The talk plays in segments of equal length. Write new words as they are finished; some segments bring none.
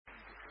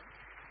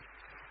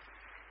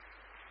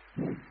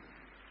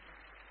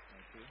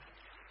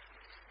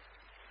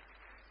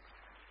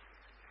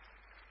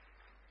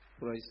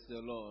Praise the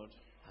Lord.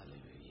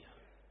 Hallelujah.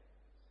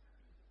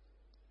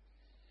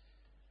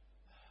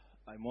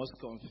 I must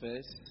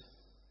confess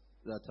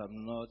that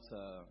I'm not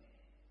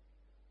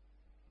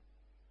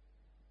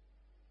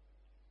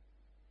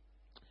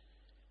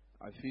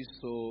I feel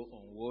so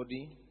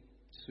unworthy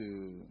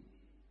to,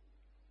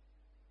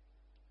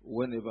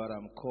 whenever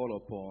I'm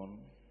called upon,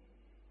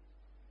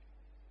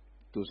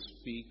 to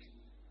speak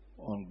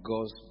on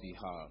God's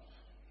behalf.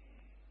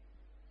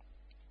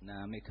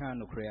 Na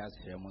mekano kreas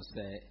mo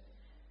say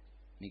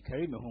mi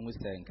kari me homu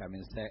say nka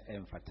me say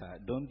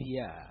emfata don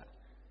bia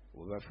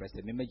wo ba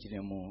frese me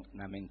magine mu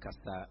na me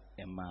nkasa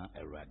ema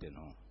awurade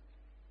no.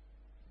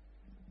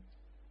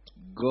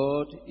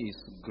 God is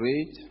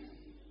great.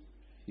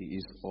 He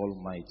is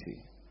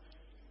almighty.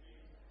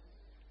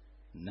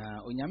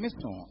 Na onyame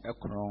so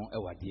ekron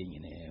ewade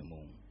nyina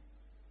mu.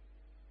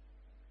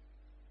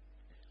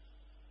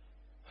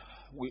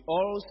 With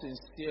all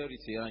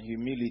sincerity and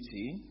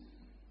humility,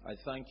 I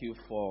thank you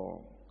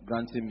for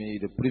granting me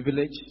the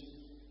privilege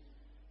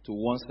to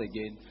once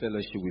again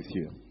fellowship with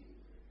you.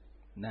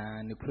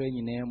 Na ne kura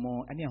nyina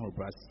mu ani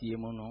ahobrasie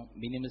mu no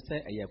minim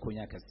se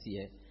eyakonya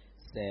kase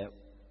se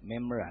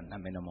memra na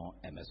menemo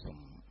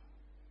emesom.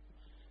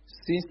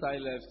 Since I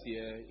left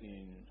here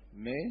in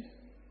May,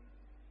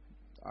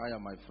 I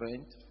and my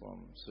friend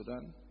from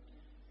Sudan,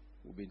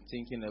 we've been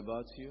thinking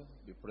about you,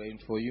 be praying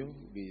for you,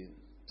 be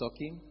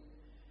talking,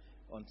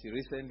 until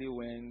recently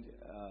when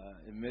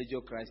a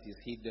major crisis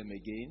hit them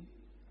again,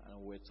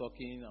 and we're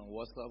talking on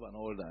WhatsApp and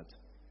all that.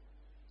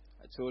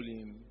 I told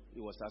him,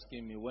 he was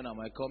asking me, when am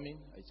I coming?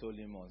 I told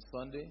him on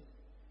Sunday,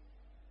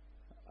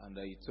 and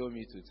he told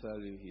me to tell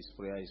you his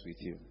prayer is with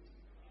you.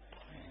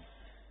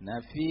 Na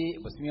fi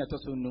basmi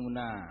atoso num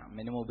na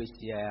menemo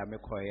besia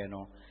mekoye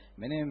no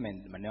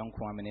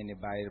menenko amene ne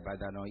bayir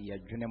bada no ya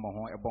dwene mo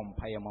ho ebom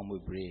paye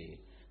mamobre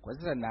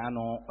kwasira na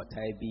no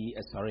otai bi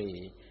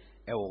esore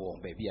ewo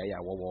baby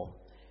aya wowo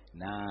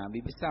na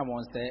bibisa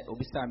mo nse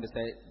obisa me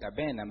se da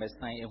ben na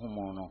mesan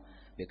ehumo no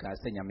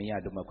because nyame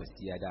ya do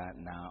makosia da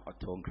na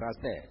otonkra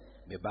se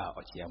beba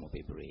ochia mo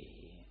bebre.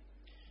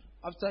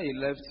 After he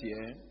left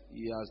here,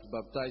 he has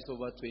baptized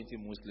over 20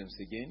 Muslims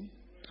again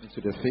into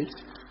the faith.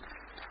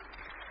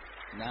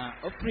 Na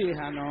opri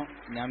hano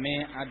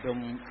nyame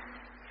adom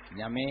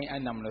nyame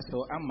anam no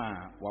so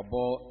ama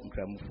wabo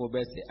nkramfo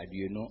bese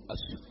aduonu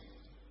asu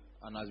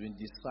and has been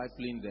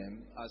discipling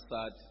them. As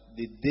at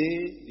the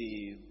day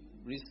the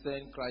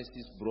recent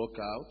crisis broke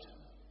out,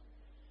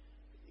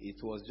 it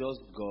was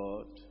just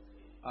God.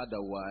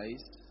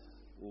 Otherwise,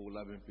 we would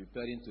have been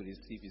preparing to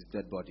receive his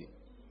dead body.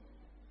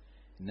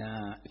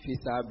 Na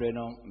fisa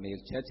breno me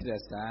church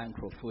sa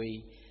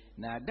nkrofoi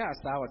na da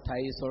sa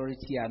watai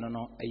sority ano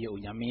no eye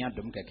onyame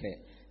adom keke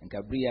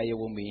nka bria ye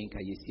wo mi nka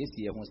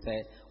yesiesie ho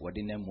se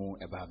wode na mu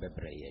eba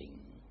bebre yen.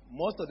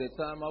 Most of the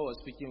time I was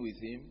speaking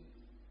with him,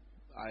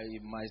 I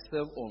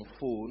myself on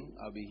phone,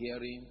 I'll be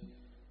hearing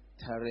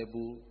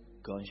terrible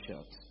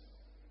gunshots.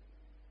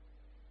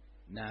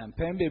 Na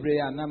mpem bebre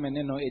ya na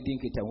mene no edin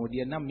kita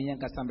hodie na me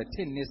yanka sa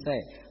metin ne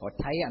se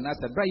otai ana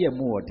sa bra ye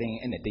mu woden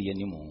ene de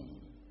yanimu.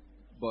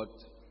 But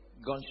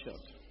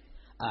gunshot.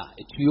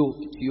 It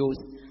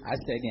I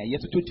said,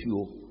 yes, to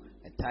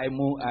time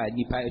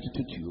nipa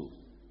to.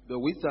 But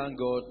we thank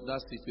God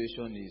that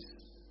situation is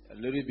a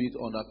little bit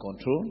under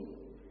control.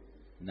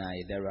 Na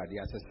idera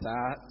dia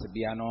sasa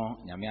tibiano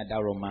nyame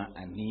adaroma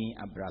ani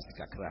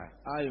abrasikakra.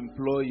 I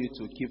implore you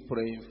to keep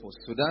praying for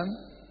Sudan.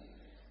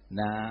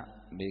 Na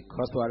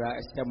because wara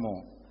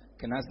estemo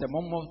kana se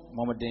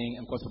momodin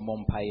enkoso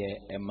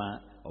mompaye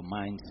ema o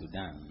mind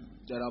Sudan.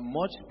 There are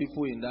much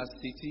people in that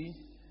city,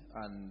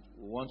 and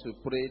we want to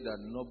pray that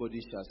nobody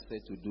shall say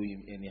to do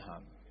him any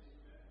harm.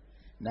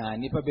 Na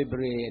nipa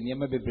bebre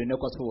niema bebre ne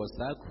kwaso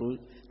wasa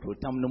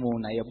krutam no mu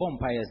na ye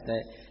bompaye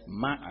se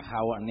ma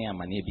hawa ne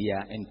amane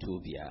bia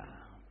entubia.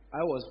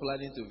 I was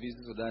planning to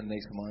visit Sudan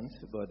next month,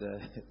 but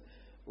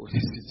with the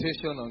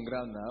situation on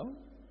ground now,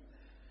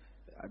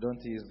 I don't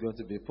think it's going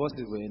to be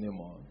possible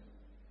anymore.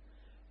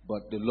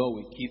 But the Lord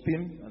will keep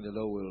him, and the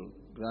Lord will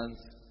grant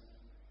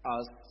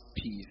us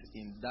peace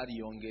in that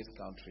youngest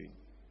country.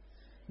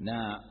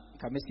 Na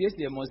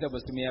kamesiesi emoze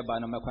bosumi aba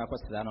na makwa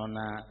kwasida no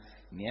na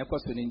ne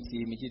ekoso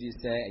nti migidi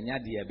se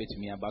enyade ya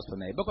betumi abaso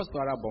na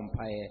ebekoso ara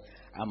bompae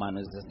ama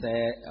no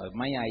se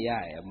man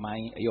aya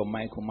man eyo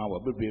man kuma wa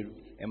bebre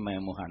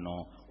eman mu ha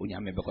no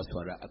onyame bekoso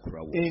ara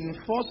akura wo. In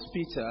 1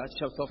 Peter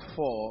chapter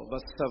 4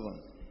 verse 7.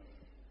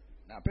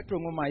 Na Petro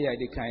ngoma ya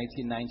de kan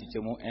ti 90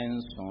 chemu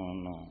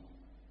enson no.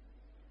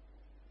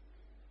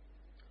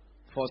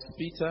 1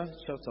 Peter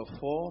chapter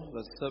 4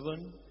 verse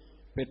 7.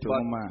 Petro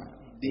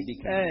ngoma the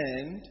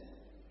end,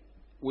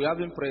 we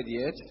haven't prayed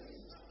yet.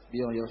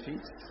 Be on your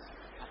feet.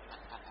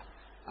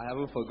 I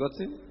haven't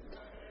forgotten.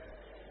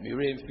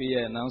 Mire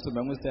fear now so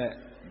me say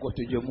go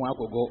to jomu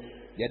akogo.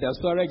 There the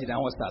storage na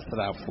was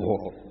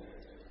asrafo.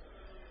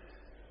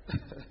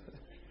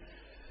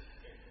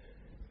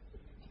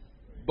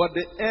 But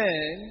the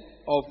end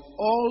of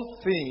all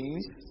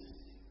things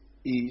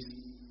is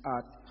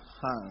at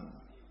hand.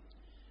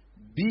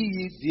 Be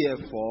ye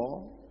therefore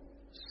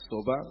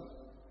sober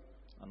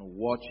and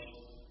watch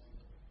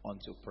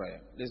unto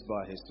prayer. Let's bow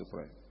our heads to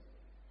pray.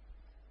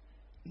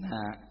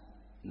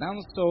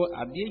 Nanso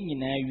ade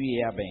nyina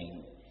wie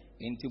aben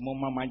enti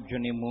momma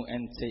madwene mu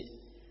ente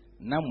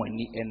na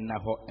moni enna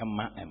ho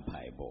emma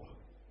empaibo.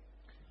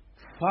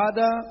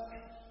 Father,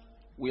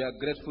 we are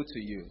grateful to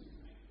you.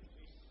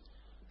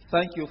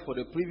 Thank you for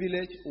the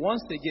privilege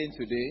once again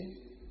today.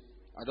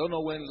 I don't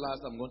know when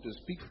last I'm going to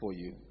speak for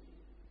you,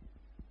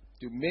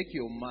 to make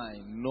your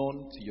mind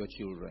known to your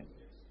children.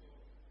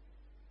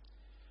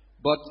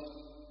 But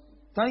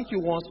thank you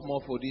once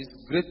more for this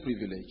great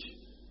privilege.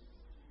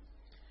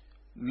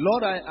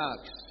 Lord, I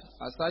ask,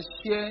 as I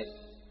share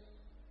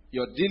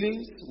your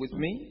dealings with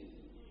me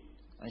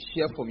and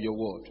share from your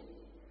word,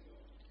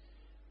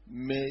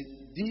 may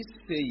these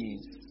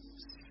sayings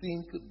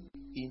sink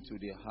into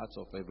the hearts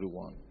of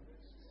everyone.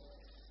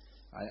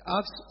 I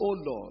ask, O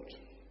Lord,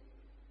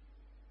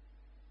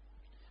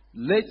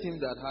 let him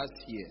that has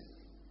ear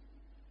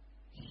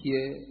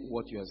hear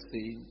what you are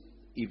saying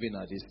even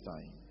at this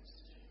time.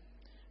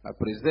 I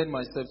present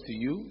myself to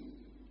you.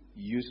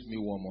 Use me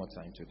one more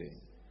time today.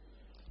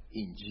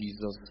 In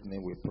Jesus'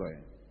 name we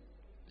pray.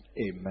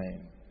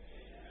 Amen.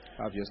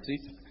 Have your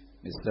seat.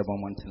 Mr.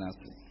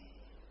 Bomontinasi.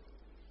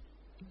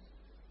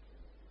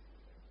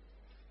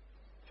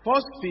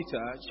 1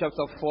 Peter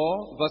chapter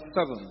 4 verse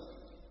 7.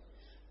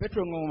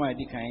 Petro ngoma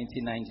di kan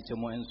 90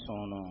 mo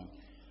ensono.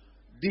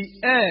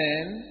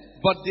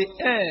 But the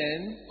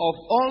end of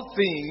all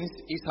things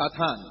is at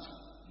hand.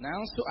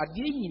 Nanso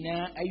ade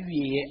nyina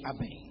awie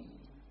aben.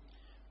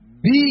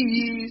 Be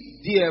ye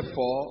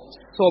therefore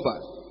sober.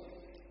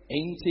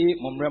 Enti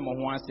momre mo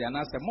ho ase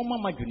anase momma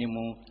madwene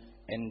mu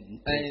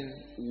and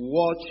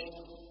watch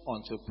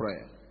unto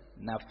prayer.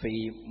 Na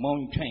fei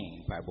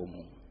montwen Bible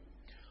mu.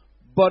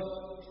 But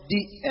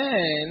the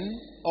end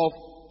of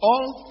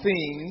all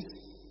things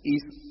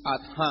is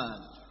at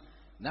hand.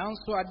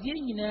 Nanso ade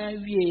nyina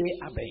wie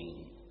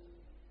aben.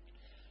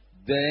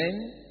 Then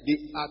the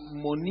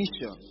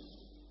admonition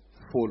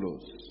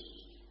follows.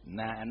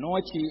 Na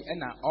anochi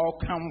na all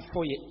come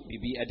for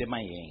bibi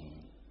edemayen.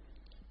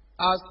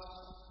 As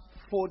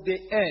for the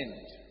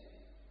end,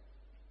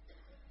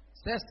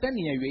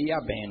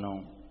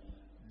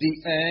 the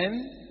end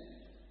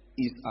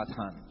is at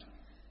hand.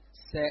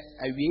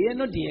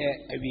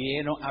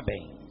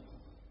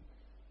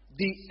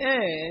 The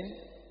end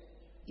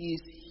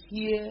is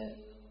here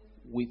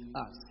with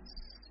us.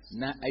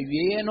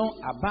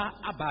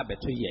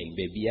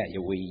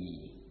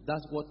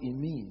 That's what it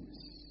means.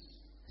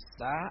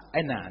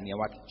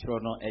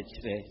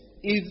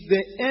 If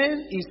the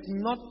end is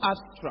not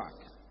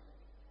abstract,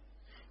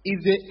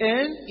 if the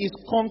end is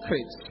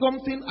concrete,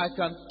 something I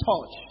can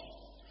touch,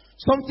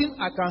 something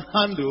I can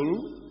handle,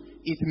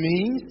 it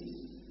means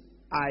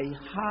I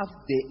have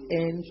the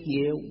end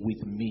here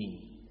with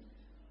me.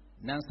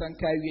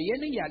 Nansanka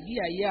yene yade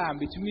aya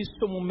betumi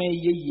somu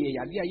meye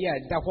yade aya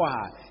da ho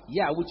a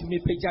ya wutumi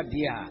pagya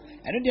de a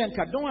eno de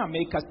anka don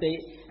America say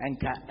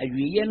anka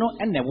awiye no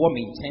ene wo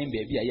me nchen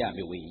ba bia ya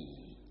mewe.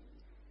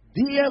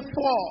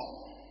 Therefore,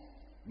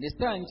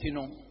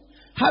 Nistantino,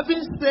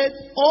 having said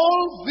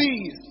all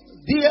these,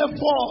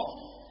 therefore,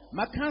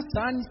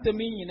 makasan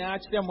semi nyina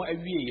akire mo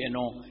awiye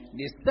no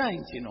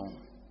nistantino,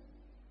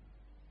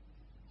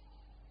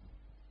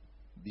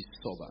 be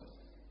sober.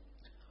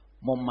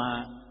 Mama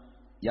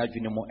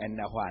yadwene mo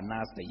enna ho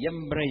anase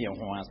yembre ye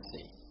ho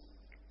ase.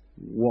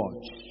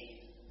 Watch,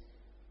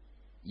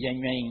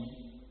 yenwen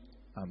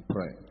and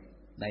pray.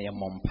 Na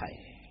yemompai.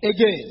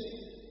 Again,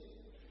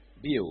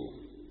 bio.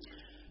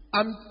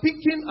 I'm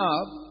picking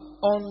up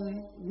on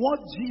what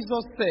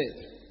Jesus said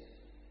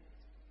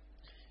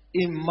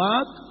in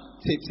Mark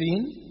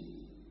 13.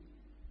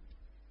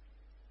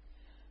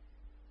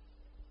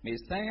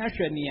 Messiah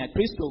Shania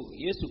Christo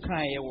Yesu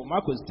Kai wo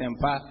Marcos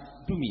Tempa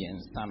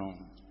dumiensano.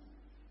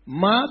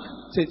 Mark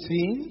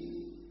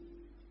 13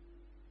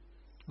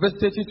 verse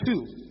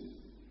 32.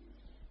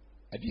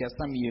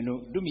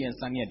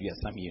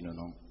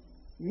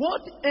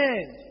 What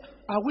end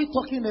are we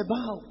talking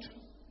about?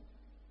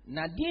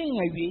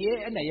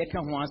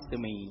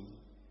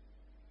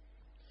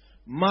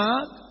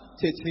 Mark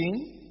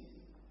 13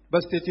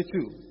 verse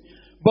 32.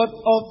 But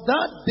of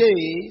that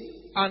day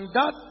and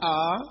that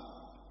hour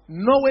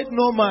knoweth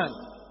no man,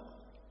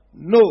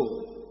 no,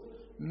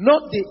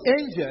 not the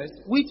angels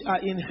which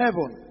are in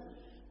heaven,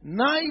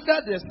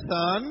 neither the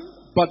Son,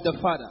 but the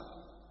Father.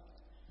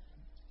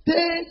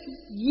 Take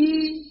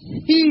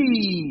ye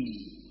heed,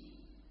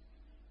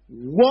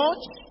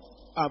 watch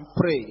and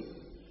pray,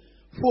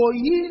 for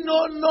ye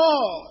know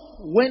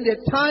not when the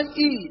time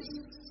is.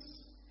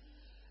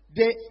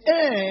 The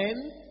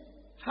end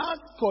has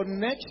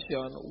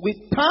connection with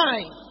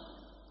time,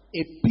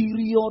 a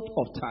period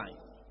of time.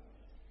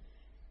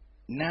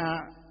 Na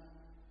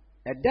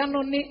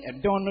edano ni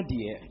edono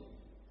die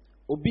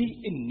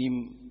obi ennim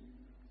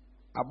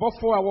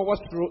abofo a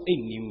wowosoro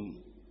ennim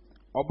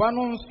oba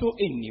no nso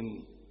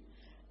ennim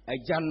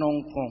agya no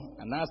nko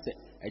anase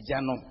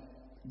agya no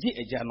gi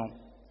agya no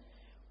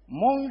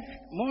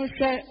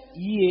monhwɛ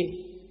yie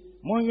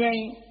monwɛn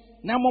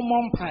na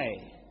momɔmpae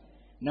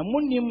na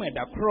monim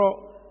ɛdakoro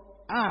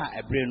a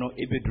ɛbere no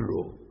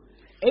ebeduro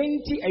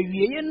enti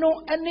awieye no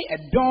ane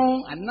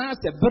ɛdɔn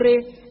anaasɛ bere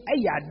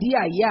ɛyɛ ade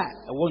a yɛ a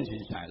ɛwɔ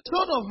nsunsuan.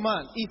 Son of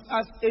man is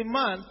as a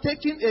man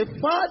taking a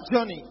far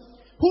journey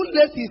who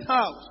left his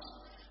house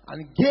and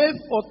gave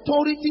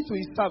authority to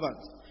his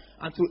servants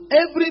and to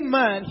every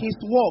man his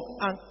work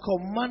and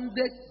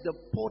commanded the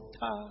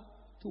porter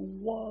to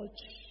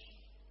watch.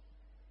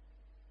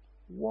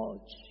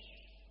 Watch.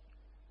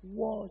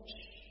 Watch.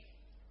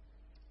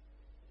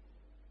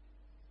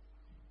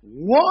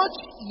 Watch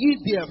ye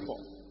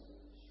therefore,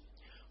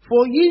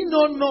 for ye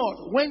know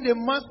not when the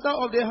master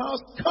of the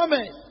house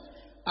cometh,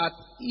 at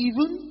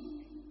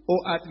even,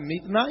 or at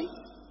midnight,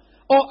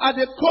 or at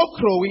the cock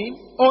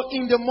crowing, or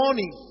in the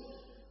morning,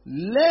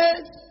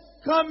 lest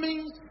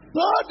coming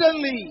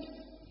suddenly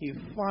he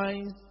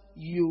finds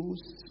you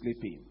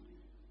sleeping.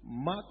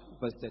 Mark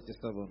verse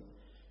 37.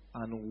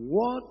 And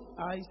what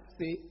I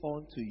say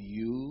unto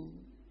you,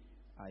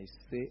 I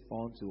say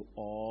unto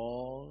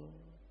all,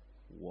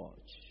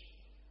 watch.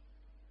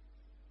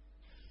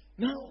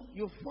 Now,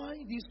 you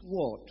find this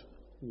word,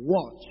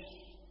 watch,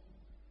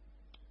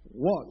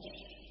 watch,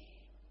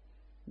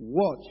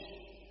 watch,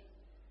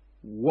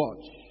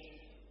 watch,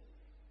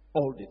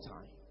 all the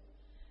time.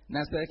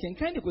 Na sɛ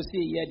kenkan de kɔsi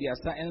yɛ de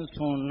asa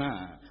nson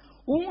na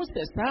wo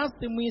sɛ saa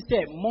asɛm yi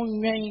sɛ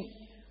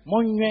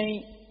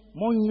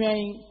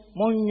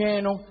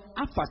monwɛn no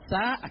afa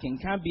saa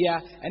akenkan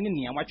bia ɛne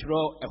nea watwerɛ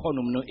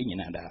ɛhɔnom no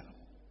nyinaa daa.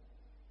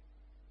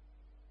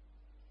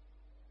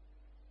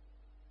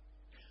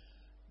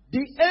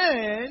 The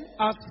end,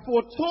 as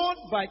foretold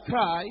by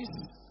Christ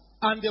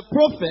and the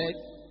prophet,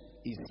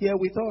 is here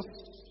with us.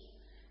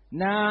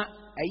 Na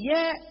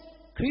ɛyɛ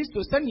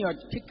Kristo sɛnea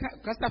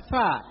kasa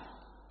fa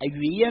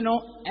awieye no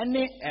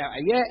ɛne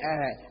ɛyɛ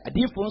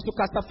adifo nso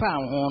kasa fa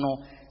ho no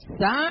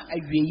saa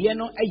awieye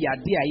no ɛyɛ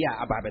ade a yɛ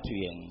aba abɛto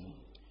yɛn.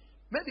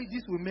 Maybe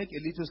this will make a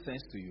little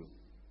sense to you.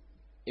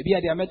 Ebi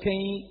ade amekan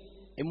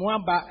emu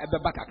aba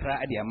ɛbɛba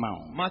kakra ade ama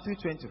wo. Matthew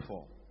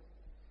 24.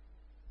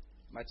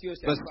 Matthew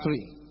verse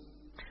 3.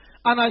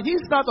 And as he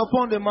sat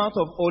upon the Mount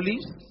of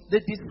Olives, the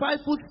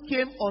disciples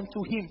came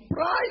unto him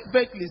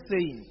privately,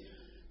 saying,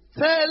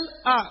 Tell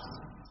us,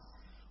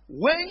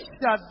 when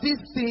shall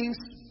these things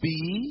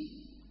be?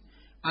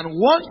 And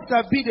what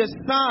shall be the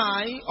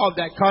sign of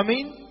thy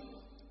coming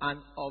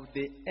and of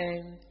the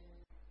end?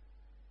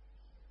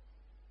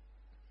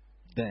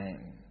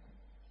 Then,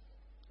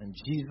 and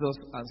Jesus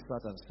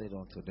answered and said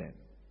unto them,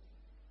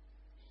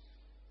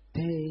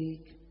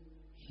 Take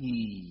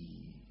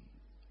heed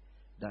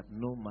that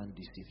no man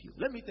deceive you.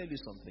 Let me tell you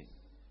something.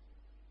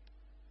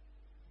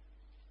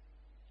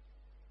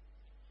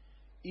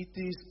 It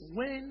is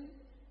when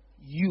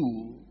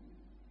you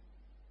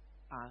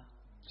are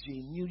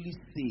genuinely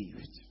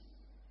saved,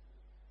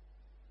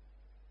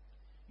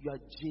 you are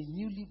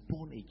genuinely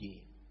born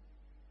again,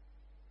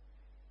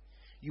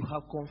 you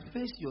have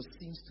confessed your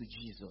sins to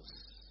Jesus.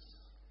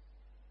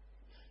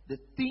 The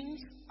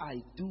things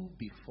I do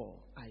before,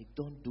 I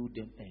don't do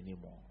them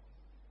anymore.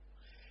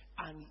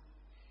 And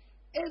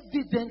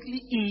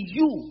evidently in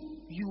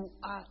you, you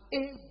are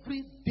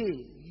every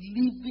day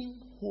living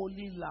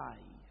holy life,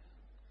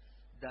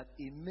 that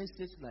a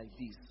message like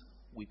this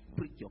will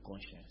prick your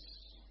conscience.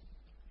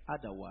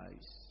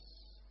 Otherwise,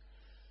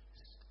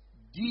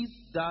 give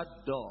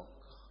that dog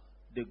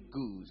the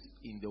goose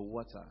in the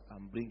water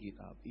and bring it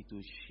up, it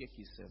will shake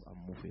itself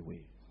and move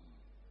away.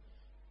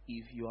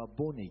 If you are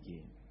born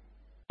again,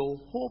 the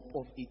hope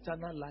of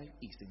eternal life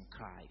is in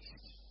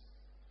Christ.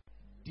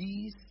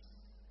 This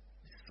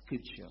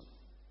scripture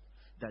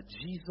that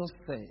Jesus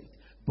said,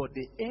 but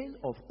the end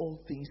of all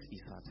things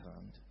is at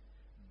hand.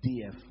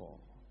 Therefore,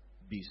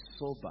 be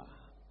sober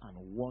and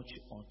watch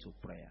unto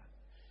prayer.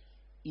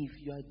 If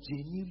you are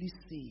genuinely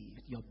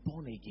saved, you are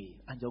born again,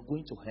 and you're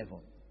going to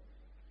heaven,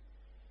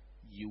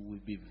 you will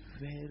be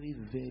very,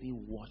 very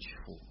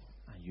watchful,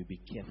 and you'll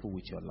be careful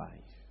with your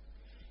life.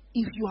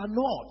 If you are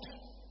not,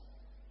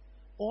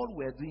 all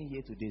we're doing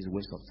here today is a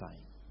waste of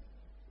time.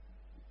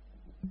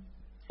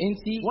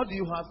 What do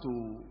you have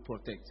to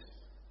protect?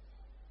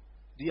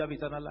 Do you have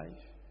eternal life?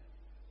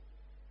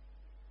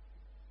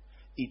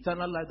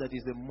 Eternal life, that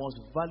is the most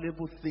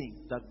valuable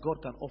thing that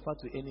God can offer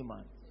to any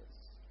man.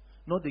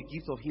 Not the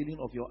gift of healing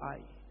of your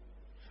eye,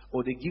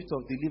 or the gift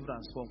of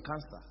deliverance from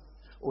cancer,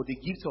 or the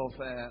gift of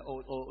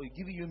or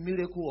giving you a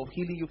miracle of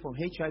healing you from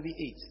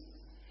HIV/AIDS.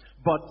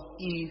 But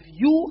if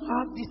you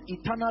have this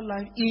eternal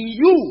life in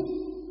you,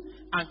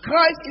 and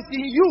Christ is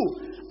in you,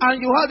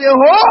 and you have the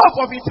hope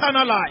of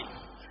eternal life,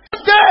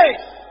 one day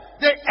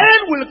the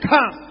end will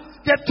come.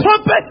 The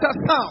trumpet shall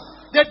sound.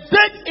 The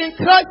dead in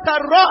Christ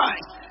shall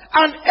rise.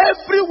 And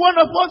every one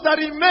of us that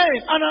remain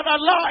and are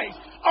alive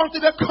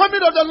unto the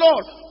coming of the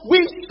Lord, we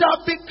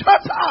shall be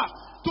caught up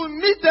to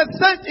meet the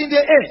saints in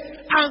the air.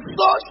 And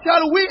so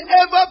shall we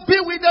ever be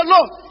with the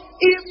Lord.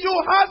 If you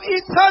have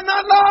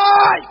eternal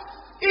life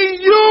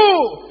in you,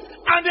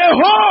 and the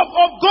hope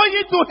of going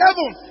to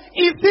heaven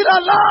is still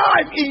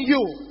alive in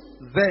you,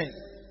 then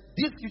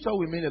this scripture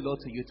will mean a lot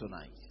to you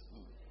tonight.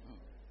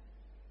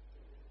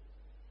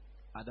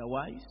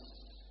 Otherwise,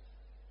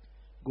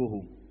 go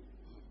home.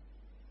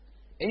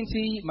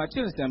 Enti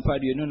Matthew stampa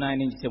de no 9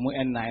 nti mu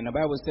n9 na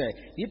Bible say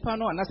nipa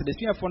no anase the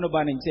sua no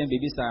ba na nchen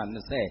bebi sa no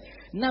say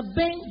na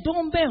ben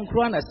don ben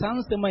kro na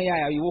sansem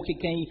ya wo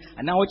kekan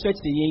ana wo church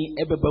yen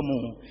ebeba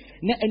mu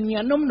na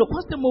anuanom no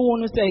kwasem wo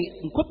no say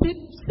nkopi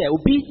say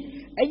obi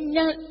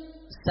anya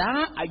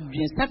saa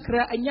adwen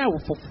sakra anya wo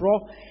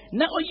foforo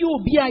na oyi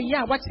obi a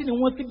ya wate ne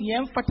ho afidi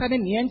en fata ne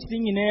ne nchiri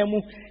nyina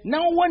mu na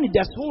woni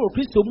da so wo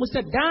Kristo mu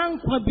se dan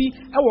kwa bi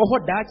e wo ho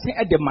da che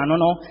e de mano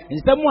no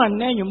nsem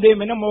an anwumre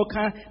me ne mo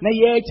ka na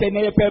ye che na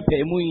ye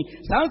pepe mu yi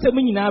saa nsem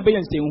nyina be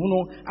yense hu no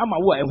ama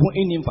wo eho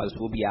eni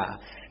mfaso bia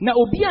na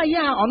obi a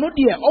ya ono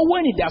de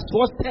owo ni da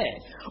so se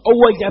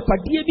owo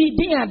japade bi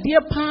din ade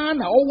pa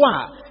na owo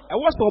a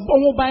was so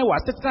bon by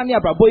was setani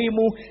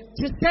abraboyimu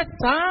ti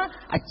seta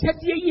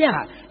achedie yi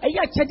a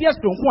eya achedie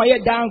sonko aye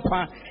dan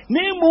kwa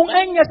nemu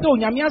enye se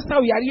onyame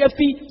asaw yare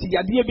afi ti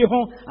yade bi ho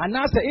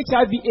anase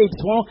HIV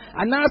AIDS ho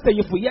anase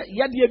yifu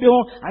yade bi ho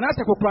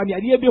anase kokora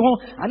yade bi ho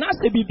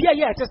anase bibia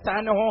ye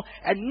etesa ne ho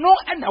eno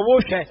na wo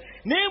hwe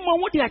nemu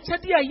wo de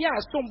achedie yi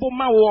asombo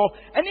ma wo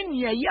ene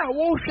ne ye a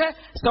wo hwe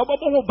se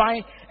obobo ho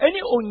ban ene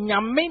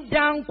onyame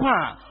dan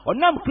kwa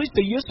onam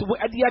Kristo Yesu wo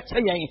ade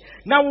ache yen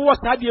na wo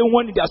sade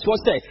ho ni da so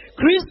se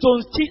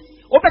Christians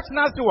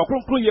obetina se wo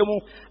kronkro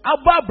yemu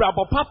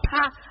ababrabo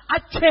papa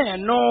atwe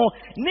no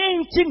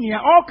nenti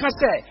nia oka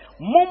se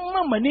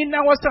momma mani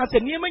na wosa se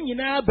niema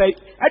nyina ba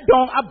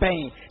edon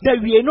aban na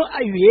wie no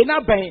awie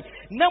na ban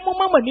na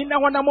momma mani na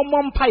wona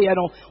mommo mpaye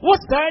no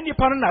wosa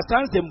nipa no na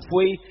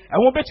sansemfoi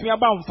eho betumi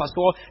aba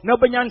mfaso na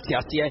obenya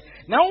ntiase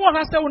na wo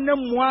ha se wona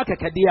mu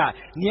akakade a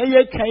nia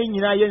ye kan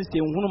nyina ye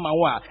nsehunu ma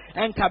wo a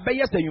enka be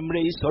ye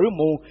sayumre sori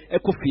mo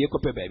ekofie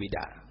kope ba bi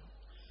da.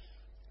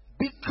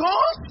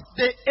 Because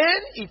the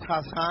end is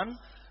at hand,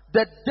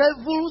 the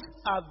devils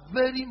are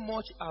very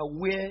much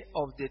aware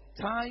of the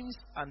times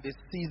and the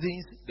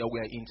seasons that we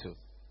are into.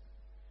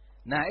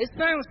 Now, it's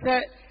time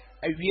that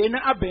we are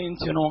not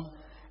no.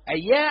 A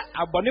year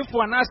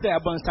abonifo na say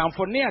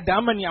abonsamfo ne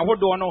adamani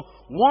ahodo no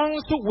won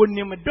so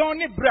wonim don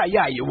ne bra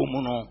ya ye wo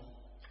mu no.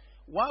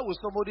 Why would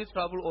somebody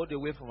travel all the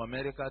way from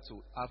America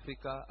to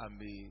Africa and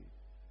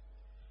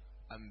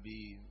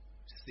be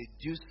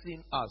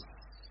seducing us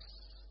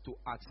to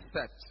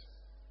accept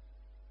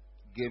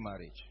gay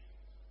marriage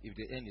if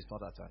the end is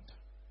not at hand?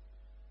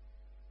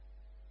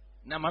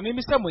 Na mama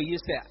mi samo yi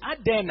se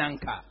aden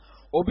nanka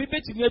obi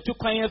betimi atu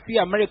kwan afi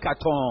America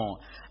ton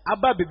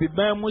aba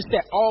bibiban mu se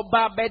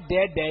oba be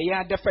de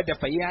ya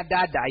defa ya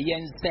dada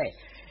yen se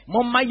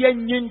momma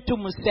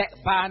yanyintum se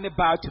ba ne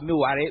ba to mi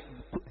ware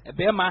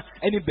bema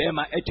any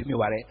bema etumi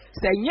ware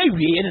se nya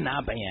wie ne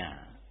na aban.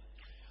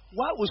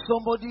 Why would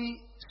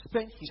somebody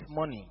spend his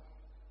money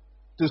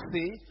to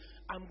say,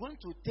 I'm going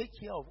to take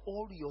care of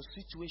all your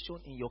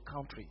situation in your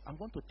country. I'm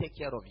going to take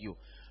care of you.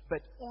 But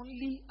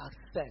only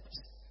accept,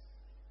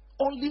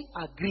 only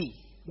agree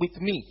with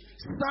me.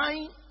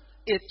 Sign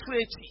a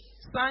treaty,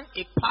 sign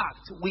a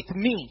pact with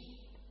me.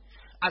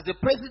 As the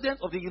President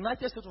of the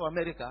United States of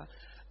America,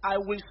 I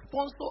will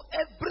sponsor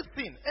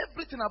everything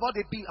about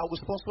the bill, I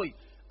will sponsor it.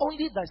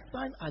 Only that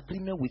sign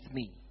agreement with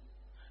me.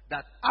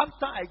 That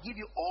after I give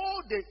you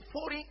all the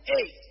foreign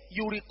aid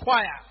you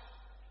require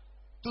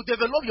to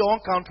develop your own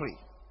country,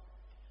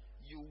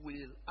 you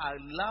will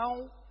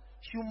allow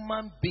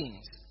human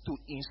beings to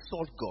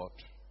insult God.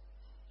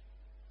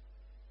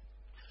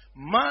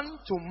 Man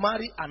to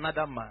marry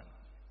another man.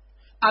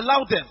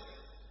 Allow them.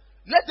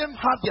 Let them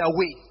have their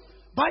way.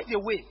 By the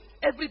way,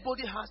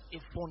 everybody has a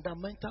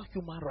fundamental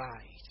human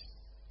right.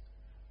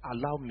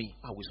 Allow me,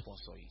 I will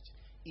sponsor it.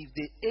 If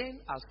the end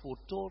as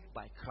foretold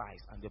by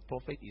Christ and the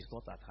prophet is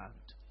not at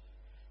hand,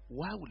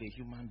 why would a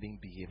human being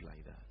behave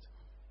like that?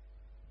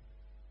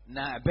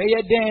 Na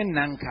beye den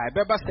nanka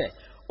beba se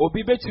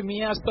obi betumi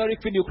ya story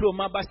fi ni kro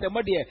ma ba se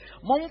mo de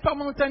momfa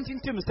mo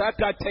tantintim sa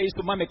kratai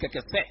so ma mekeke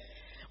se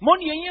mo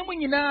ne yen mu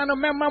nyina no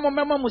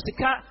mema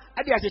musika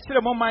ade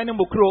akekere mo man ne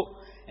mo kro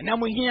na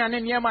mo hia ne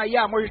niam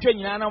ya mo hwehwe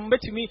nyina na mo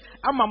betumi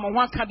ama mo ho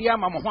akade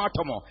ama mo ho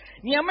atomo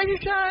niam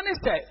hwehwa ne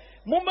se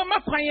mo ba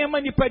makwan ma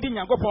nipa di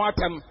nyankopon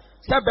atam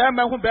se be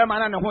ma hu be ma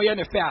na ne ho ye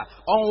ne fe a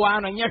onwa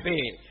no nye hwe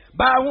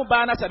ba hu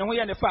ba na se ne ho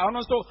ye ne fe a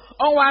ono so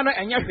onwa no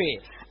enye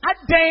hwe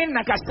aden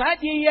na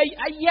kasadi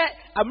aye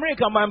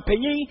America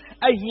mampanyin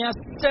ahia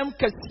sem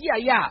kasia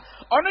ya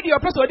ono de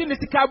opeso de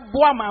nisika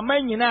boa mama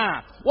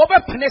nyina wo be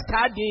pene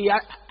saade ya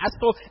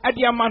aso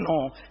ade ama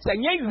no se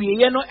nya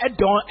wieye no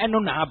edon eno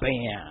na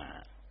aban.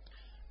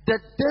 The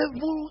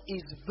devil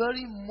is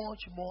very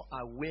much more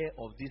aware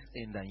of this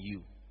end than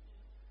you.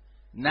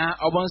 Na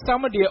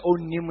obonsam de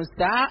onim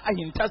saa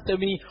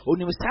ahintasemi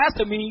onim saa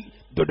semi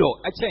dodo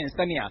achen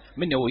sania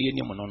me ne woye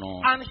nim no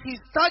no. And his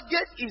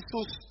target is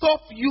to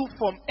stop you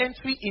from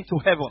entry into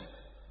heaven.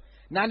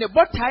 Na ne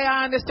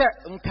botaya ne se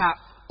nka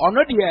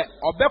ono de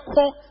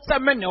obeko se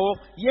me ne wo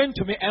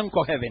yentumi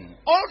enko heaven.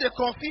 All the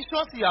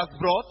confusions he has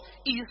brought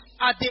is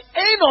at the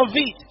end of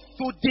it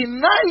to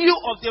deny you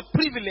of the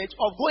privilege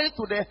of going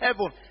to the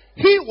heaven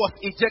he was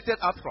ejected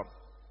out from.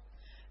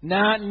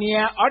 Na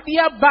nia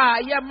odia ba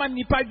ya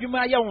manipa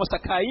dwuma ya won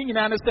saka yin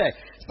nyina no se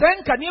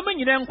senka ne ma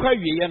nyina nkwa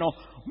wiye no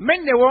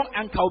menne won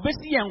anka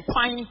obesi yen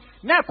kwan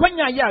na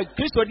kwanya ya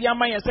Kristo dia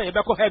man se ye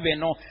beko heaven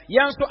no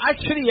yen so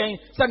ahwere yen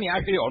se ne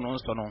ahwere ono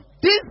nso no.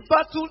 This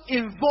battle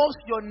involves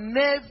your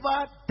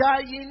never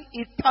dying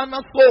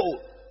eternal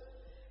soul.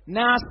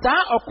 Na sa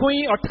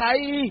okun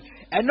otai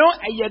eno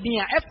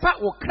eyedin a efa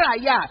wo kra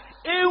ya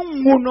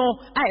enwu no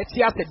a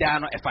eti aseda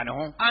no efa ne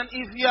ho. And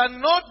if you are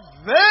not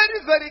very,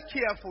 very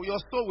careful, your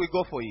soul will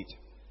go for it.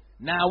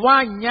 Na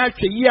wanya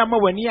hweyi ama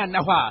wani anna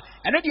ho a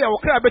eno dia wo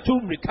kra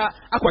betu mrika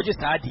akwaje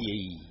saa de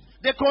yi.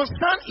 The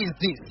concern is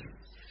this: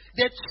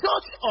 the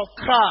church of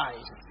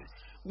Christ,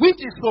 which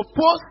is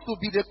supposed to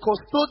be the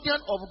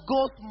custodian of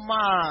God's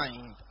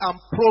mind and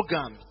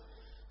program,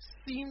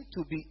 seem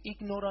to be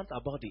ignorant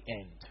about the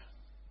end.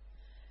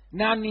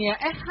 Na nia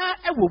eha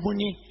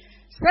ewobuni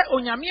se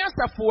onyame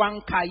asafo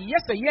anka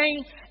yese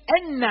yen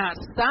enna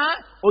sa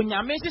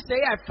onyame se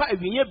ya fa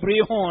awiye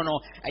bre ho no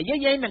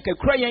yen na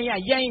kakura yen ya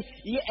yen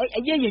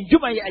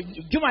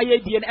juma ye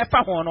die na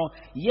efa ho no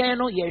yen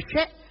no ye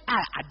hwe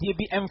a ade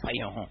bi emfa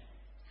yen ho.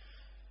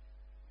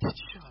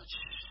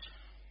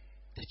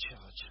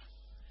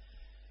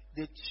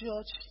 The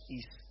church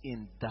is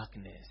in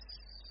darkness.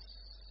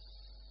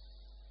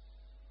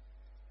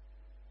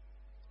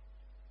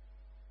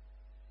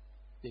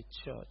 The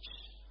church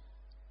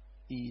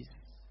is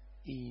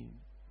in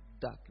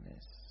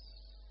darkness.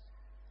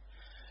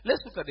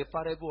 Let's look at the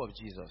parable of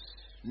Jesus.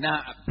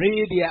 Na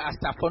bredia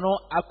asafono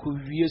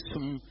akuwie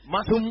sum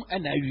masum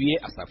na wie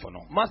asafono.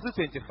 Matthew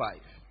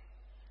 25.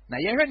 Na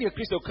yehwe ne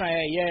Kristo kan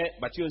ye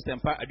Matthew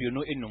sempa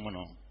aduonu enum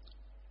no.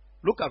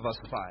 Look at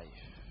verse 5.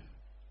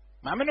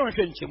 Maame no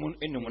hwe nchemu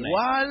enum na.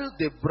 While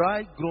the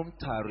bridegroom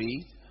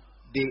tarried,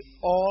 they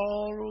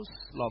all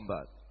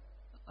slumbered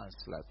and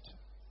slept.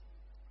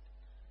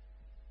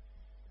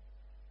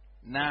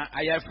 Na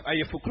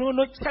ayefukuru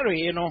no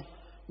tsare no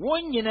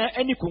wonyina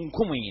ani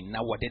kunkumin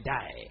na wode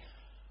dai.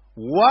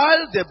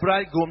 While the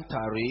bridegroom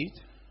tarried,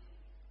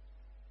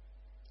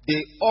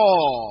 they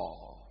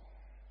all,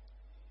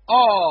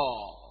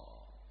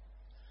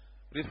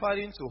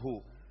 referring to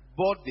who?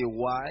 Both the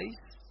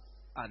wise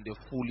and the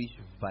foolish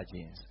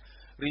virgins.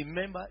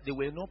 Remember, they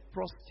were not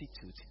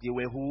prostitutes. They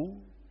were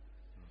who?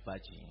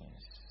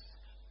 Virgins.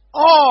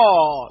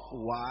 All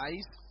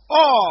wise,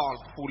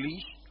 all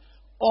foolish,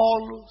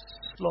 all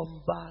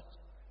slumbered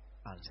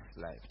and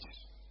slept.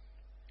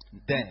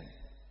 Then,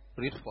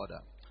 read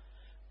further.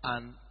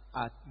 And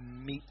at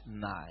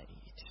midnight,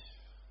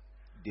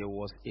 there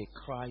was a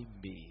cry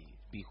made,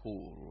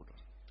 behold,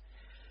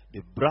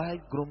 the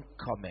bridegroom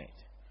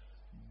cometh,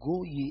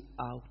 go ye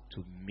out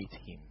to meet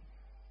him.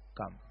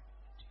 Come.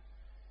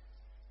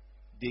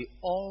 They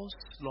all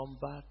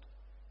slumbered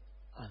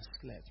and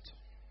slept.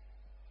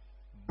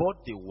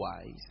 But the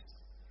wise,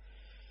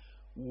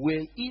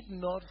 were it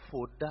not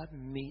for that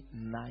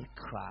midnight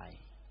cry,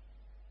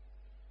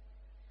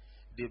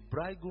 the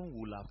bridegroom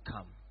would have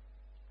come.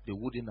 They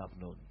wouldn't have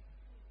known.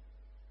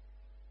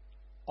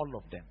 All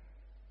of them.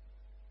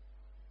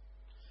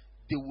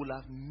 They would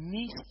have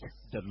missed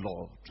the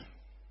Lord.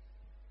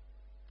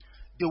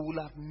 They would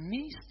have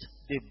missed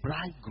the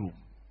bridegroom.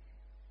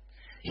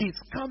 His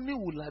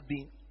coming would have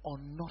been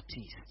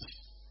unnoticed.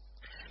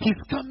 His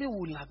coming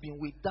would have been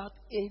without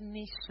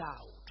any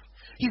shout.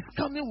 His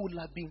coming would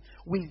have been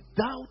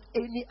without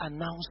any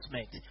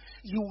announcement.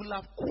 You will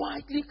have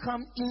quietly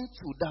come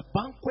into the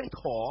banquet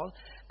hall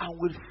and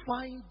will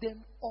find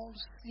them all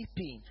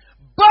sleeping.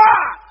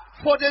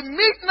 But for the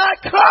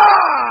midnight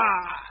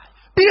cry,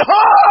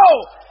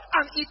 behold!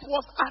 And it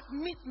was at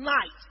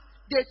midnight.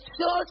 The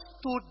church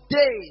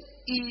today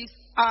is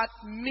at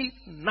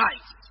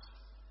midnight.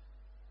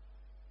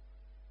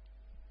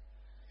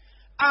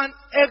 And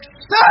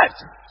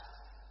except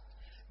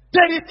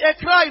there is a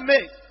cry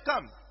made.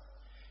 Come.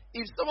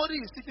 If somebody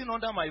is sitting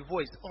under my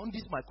voice on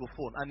this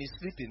microphone and is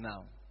sleeping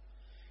now,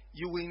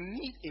 you will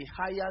need a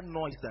higher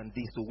noise than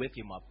this to wake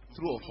him up.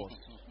 True of us.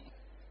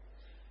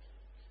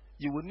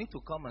 You will need to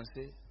come and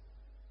say,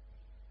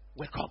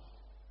 wake up.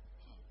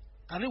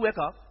 Can he wake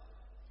up?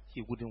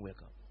 He wouldn't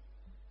wake up.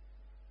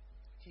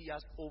 He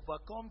has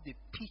overcome the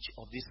pitch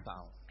of this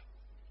sound.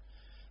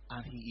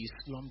 And he is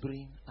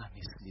slumbering and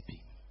is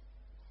sleeping.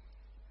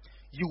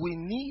 You will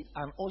need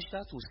an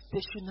usher to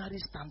stationary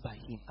stand by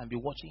him and be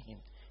watching him.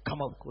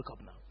 Come up, wake up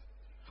now.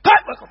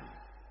 Come, wake up.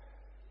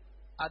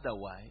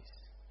 Otherwise,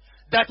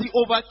 that he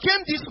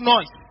overcame this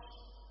noise,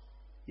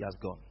 he has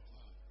gone.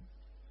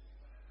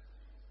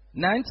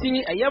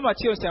 Nanti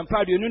ayamachi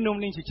osampa de nunum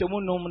ni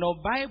chichemu num no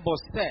Bible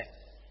say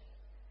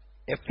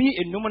efi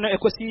enum no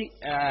ekosi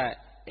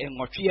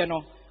enwotwe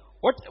no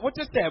what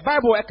is the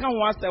Bible e kan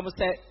wasem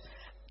say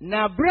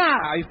na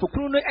bra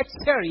ifukuru no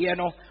exterior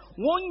no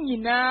won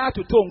nyina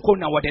toto nko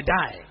na wode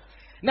dai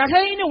na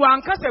hen ni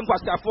wankasa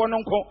nkwasafo no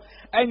nko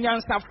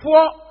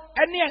anyansafo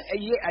ene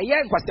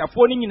aye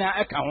nkwasafo no nyina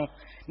eka ho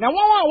na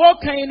won a wo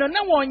kan no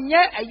na wonye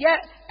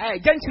aye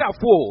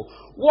gentrafo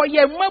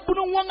Woye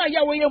mabunu wanga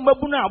ya woye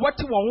mabuna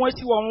wati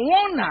wonwasi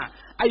wonwona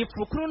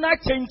ayifukunu na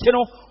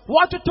chencheno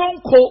watu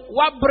tonko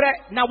wabre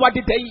na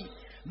wadidai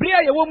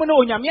bria ye womu na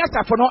onyame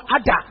asafo no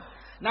ada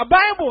na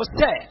Bible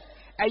say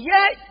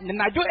eye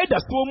najo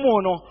edaso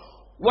mu no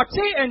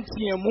wote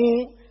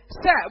entiemu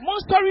say mon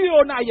story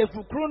o na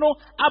ayifukunu no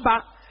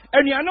aba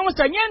anuanom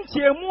say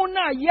nyentiemu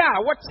na ya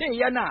wote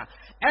ye na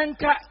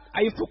enka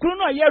ayifukunu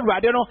no ye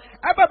ruade no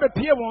aba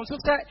bepie won so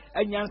say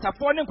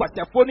anyansafo ne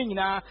nkwasafo ne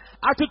nyina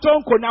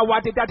atotonko na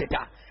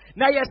wadidadeda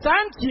na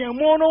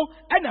yesantiemu no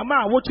ena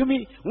ma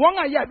wotumi won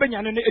aya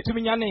benyane no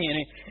etumi nyane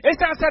yene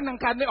esansa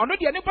nanka ono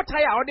de ne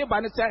potai a ode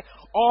ba ne say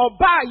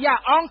oba ya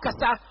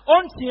onkasa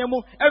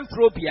ontiemu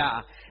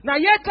emfrobia na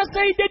ye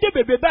kasa idede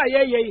bebebe a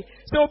ye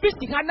se obi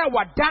sika na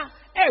wada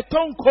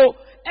etonko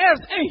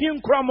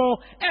ehim kromo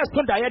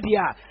esonda ye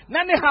dia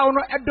na ne hawo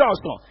no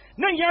edoso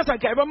na nyansa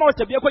ka ebe ma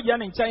otabia kwagya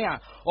ne nkyɛn a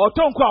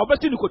ɔtonko a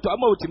obɛsi nikoto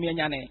ama otumi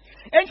anyane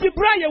enti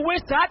bra ye we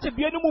saa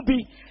tebia no mu bi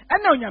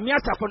ɛna onyame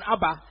asafo no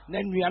aba na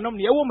nnuanom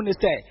ne yɛwɔ mu ne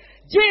sɛ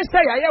gye sɛ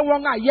yɛyɛ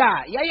wɔn a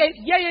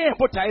yɛyɛ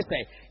botae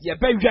sɛ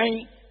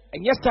yɛbɛwɛn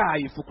ɛnyɛ saa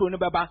ayefukuro no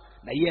bɛba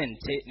na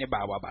yɛnte ne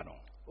baawaba no.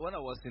 When I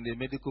was in the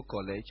medical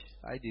college,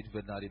 I did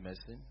veterinary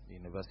medicine,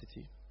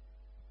 university.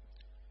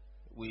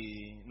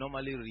 We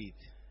normally read.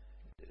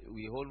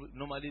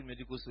 Normally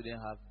medical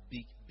students have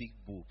big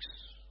books.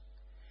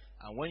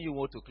 And when you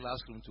go to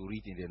classroom to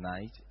read in the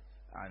night,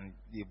 and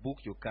the book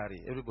you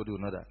carry, everybody will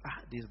know that,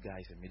 this guy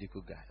is a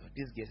medical guy, or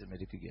this guy is a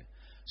medical guy.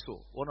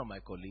 So, one of my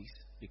colleagues,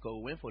 because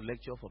we went for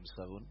lecture from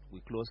 7,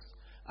 we closed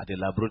at the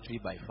laboratory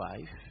by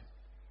 5,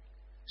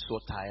 so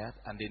tired,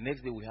 and the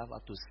next day we have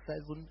up to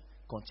 7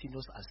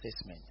 continuous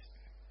assessments.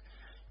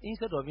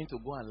 Instead of him to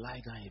go and lie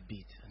down a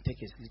bit, and take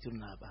a little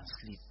nap and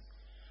sleep,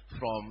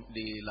 from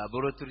the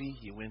laboratory,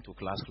 he went to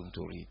classroom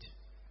to read.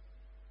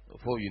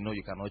 Before you know,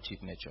 you cannot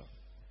cheat nature.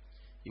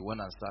 He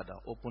went and sat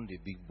down, opened the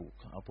big book,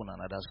 opened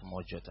another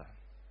small jotter.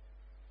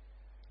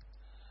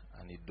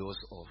 And he dozed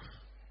off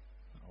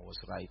and was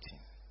writing.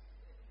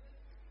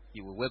 He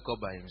would wake up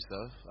by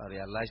himself and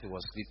realize he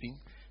was sleeping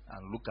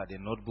and look at the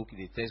notebook,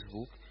 the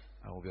textbook,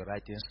 and will be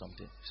writing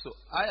something. So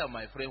I and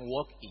my friend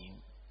walk in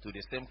to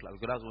the same class,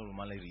 because that's what we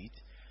normally read,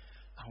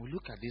 and we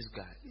look at this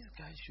guy. This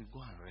guy should go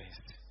and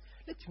rest.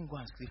 Let him go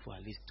and sleep for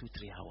at least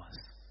 2-3 hours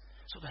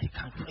so that he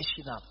can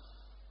freshen up.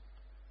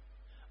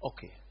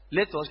 Okay.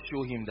 Let us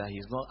show him that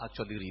he's not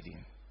actually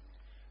reading.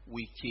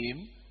 We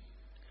came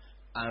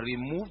and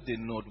removed the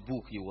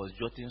notebook. He was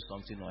jotting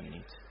something on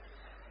it.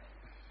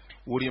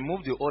 We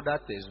removed the other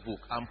textbook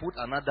and put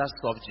another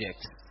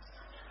subject.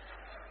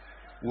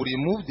 We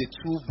removed the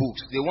 2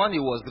 books, the one he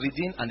was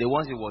reading and the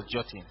ones he was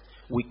jotting.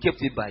 We kept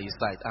it by his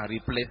side and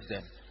replaced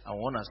them. And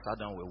one and sat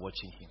down, we're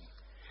watching him.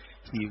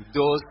 He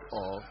dozed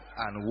off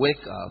and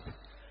wake up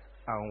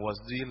and was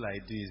doing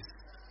like this.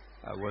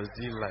 I was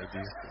doing like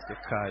this. The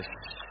cash.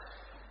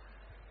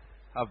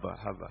 Haba.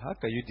 How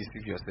can you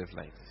deceive yourself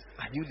like this?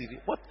 Are you reading?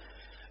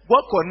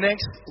 What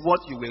connects what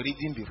you were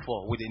reading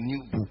before with the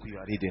new book you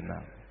are reading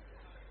now?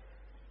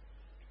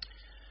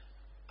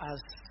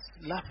 As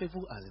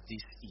laughable as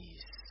this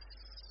is,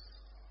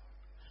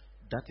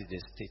 that is the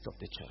state of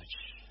the church.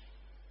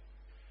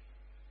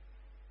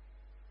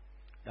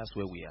 That's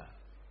where we are.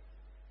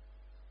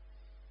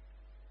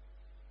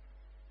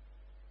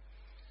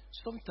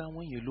 Sometimes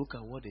when you look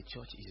at what the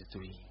church is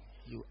doing,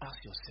 you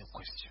ask yourself a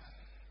question.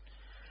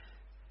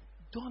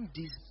 Don't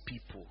these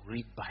people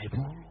read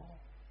Bible?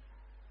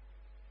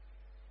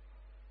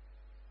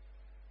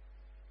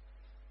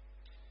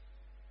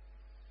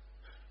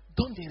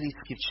 Don't they read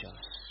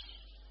scriptures?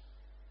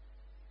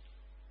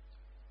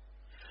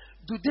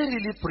 Do they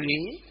really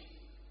pray?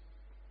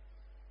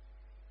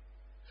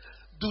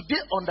 Do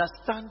they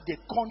understand the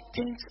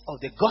content of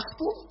the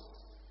gospel?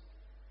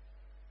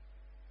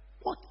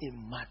 What a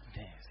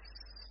madness.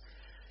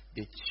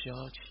 The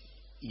church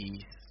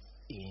is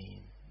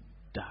in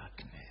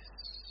darkness.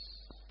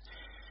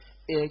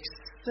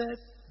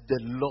 Except the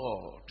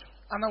Lord.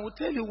 And I will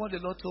tell you what the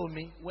Lord told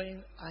me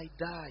when I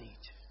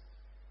died.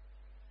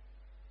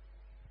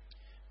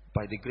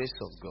 By the grace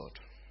of God,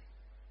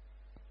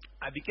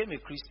 I became a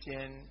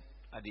Christian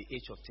at the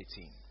age of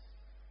 13.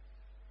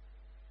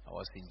 I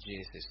was in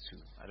JSS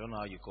 2. I don't know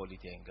how you call it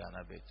here in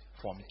Ghana, but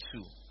Form 2.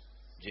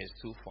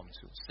 JSS 2, Form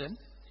 2. Same.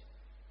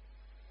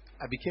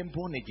 I became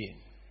born again.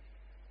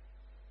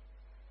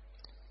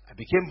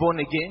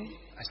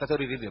 I started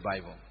reading the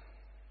Bible.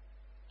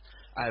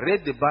 I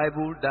read the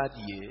Bible that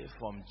year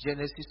from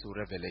Genesis to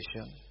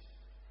Revelation.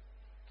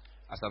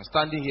 As I'm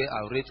standing here,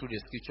 I read through the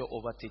scripture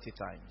over 30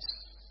 times.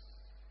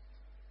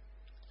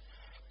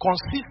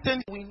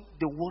 Consistent with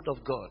the Word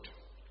of God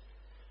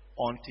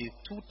until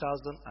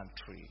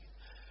 2003.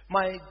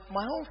 My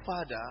own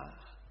father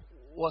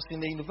was in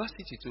the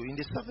university too, in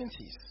the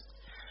 70s.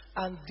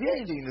 And there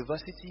in the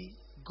university,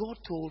 God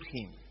told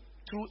him,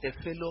 through a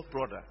fellow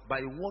brother,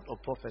 by word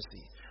of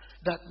prophecy,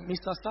 that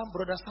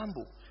Brother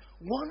Sambo,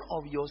 one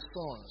of your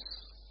sons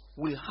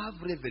will have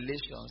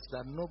revelations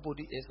that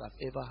nobody else have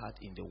ever had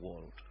in the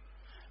world.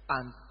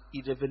 And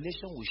the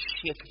revelation will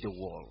shake the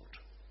world.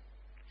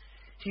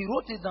 He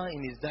wrote it down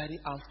in his diary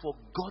and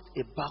forgot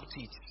about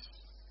it.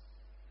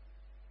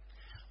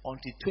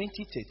 Until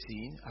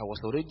 2013, I was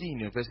already in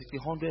university,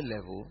 100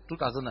 level,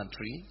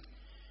 2003,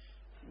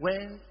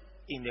 when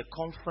in a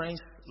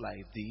conference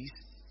like this,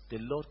 the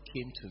Lord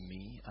came to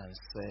me and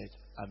said,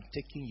 I'm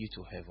taking you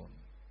to heaven.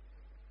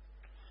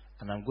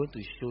 And I'm going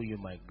to show you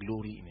my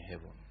glory in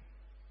heaven.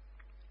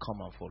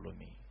 Come and follow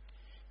me.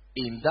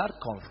 In that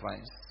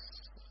conference,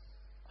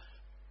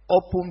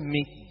 open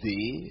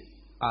midday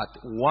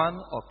at 1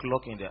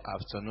 o'clock in the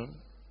afternoon,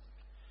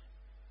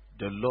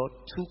 the Lord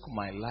took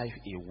my life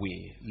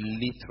away.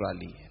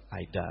 Literally,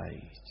 I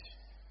died.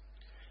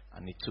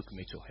 And He took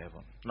me to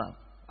heaven. Now,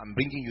 I'm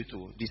bringing you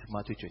to this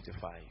Matthew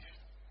 25.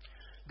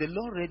 The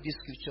Lord read these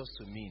scriptures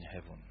to me in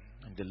heaven.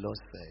 And the Lord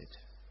said,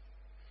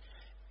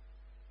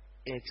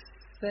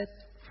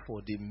 except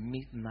for the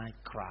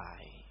midnight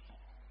cry,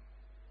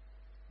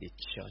 the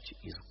church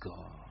is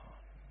gone.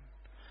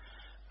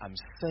 I'm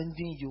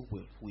sending you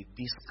with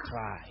this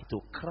cry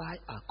to cry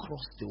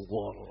across the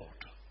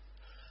world,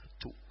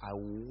 to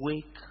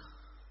awake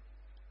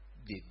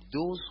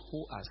those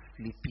who are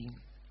sleeping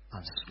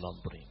and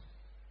slumbering.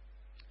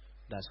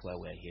 That's why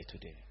we're here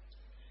today.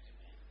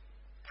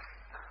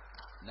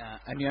 Now,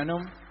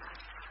 Anyanum,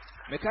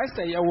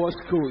 Mekasa Yawa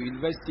School,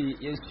 University,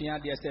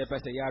 Yesia, the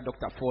SFS,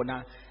 Dr.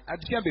 Fona, at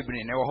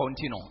Jabibrin, or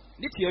Hontino,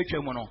 Nitia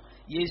Chemono,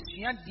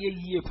 Yesia, dear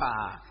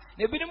Yepa,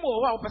 Nebino,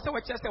 wow,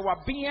 Pastor Chester,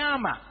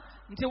 Wabiama.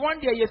 Until one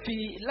day you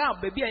feel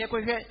love, baby, I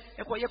acquire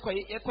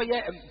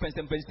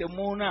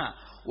Mona,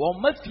 or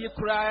Murphy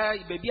cry,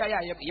 baby,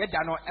 I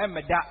dano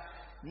emeda.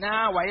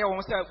 Now, I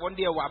won't say one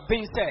day what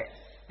being said.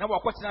 Now,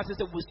 what question I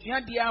said was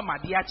Yandia, my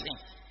diachin.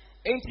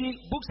 80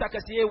 books I can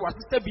say was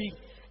to be.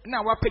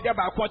 Now, what paid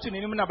about watching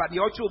him about the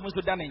Ocho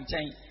Musu done in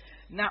chain.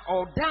 Now,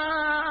 oh,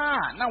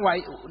 da, now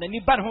I, the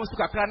Niban Homes to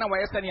Caprana,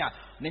 Westania,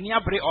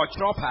 Nenia Bre or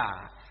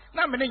Chopper.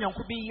 Now, many young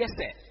could be yes,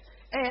 sir.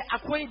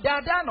 Acquaint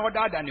Dada or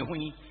Dada, and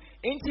we.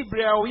 Enti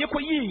breo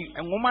yekoyi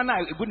enwoma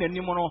egu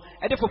n'anim no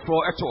ede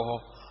foforo eto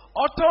ho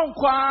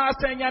otonkwa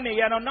sanya ne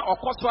ye no na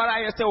okoswara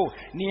ayese o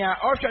nia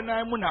ohwe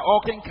na mu na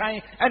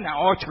okenkan na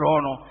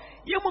ochro no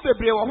yemu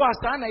bebre wo ho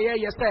asa na ye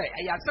yese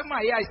ayasem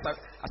aye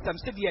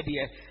asamse bia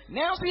de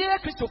na so ye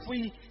Christopher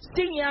yi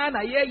sinya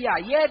na ye ya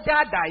ye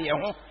dada ye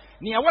ho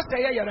nia wose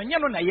ye ye no nye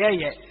no na ye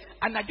ye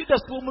anajuda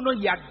so mu no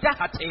ya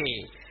dahate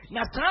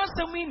na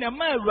sansem na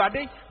ma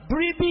awurade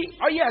bribi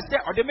oyese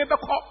ode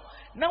mebekọ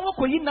na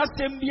woko yi na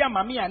sembia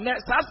mame a na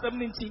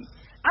sasem nti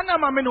ana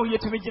mame no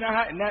yetumi gina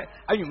ha na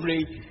ayumre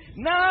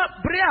na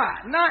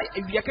brea na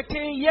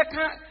ebiakete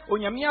yeka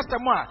onyame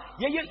asem a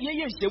ye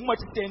hyemu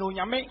atete na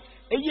onyame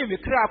eye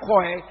mekra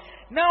akọ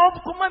na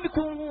obukoma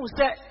bikunhu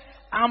se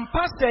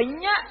ampa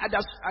senya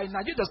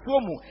anaje da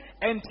suomu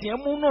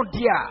entiemu no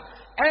dia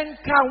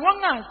enka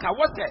won anka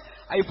wose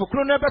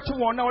ayifokro na beto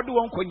won na wode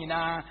won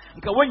konyina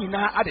nka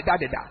wonyina adeda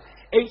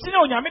enti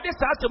na onyame de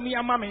sasem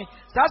ya mame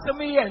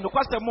sasem ye no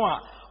kwasem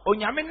a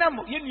onyame nam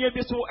yenue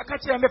bi so aka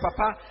kire me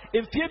papa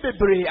emfie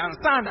bebre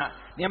ansana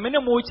ne me ne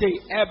mo uche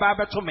eba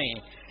beto me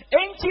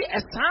enti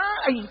esa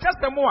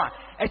ayinkasem a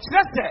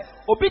ekire se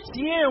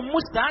obitie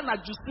musa na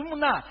jusum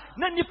na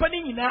nipa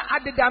ni nyina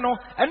adeda no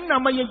enna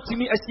ma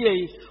yentimi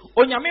asie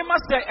onyame ma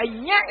se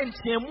enye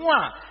entiemu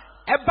a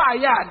eba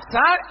ya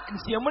sa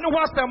entiemu ne ho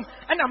asem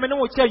enna me ne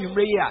wo kire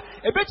yumre yi a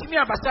ebetimi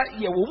abasa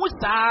ye wo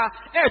musa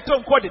eto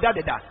nko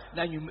deda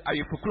na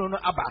ayefukuru no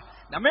aba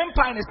na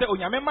mempa ne se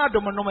onyame ma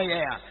dom no me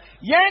ye a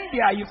yen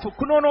dia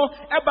ayefukuru no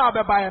eba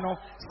beba no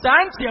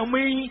sa entiemu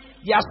yi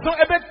yaso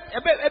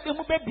ebe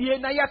mu bebie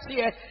na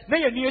yate na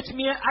ye nu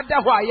etimi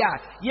ada ho aya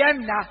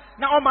yen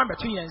na o ma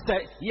beto yen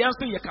se yen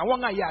so ye ka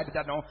won aya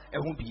adeda no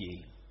ehu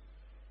bie.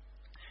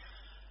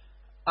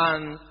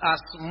 And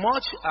as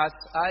much as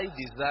I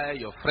desire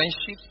your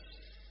friendship,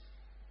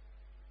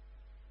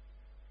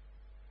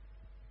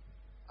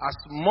 as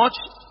much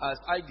as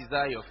I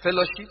desire your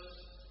fellowship,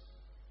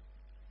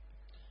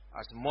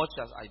 as much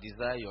as I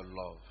desire your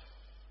love,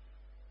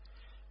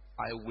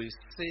 I will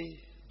say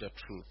the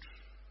truth,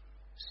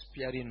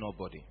 sparing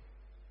nobody.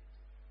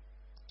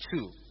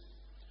 2,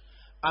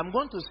 I'm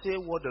going to say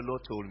what the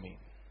Lord told me,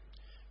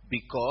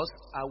 because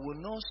I will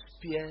not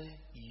spare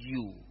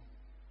you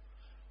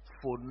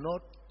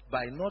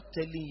by not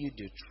telling you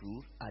the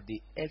truth at the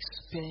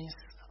expense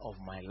of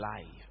my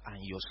life and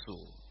your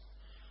soul.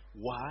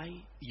 Why?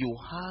 You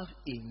have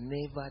a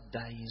never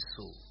dying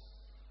soul.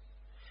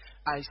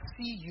 I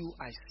see you,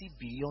 I see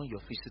beyond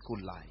your physical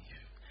life.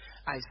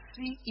 I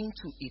see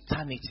into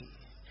eternity.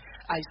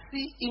 I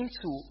see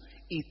into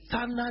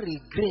eternal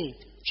regret.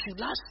 Should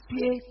I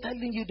spare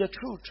telling you the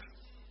truth?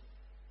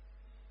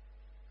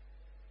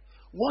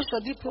 What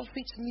shall it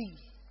profit me?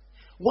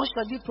 What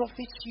shall it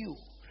profit you?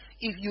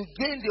 If you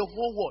gain the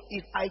whole world,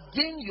 if I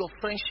gain your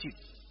friendship,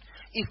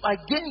 if I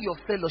gain your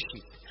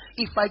fellowship,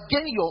 if I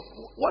gain your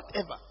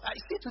whatever. I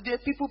see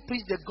today people preach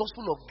the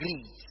gospel of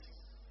greed.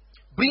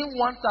 Bring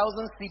 1,000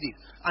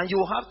 CDs and you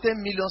will have 10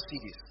 million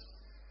CDs.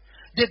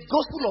 The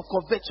gospel of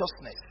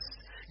covetousness,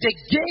 the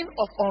gain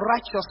of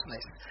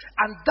unrighteousness,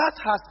 and that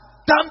has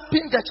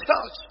dampened the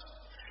church.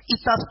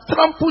 It has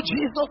trampled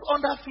Jesus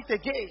under feet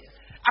again.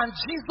 And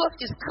Jesus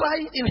is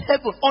crying in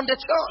heaven on the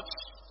church.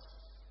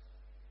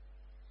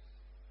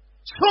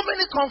 So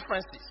many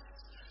conferences,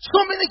 so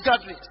many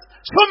gatherings,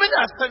 so many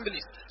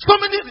assemblies, so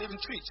many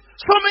retreats,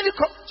 so many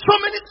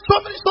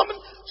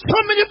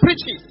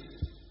preaching.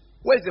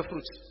 Where is the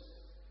fruit?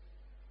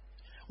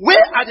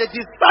 Where are the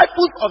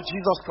disciples of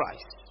Jesus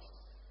Christ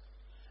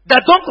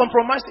that don't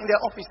compromise in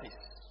their offices,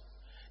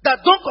 that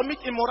don't commit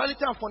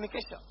immorality and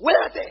fornication? Where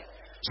are they?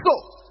 So,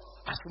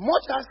 as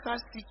much as I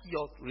seek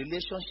your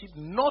relationship,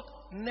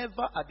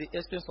 never at the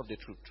expense of the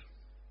truth.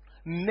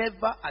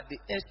 Never at the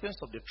expense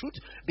of the truth,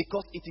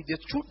 because it is the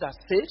truth that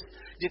saves.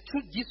 The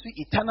truth gives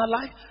you eternal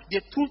life.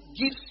 The truth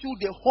gives you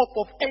the hope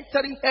of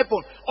entering heaven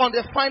on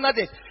the final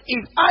day.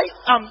 If I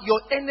am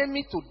your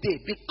enemy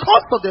today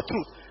because of the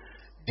truth,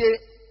 the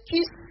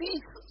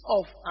kisses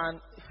of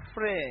a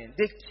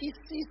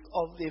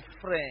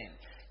friend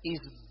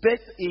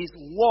is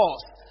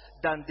worse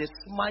than the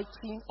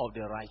smiting of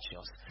the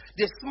righteous.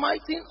 The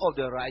smiting of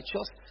the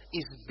righteous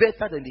is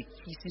better than the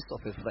kisses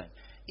of a friend.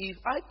 If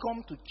I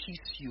come to kiss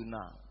you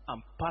now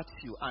and pat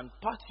you and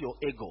pat your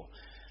ego,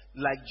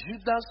 like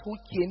Judas who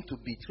came to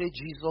betray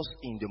Jesus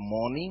in the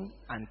morning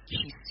and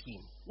kiss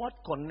him, what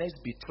connects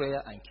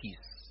betrayal and kiss?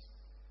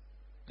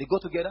 They go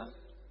together?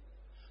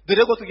 Do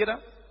they go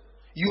together?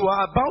 You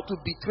are about to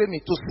betray me,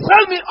 to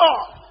sell me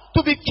off,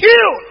 to be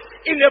killed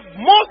in the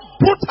most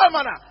brutal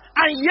manner,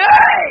 and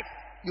yet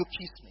you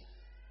kiss me.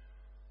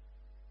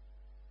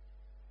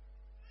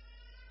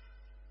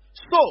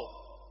 So,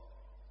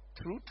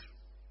 truth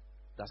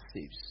that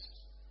saves.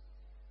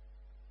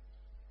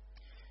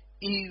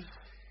 If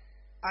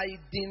I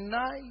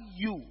deny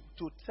you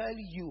to tell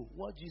you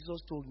what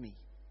Jesus told me,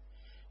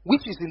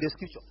 which is in the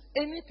scripture,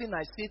 anything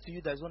I say to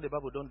you that is not in the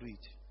Bible, don't do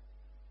it.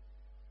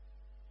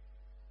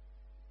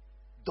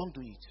 Don't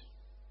do it.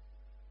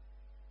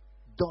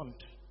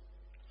 Don't.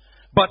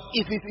 But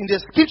if it's in the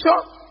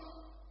scripture,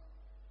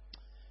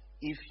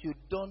 if you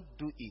don't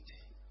do it,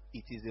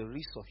 it is a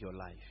risk of your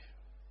life.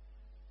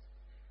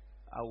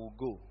 I will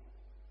go.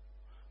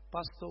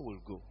 Pastor will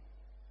go.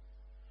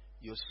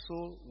 Your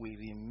soul will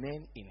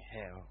remain in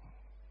hell,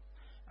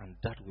 and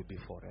that will be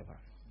forever.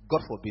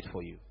 God forbid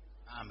for you.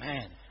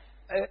 Amen.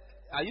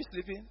 Are you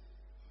sleeping?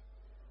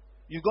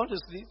 You going to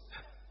sleep?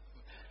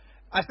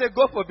 I said,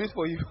 God forbid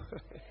for you.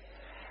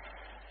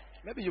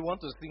 Maybe you want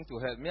to sing to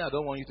hell. Me, I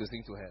don't want you to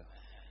sing to hell.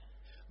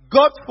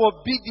 God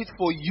forbid it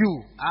for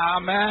you.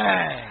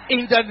 Amen.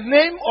 In the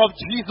name of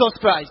Jesus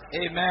Christ.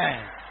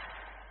 Amen.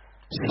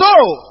 So,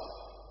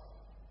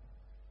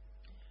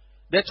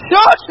 the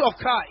Church of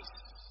Christ,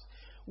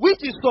 which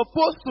is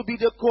supposed to be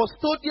the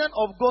custodian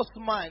of God's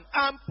mind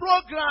and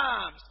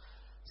programs,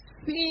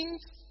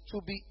 seems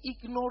to be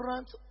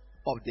ignorant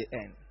of the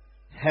end.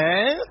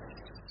 Hence,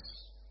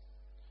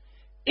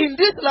 in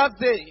these last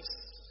days,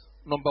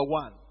 number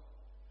one,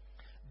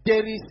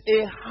 there is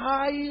a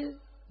high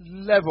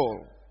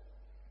level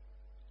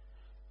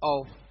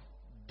of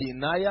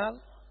denial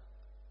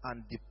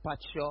and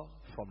departure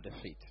from the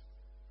faith.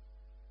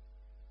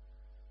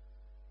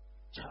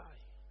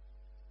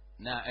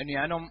 Now,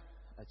 anuanom,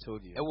 I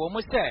told you. e wo mo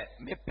se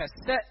me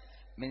pese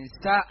me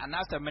nsa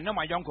anasa me no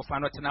mayonko fa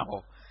no tena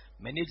ho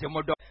me ni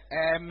jemodo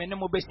me ne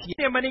mo besie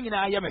e mane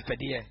nyina ya me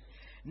fede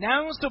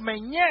nanso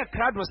menye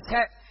krado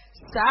se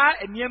saa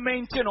eniema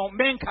nti no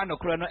menka no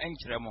kro no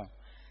enkyere mo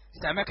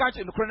sa meka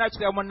no kro na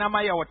kyere mo na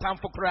ma ye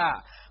wotamfo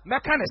kra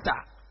meka ne sa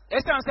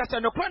esan sa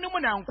no kro no mu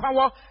na nkwa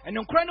wo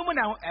no kro no mu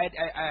na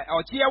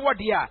okie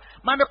wode a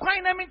ma me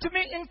kwan na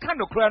mentumi nka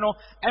no kro no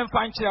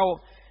emfa nkyere wo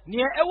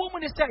Nia ewo mu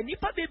ne say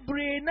nipa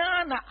bebre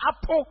na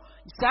apo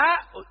saa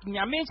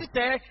nyame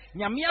nkyete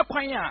nyame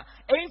akwan a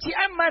enti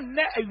ama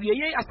na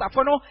awieye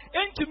asafo no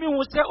entumi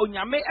hu se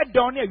onyame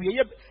edon na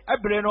awieye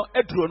ebre no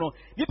eduro no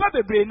nipa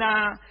bebre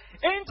na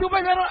enti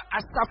obehwe no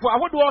asafo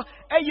ahodo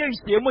eye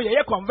nhyiemu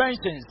ye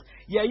conventions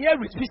ye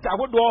retreat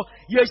ahodo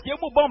ye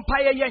hyiemu bompa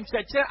ye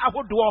nkyekye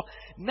ahodo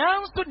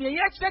nanso ne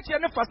ye kyekye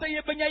ne fasa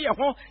ye benya ye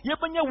ho ye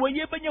benya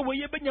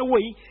wo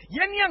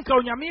ye ne anka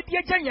onyame bi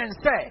agya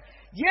nyense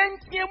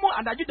Yentiemu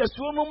and I the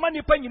swim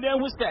money penny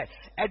who said,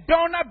 a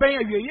donor ben,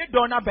 a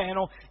donor ben,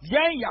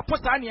 yan ya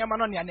posani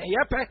amanon and a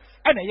yepe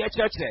and a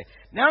church.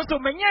 Now, so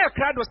many a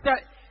crowd was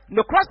that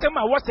no cross them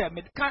I was at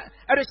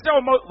a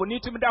still we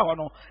need to be down.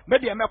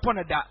 Maybe I'm upon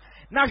that.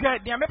 Now,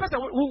 the Americans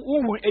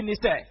who any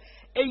say,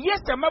 a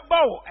yes, I'm a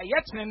bow, a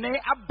yet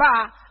a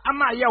bar, a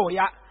my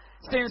ya,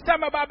 since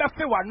some about the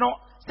few are not,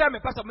 some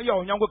pass of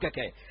your young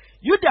keke.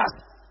 You does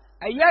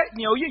a yet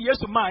near you, yes,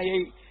 to my.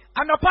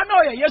 And upon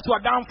all yes to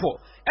a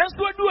downfall. And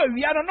so do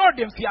we are not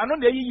them fear no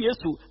yes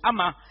to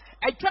ama.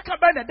 I check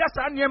about that's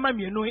a near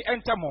mammy no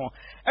enter more.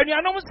 And you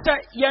know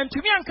say yen to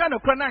me and kind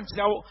of cranach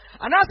now.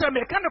 And as I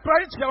make kind of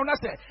project now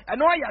say, and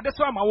no ya that's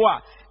why my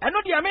war. And no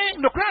dear me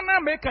no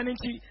crana make an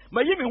inchi,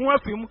 my yimmy one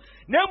film.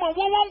 No one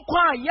won't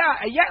cry ya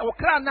a ya or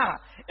crana.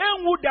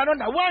 And would down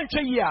on a 1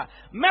 year.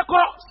 Meko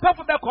stop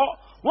the call.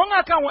 One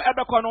account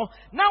ebekono,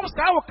 now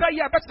Sawoka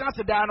ya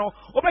better dano,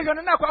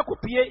 Obeyana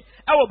Pie,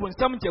 our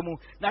Bunsam Jemu,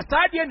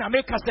 Nastadia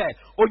Nameka said,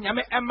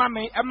 Onyame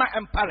Emma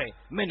Empare,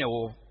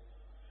 Meneo.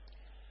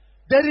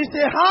 There is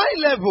a high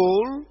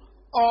level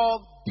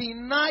of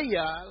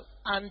denial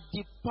and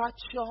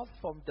departure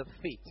from the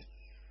faith.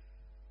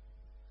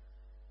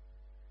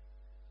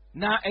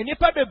 Na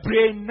enipa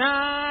bebre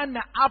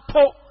na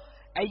apo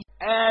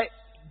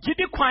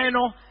gidi kwan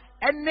no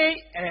ene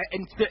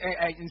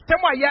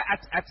nsem aya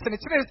at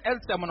senetires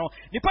elsem no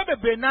nipa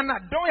bebre na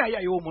don ya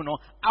yo mu no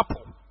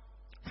apo.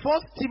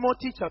 1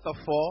 Timothy chapter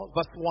 4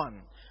 verse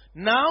 1.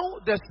 Now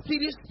the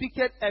Spirit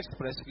speaketh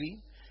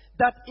expressly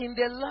that in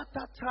the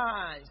latter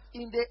times,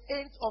 in the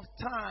end of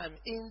time,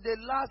 in the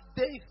last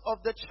days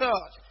of the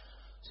church,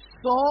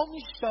 some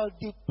shall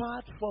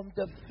depart from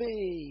the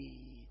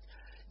faith,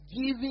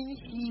 giving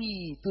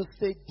heed to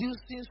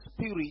seducing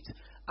spirits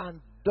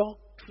and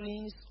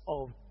doctrines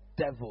of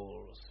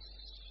devils.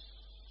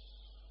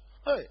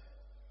 Hey,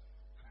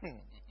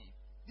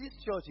 this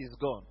church is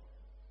gone.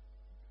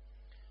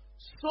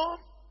 Some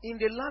in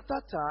the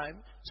latter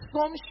time,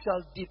 some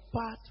shall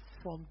depart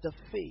from the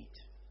faith.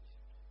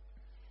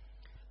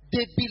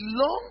 They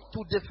belonged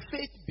to the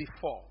faith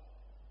before.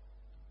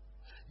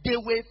 They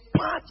were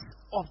part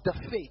of the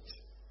faith.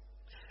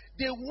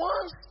 They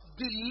once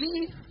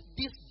believed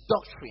this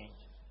doctrine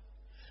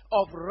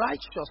of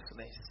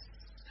righteousness.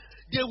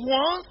 They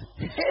once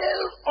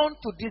held on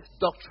to this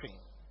doctrine.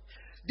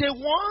 They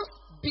once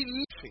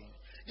believed it.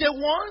 They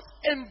once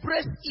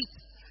embraced it.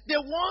 They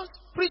once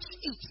preached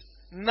it.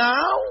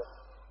 Now,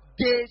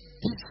 they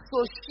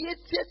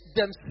dissociated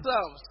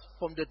themselves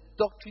from the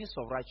doctrines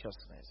of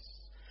righteousness.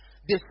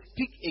 They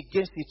speak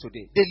against it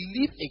today. They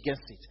live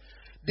against it.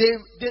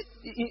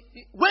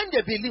 When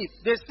they believe,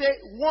 they say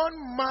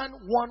one man,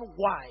 one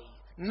wife.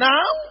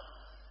 Now,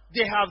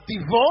 they have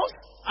divorced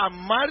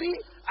and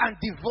married and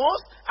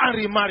divorced and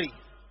remarried.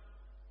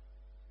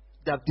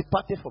 They have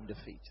departed from the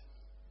faith.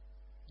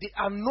 They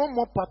are no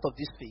more part of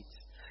this faith.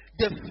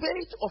 The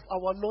faith of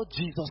our Lord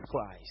Jesus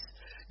Christ.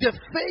 The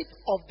faith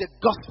of the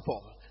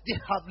gospel. They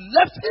have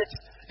left it.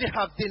 They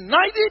have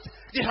denied it.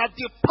 They have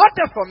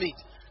departed from it.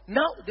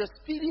 Now the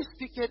Spirit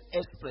speaketh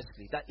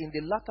expressly that in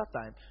the latter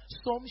time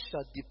some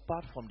shall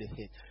depart from the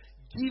faith,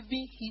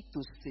 giving heed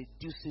to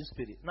seducing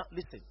spirit. Now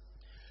listen,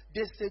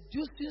 the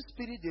seducing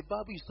spirit the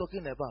Bible is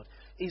talking about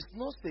is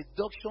not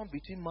seduction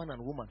between man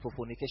and woman for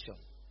fornication.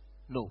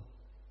 No.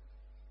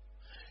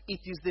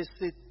 It is the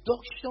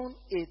seduction,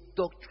 a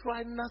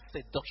doctrinal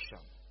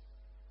seduction.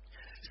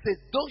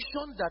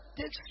 Seduction that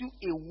takes you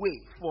away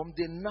from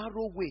the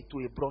narrow way to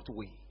a broad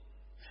way.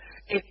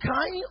 A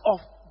kind of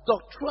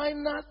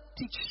doctrinal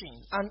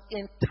teaching and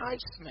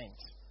enticement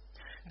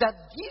that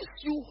gives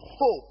you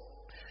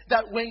hope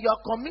that when you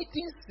are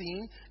committing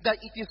sin, that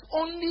it is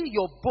only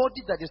your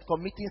body that is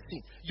committing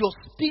sin. Your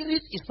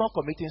spirit is not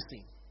committing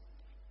sin.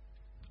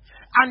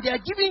 And they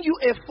are giving you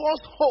a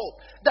false hope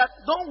that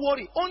don't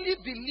worry, only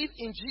believe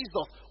in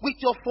Jesus. With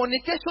your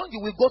fornication,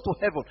 you will go to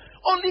heaven.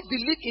 Only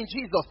believe in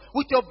Jesus.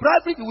 With your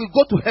bribery, you will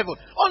go to heaven.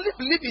 Only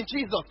believe in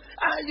Jesus.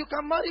 And you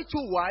can marry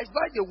two wives.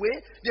 By the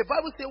way, the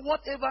Bible says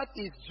whatever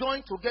is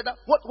joined together,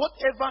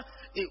 whatever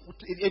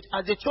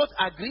as the church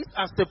agrees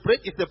and is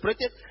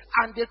separated,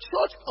 and the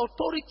church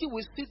authority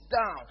will sit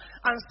down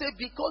and say,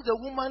 because the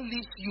woman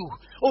leaves you,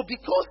 or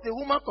because the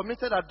woman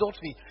committed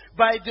adultery,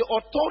 by the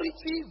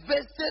authority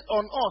vested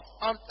on us,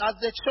 and as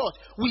the church,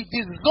 we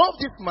dissolve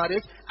this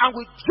marriage and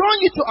we join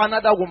it to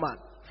another woman.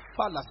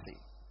 Fallacy.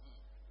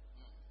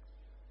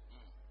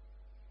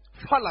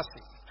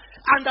 Fallacy.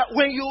 And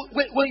when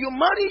you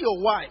marry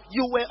your wife,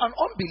 you were an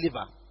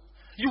unbeliever.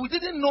 You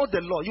didn't know the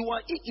law. You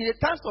were in a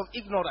times of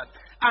ignorance.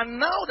 And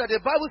now that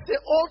the Bible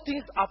says all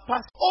things are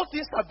past, all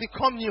things have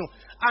become new.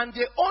 And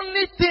the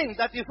only thing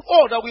that is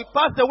old that will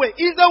pass away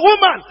is the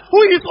woman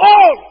who is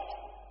old.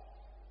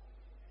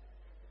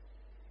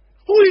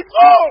 Who is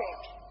old.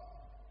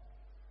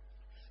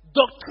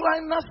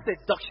 Doctrinal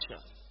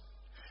seduction,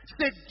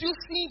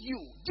 seducing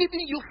you,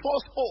 giving you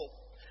false hope,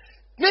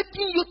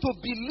 making you to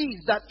believe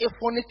that a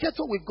fornicator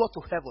will go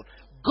to heaven.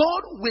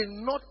 God will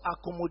not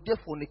accommodate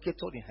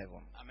fornicator in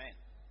heaven. Amen.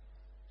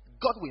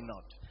 God will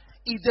not.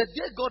 If the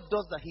day God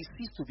does that, he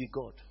ceases to be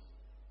God.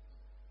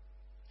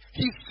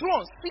 His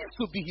throne seems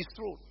to be his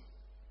throne.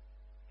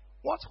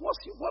 What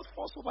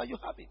force over you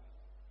having?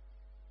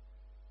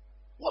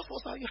 What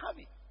force are you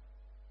having?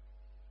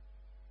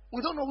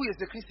 We don't know who is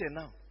the Christian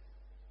now.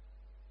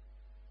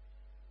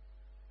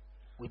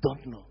 We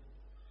don't know.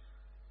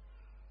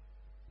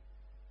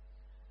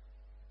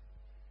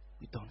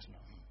 We don't know.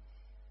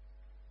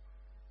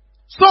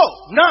 So,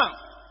 now,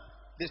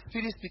 the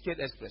Spirit speaketh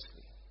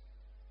expressly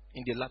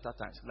in the latter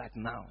times, like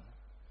now.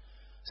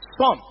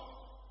 Some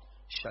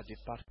shall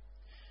depart,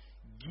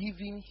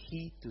 giving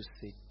heed to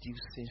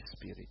seducing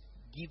spirit.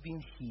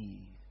 Giving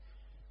heed.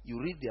 You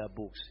read their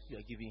books, you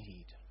are giving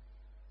heed.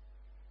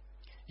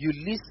 You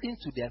listen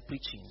to their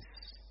preachings.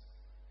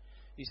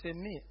 You say,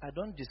 me, I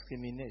don't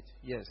discriminate.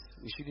 Yes,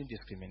 we shouldn't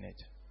discriminate.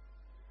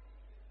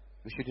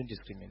 We shouldn't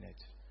discriminate.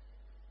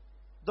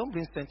 Don't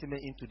bring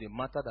sentiment into the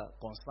matter that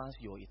concerns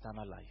your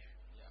eternal life.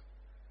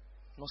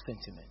 No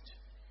sentiment.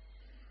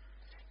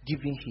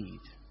 Giving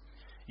heed.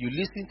 You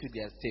listen to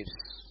their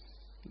tapes,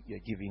 you're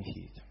giving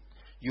heed.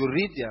 You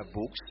read their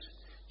books,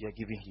 you're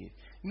giving heed.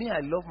 Me,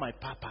 I love my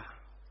papa.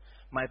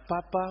 My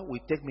papa will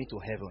take me to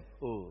heaven.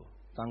 Oh,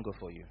 thank God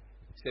for you.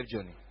 Safe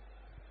journey.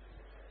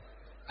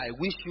 I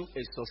wish you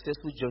a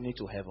successful journey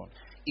to heaven.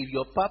 If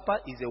your papa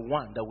is the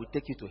one that will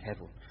take you to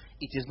heaven,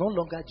 it is no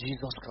longer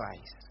Jesus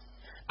Christ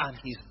and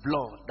his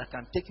blood that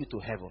can take you to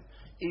heaven.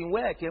 In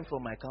where I came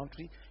from, my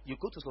country, you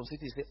go to some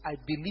cities and say, I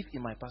believe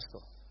in my pastor.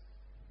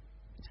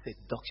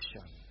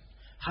 Seduction.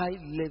 High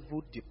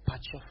level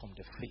departure from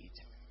the faith.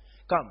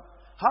 Come,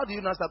 how do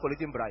you now start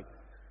collecting bribe?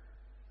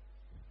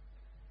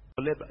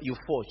 You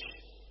forge.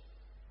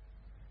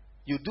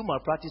 You do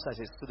malpractice as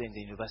a student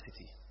in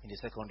university, in the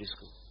secondary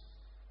school,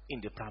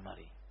 in the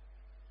primary.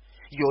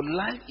 Your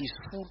life is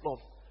full of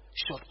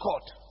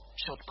shortcut.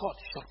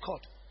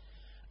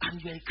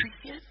 And you're a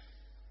Christian?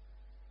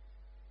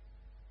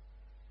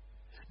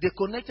 They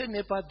connected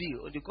NEPA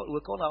bill. We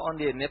call our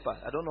only a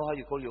NEPA. I don't know how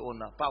you call your own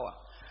now. Power.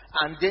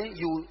 And then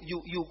you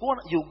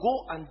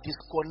go and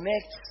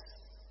disconnect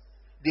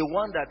the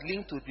one that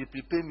linked to the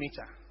prepaid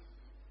meter.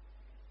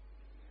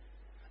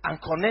 And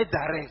connect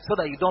direct so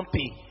that you don't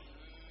pay.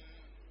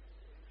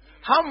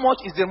 How much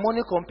is the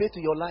money compared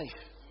to your life?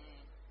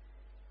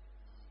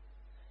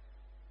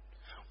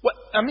 Well,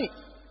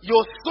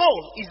 your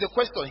soul is the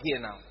question here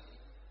now.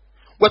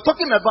 We're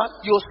talking about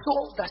your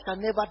soul that shall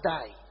never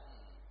die.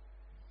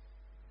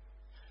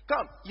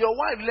 Come, your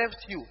wife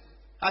left you.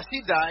 Has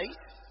she died?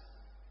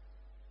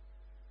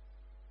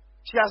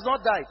 She has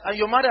not died. And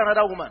you marry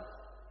another woman.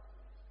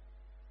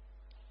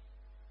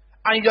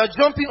 And you are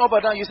jumping up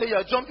and down. You say you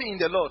are jumping in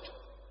the Lord.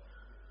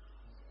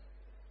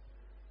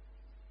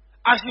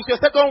 And she's your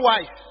second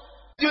wife.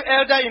 You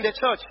elder in the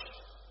church.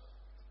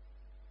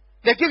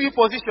 They give you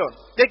position.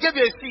 They give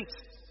you a seat.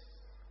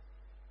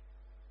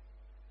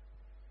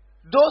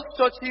 Those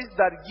churches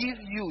that give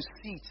you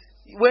seats,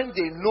 when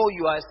they know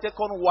you are a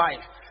second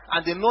wife,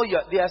 and they know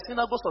they are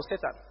synagogues of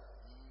Satan.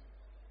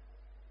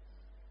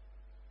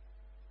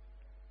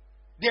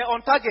 They are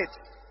on target.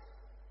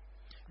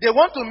 They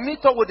want to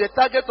meet up with the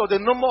target of the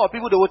number of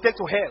people they will take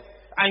to hell.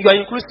 And you are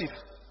inclusive.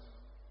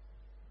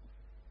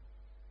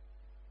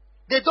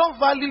 They don't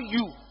value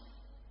you.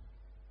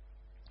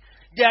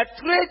 They are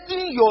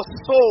trading your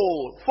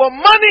soul for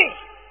money.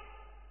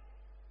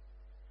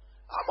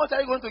 How much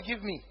are you going to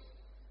give me?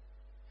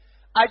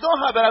 I don't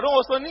have it. I don't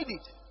also need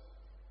it.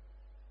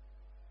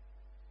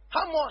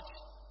 How much?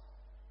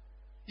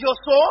 Your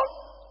soul?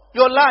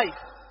 Your life.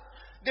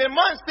 The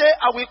man say,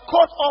 I will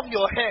cut off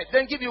your head,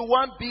 then give you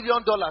 $1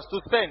 billion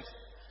to spend.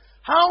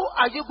 How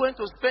are you going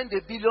to spend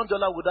 $1 billion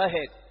with that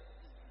head?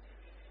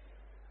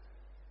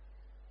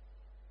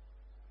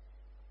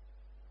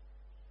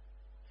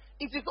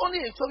 It is only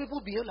a some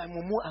people behave like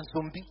Momo and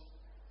Zombie.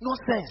 No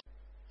sense.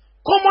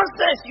 Common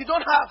sense you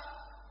don't have.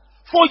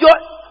 For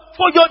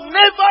your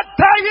never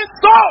dying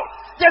soul.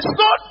 The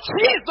soul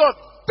Jesus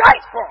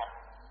died for.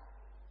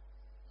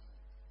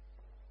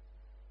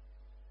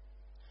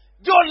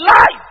 Your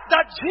life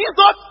that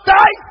Jesus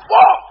died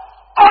for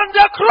on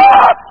the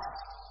cross.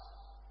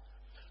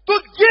 To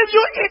give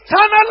you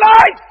eternal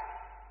life.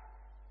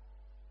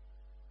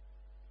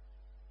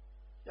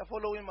 You're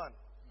following, man.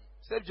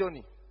 Safe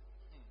journey.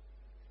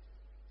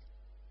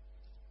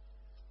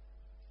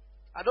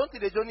 I don't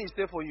think the journey is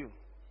safe for you.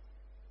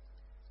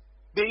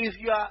 But if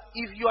you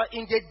are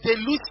in the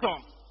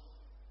delusion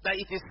that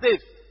it is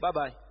safe,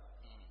 bye-bye.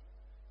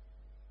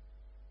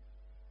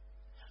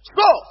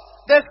 So,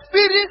 the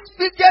Spirit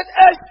speaketh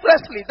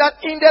expressly that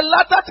in the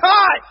latter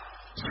time,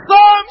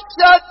 some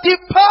shall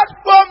depart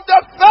from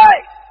the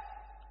faith.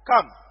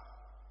 Come.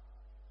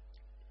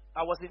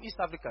 I was in East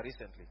Africa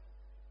recently.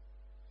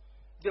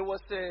 There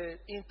was an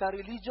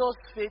interreligious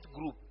faith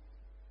group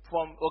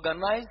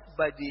organized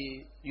by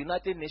the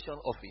United Nations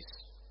office.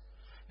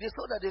 They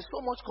saw that there's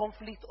so much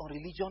conflict on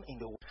religion in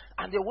the world.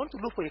 And they want to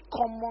look for a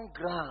common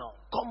ground.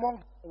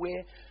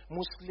 Where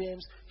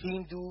Muslims,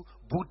 Hindu,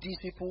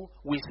 Buddhist people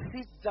will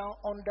sit down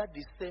under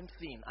the same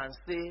thing and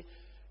say,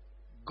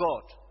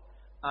 God.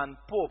 And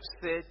Pope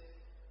said,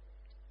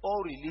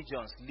 all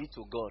religions lead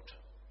to God.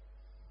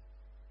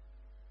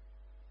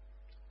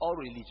 All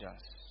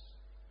religions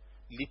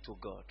lead to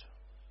God.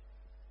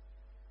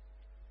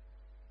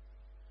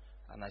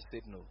 And I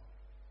said no.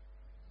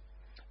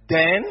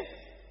 Then,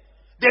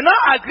 they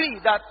now agree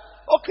that,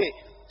 okay,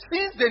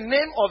 since the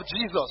name of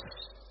Jesus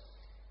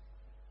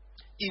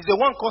is the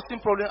one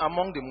causing problem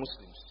among the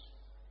Muslims.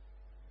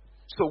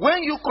 So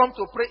when you come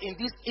to pray in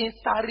this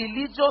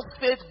interreligious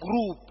faith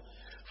group,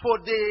 for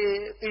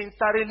the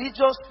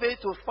interreligious faith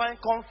to find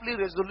conflict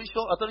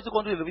resolution, authority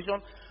conflict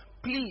resolution,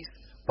 please,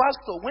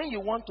 pastor, when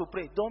you want to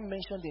pray, don't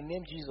mention the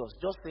name Jesus.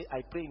 Just say,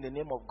 I pray in the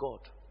name of God.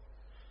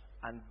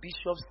 And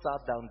bishops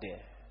sat down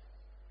there.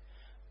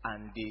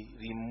 And they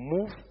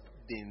removed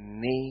the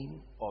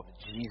name of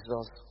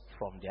Jesus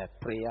from their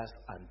prayers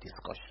and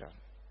discussion.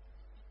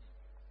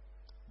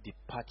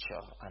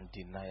 Departure and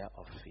denial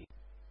of faith.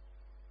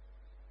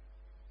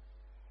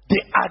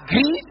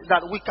 agreed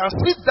that we can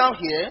sit down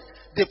here.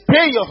 They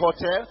pay your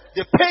hotel,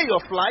 they pay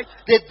your flight,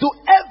 they do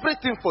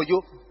everything for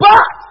you.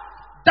 But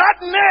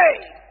that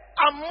name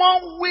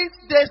among which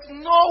there's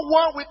no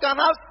one we can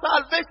have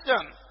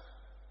salvation.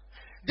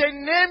 The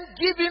name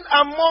given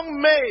among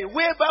men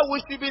whereby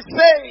we should be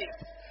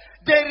saved.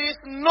 There is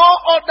no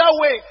other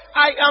way.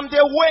 I am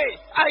the way.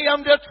 I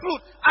am the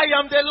truth. I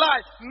am the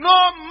life.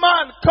 No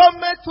man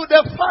cometh to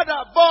the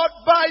Father but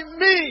by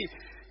me.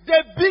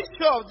 The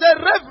bishop, the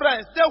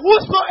reverend, the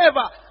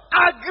whosoever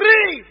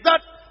agree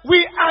that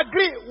we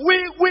agree.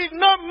 We will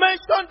not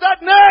mention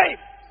that name.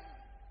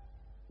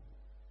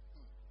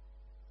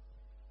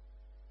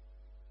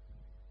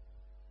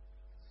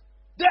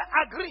 They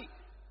agree.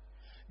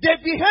 They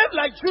behave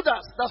like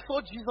Judas that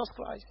sold Jesus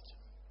Christ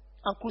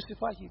and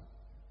crucified him.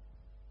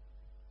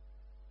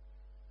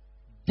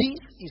 This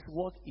is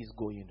what is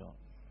going on.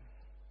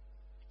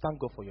 Thank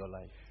God for your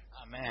life.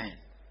 Amen.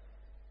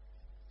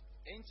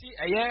 Enti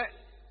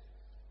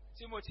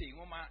Timothy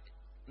ngoma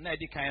na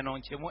di kan no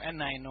nchemu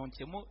enan no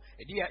nchemu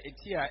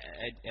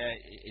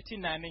eti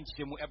nan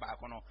nchemu eba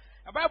akono.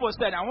 The Bible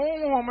said, "I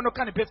won't no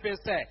kind pepe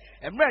say,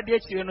 and red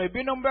ditch, no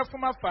be number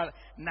from a fall,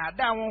 na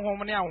down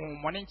home now,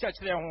 morning church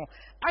there home.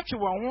 Actually,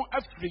 won't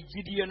a free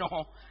Gideon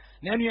home.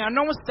 Then you are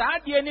no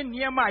sad yen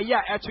near my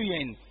ya at you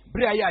in,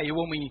 Brea, you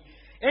woman.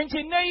 And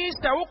she nays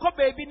the Woko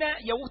baby,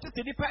 you want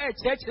to dip at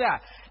church there.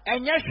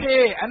 And yes,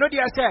 I know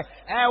dear say,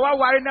 what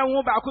worry no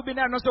one, but I could be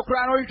no so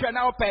crown or you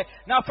now pay,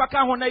 now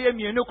Faka Hona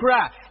Yemi, no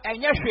cry.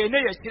 And yes, she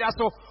nays,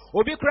 so.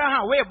 Obi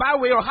kra way by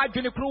way or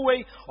hajuni crew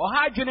way or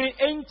hajuni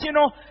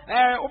entino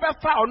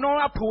obefa or no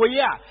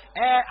apoya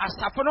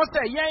asafono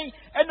say yen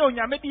eno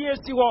nyame de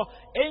esi ho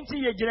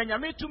enti ye gina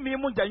nyame to me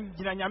mu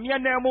gina nyame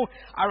na mu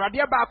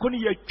arade ba ko ne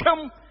ye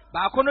twam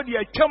ba ko no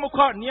de twam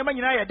ko niema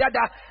nyina ye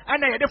dada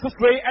ana ye de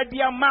fufure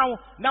ade amaw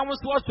na wo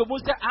so so bu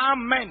say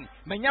amen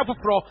menya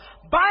fufuro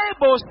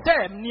Bible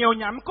say ni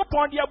onyame ko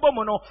pon de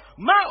abomu no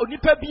ma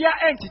onipa bia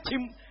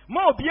entitim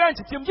ma obia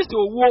ntitim gye se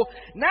owo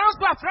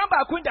nanso afran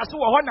ba ko nda so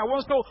wo ho na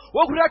won so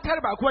wo kura kare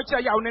ba ko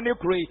akira ya won ne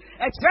kure e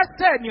kire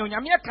se ni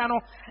onyame ka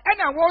no e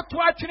na wo to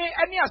atwene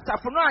ani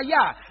asafo no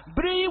aya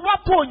bri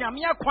wapo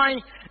onyame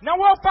akwan na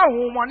wo fa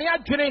homone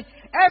adwene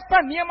e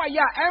fa niema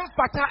ya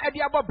emfata e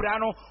de abobra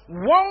no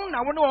won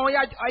na won wo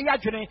ya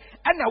adwene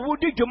e na wo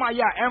di dwuma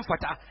ya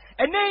emfata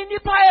ene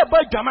nipa e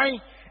ba dwaman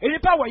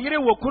nipa wo yire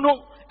wo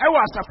kuno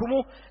ewa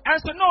asafumu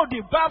enso no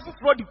di ba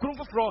fufuro di kunu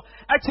fufuro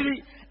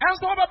actually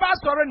enso baba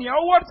soro ne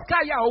owo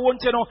sky ya owo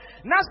nte no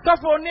na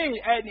stafo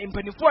ne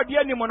mpanifo de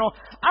anim no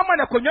ama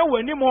na konwa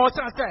wani mo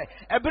san se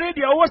ebere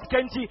de owo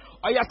skanti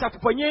oya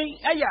safuponye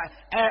eya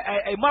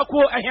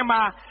mako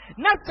ehema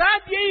na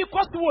saade yi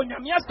koso wo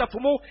nyame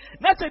asafumu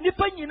na se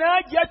nipa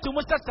nyina gi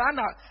atumu sasa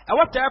na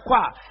ewota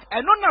ekwa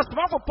eno na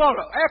smafo Paul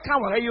eka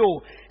wa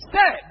yo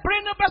se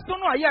bring no beso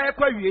no aya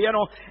ekwa wiye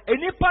no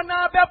enipa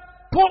na be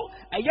po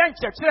ayan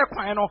chekere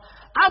kwan no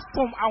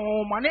afom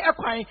awomane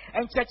ekwan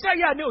enchekere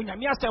ya ne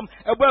onyame asem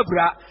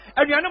ebabura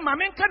anuano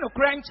mamenka no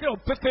kra nkyere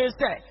pepe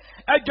se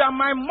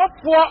adwaman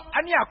mofo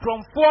ane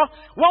akromfo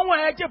won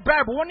wa age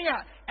bible won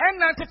ya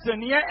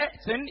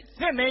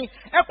enantetene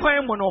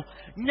ekwan mu no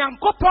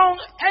nyankopon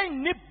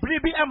enni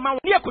bribi ema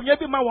ne akonya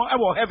bi ma won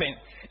ewo heaven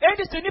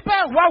edi se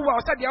nipa wa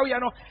osade awo ya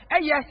no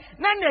eye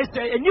na na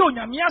se eni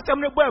onyame asem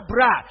ne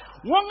babura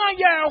won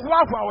aya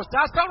hwa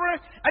osasare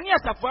ane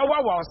asafo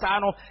wa osa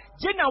no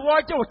Jina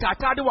waje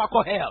utatade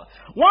wako hell.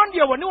 One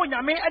day when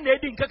onyame na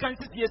edi nkakan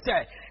sisie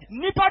se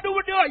nipa do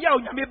wo de ya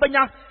onyame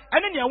banya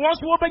ene ne won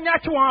so wo banya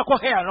twe won akọ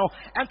hell no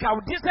enka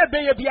wo dise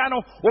beye bia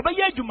no wo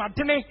beye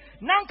adwumadene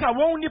nanka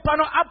won nipa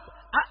no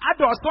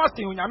adoso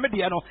asin onyame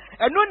de no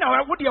eno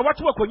na wo de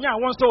wato akonya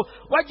won so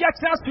waje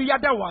atia so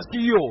yada won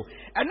si yo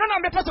eno na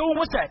me pese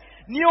wo se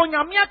ni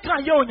onyame aka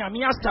ye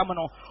onyame asam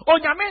no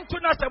onyame ntu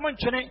na asam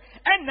ntwene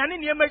enna ne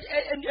niema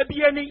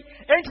ebie ni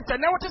enti se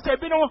na wote se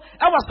bi no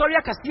awa sori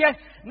akase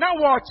na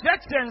wo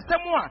kyerɛkyerɛ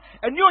nsɛm a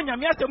eni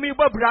onyame asam yi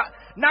babura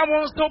na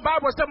won so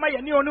Bible say ma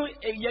ye ni onu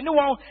ye ni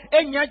won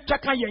enya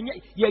twaka ye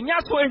nya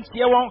so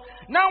entie won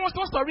na won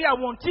so sori a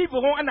won TV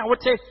ho na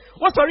wote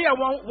wo sori a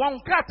won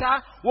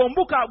krata won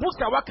buka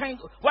wakan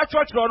wa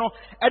church no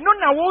eno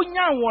na wo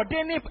nya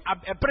wode ni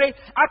ebre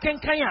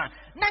akenkan a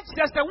na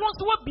kyerɛ sɛ won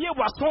so wabie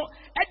waso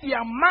e de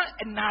ama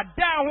na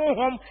da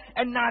honhom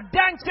na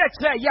da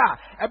nkyerɛkyerɛ ya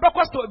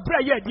ebekɔ so bra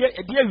ya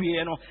de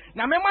awie no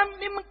na mema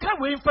nimka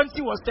we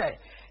infancy was say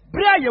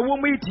bra ye wo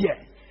mu idie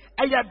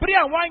eya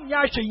bra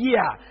wanya hwe yi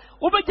a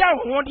obeja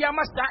honhom de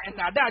ama sa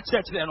na da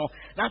kyerɛkyerɛ no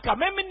na nka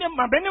memi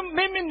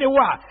ne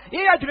wa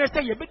ye adwene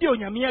sɛ ye bedi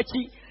onyame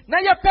achi na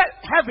ye pe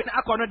heaven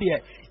akɔno de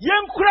ye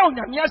nkura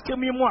onyame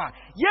asɛm yi mu a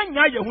ye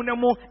nya ye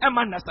hunamu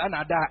ema na sa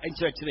na da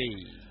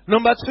nkyerɛkyerɛ.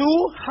 Number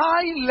 2,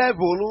 high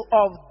level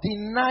of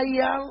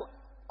denial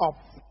of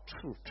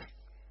truth.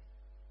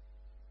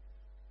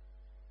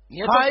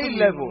 High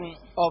level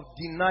of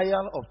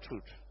denial of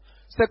truth.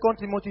 2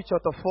 Timothy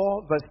chapter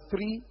 4 verse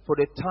 3, for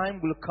the time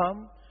will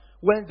come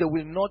when they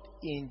will not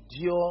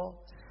endure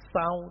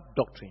sound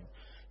doctrine.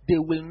 They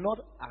will not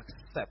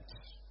accept.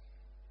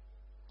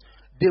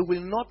 They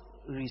will not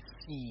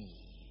receive.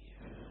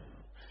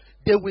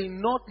 They will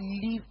not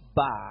live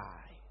by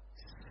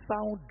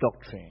sound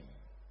doctrine,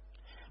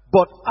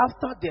 but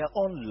after their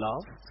own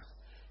lust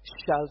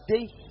shall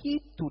they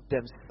heap to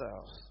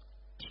themselves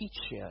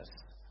teachers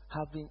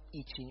having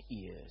itching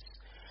ears,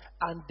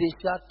 and they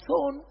shall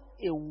turn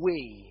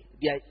away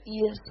their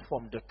ears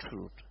from the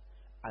truth,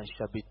 and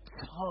shall be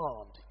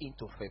turned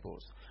into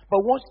fables. But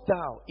watch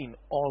thou in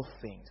all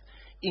things,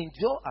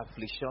 endure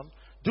affliction,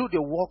 do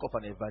the work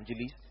of an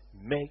evangelist,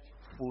 make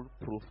full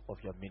proof of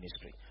your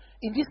ministry.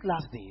 In these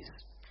last days,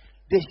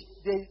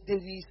 there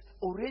is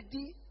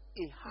already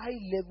a high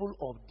level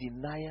of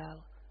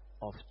denial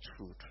of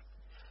truth,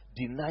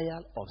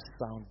 denial of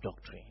sound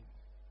doctrine.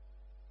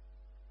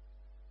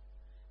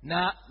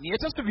 Na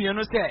nieto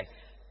biano say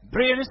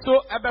brain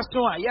so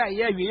abaso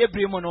ya we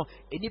bremo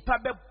enipa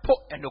be po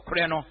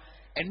enokre no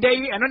ende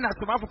yi eno na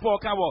soma popo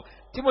ka wo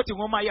Timothy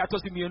ngoma ya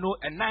tosi mienu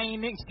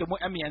enan ne nkemo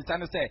emiensa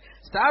no say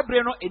saa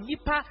brain no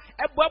enipa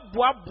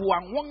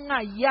eboaboa won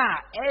aya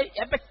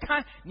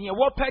ebeka ne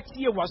wo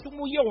patie waso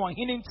mu ye won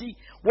hene nti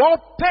wo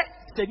pe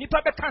se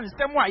nipa be kan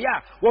nsem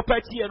aya wo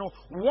patie no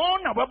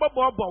won na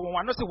bobobo won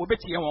ano se wo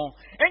betie won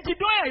enti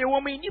don ya ye wo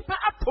me nipa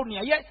apo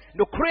ne ye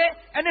nokre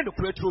ene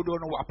nokre trodo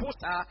no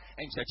aposa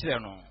enchekere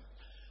no.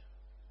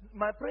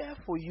 My prayer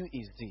for you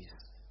is this: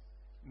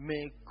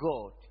 may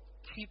God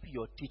keep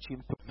your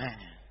teaching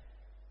man.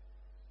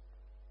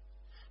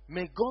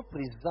 May God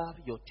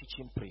preserve your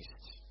teaching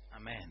priest.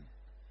 Amen.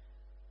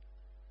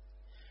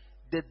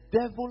 The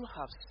devil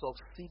has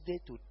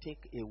succeeded to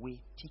take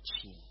away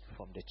teaching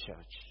from the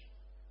church.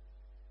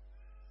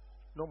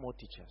 No more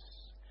teachers.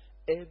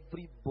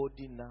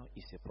 Everybody now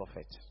is a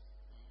prophet.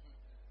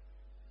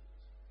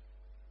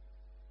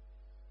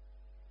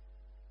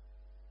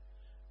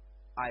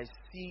 I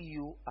see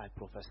you, I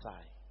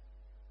prophesy.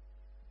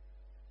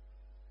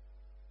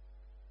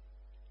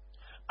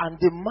 And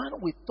the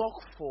man will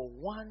talk for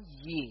 1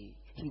 year.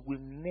 He will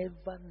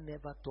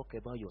never talk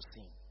about your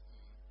sin.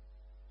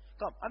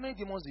 Come, how many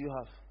demons do you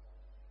have?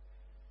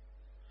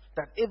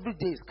 That every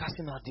day is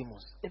casting out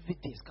demons. Every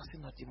day is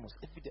casting out demons.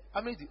 Every day.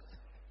 How many do you...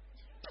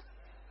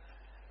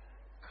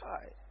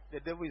 Kai, the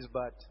devil is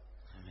bad.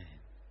 Amen.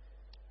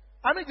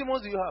 How many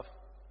demons do you have?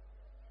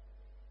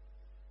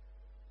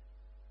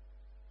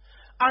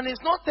 And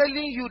it's not telling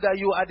you that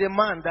you are the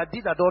man that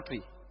did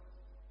adultery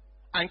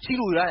and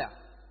killed Uriah.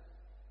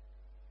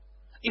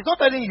 It's not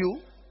telling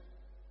you.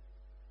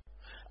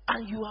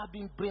 And you have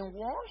been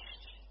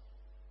brainwashed.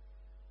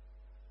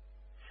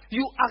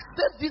 You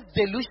accept this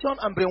delusion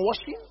and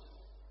brainwashing.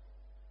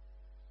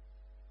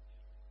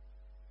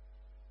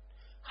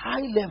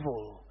 High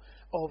level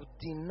of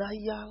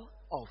denial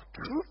of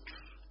truth,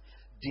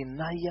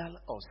 denial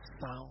of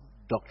sound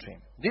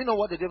doctrine. Do you know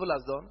what the devil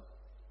has done?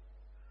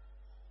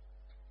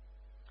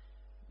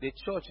 The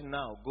church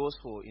now goes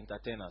for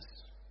entertainers.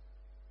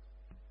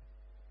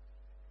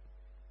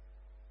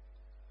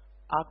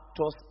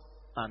 Actors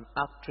and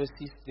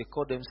actresses, they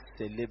call them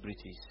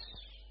celebrities.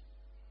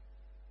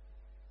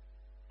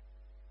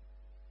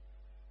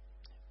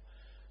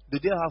 Do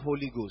they have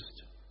Holy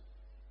Ghost?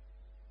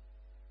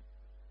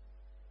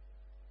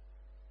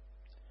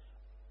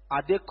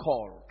 Are they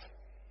called?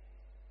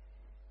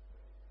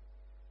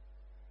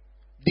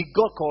 Did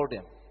God call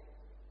them?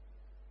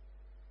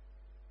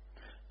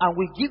 And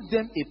we give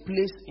them a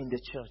place in the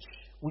church.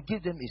 We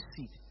give them a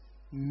seat.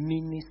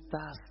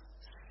 Minister's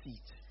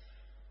seat.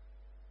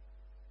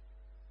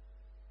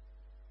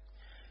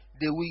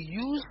 They will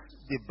use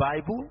the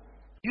Bible,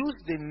 use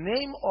the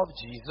name of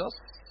Jesus.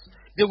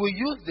 They will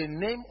use the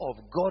name of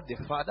God the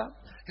Father.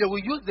 They will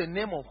use the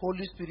name of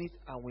Holy Spirit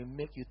and will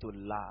make you to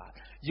laugh.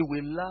 You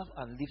will laugh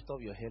and lift up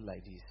your head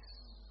like this.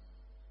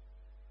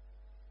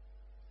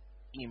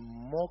 In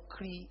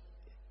mockery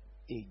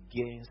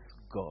against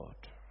God.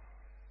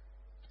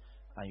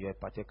 And you're a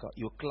partaker.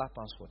 You clap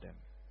hands for them.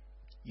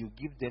 You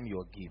give them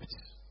your gifts.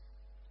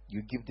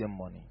 You give them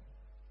money.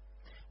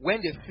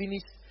 When they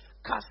finish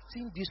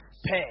casting this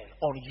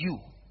spell on you,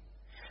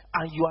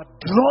 and you are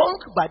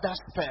drunk by that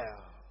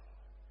spell,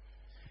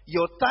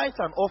 your tithes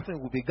and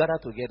offering will be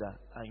gathered together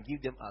and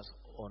give them as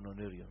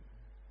honorarium.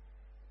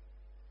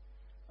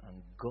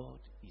 And God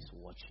is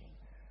watching.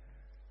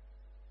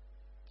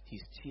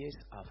 His tears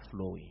are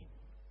flowing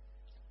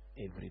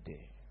every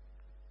day.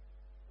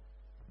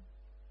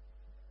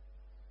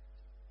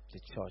 The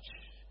church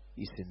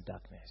is in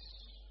darkness.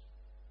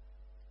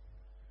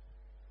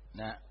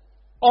 Now,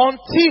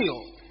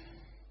 until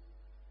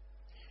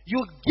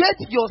you get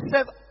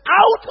yourself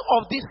out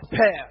of this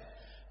spell,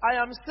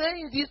 I am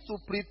saying this to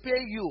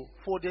prepare you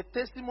for the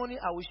testimony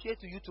I will share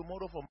to you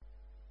tomorrow.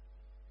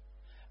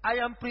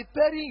 I am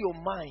preparing your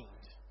mind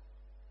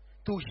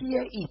to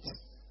hear it.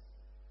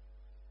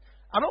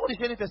 I'm not going to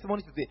share any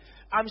testimony today.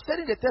 I'm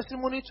sharing the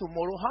testimony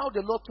tomorrow, how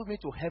the Lord took me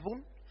to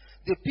heaven.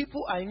 The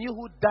people I knew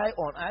who died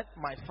on earth,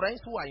 my friends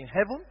who are in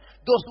heaven,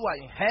 those who are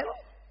in hell,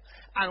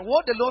 and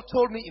what the Lord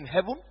told me in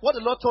heaven, what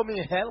the Lord told me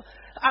in hell.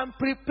 I'm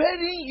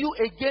preparing you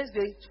against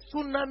the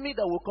tsunami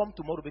that will come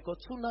tomorrow, because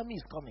tsunami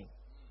is coming.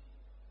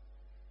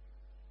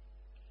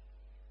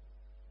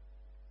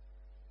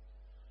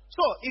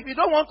 So, if you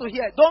don't want to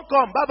hear, don't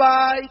come.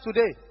 Bye-bye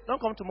today.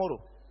 Don't come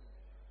tomorrow.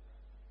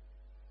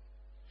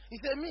 He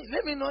said,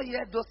 let me not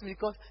hear those things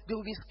because they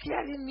will be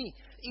scaring me.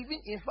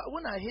 Even in fact,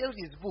 when I held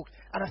his book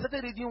and I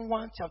started reading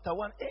chapter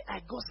 1,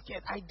 I got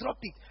scared. I dropped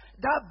it.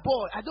 That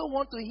boy, I don't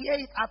want to hear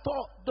it at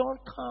all. Don't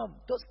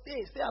come. Don't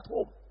stay at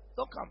home.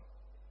 Don't come.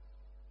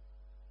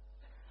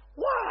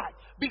 Why?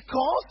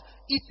 Because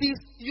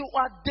you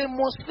are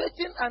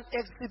demonstrating and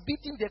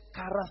exhibiting the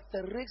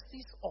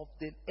characteristics of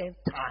the end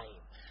time.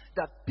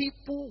 That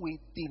people will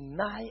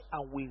deny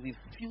and will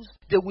refuse.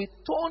 They will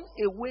turn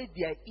away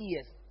their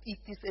ears. It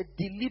is a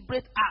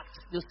deliberate act.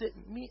 They'll say,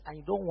 I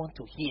don't want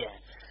to hear.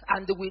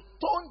 And they will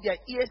turn their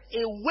ears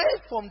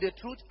away from the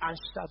truth and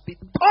shall be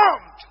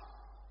turned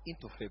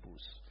into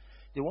fables.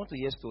 They want to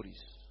hear stories.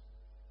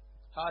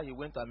 How he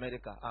went to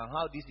America and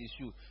how this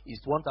issue is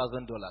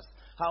 $1,000.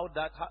 How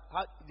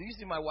do you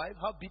see my wife?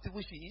 How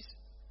beautiful she is?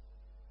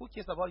 Who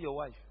cares about your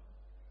wife?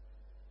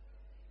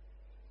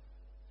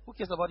 Who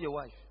cares about your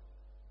wife?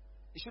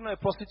 Is she not a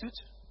prostitute?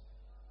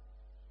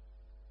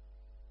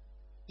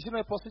 Is she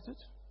not a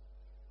prostitute?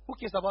 Who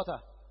cares about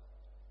her?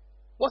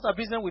 What's our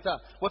business with her?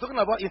 We're talking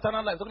about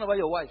eternal life. We're talking about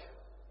your wife.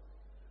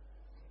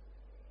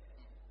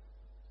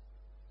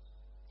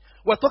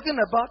 We're talking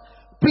about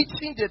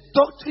preaching the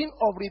doctrine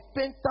of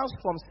repentance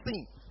from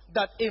sin.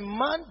 That a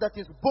man that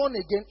is born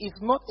again is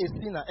not a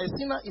sinner. A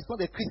sinner is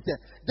not a Christian.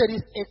 There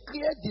is a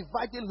clear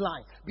dividing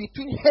line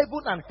between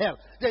heaven and hell.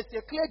 There is a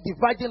clear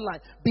dividing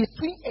line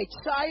between a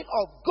child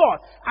of God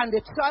and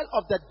a child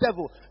of the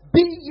devil.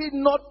 Be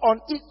ye not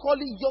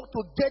unequally yoked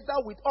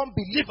together with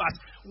unbelievers.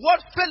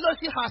 What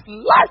fellowship has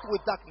light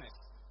with darkness?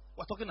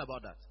 We're talking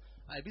about that.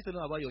 I've been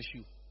telling you about your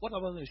shoe. What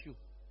about your shoe?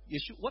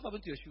 What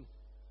happened to your shoe?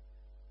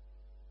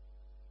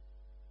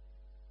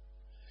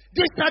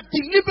 They shall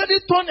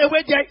deliberately turn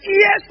away their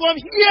ears from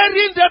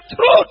hearing the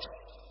truth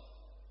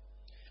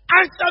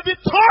and shall be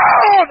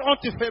turned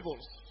unto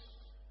fables.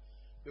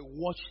 But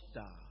watch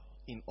thou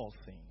in all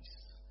things.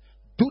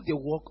 Do the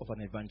work of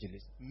an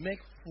evangelist. Make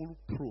full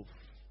proof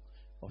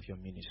of your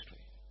ministry.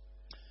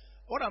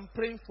 What I'm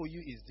praying for you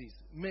is this.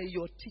 May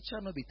your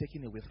teacher not be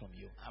taken away from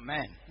you.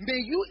 Amen. May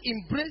you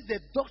embrace the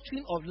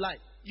doctrine of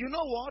life. You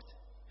know what?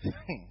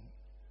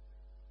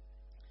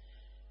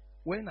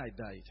 When I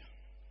died,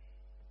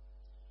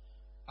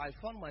 I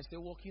found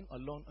myself walking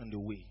alone on the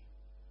way.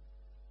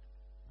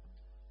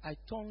 I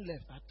turned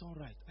left, I turned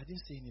right. I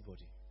didn't see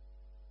anybody.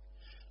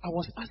 I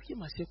was asking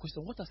myself a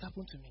question, what has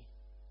happened to me?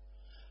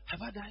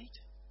 Have I died?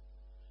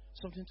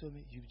 Something told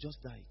me, you've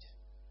just died.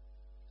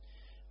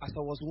 As I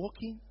was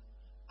walking,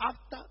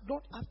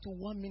 not after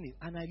 1 minute,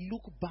 and I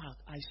look back,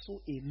 I saw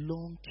a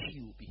long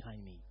queue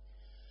behind me.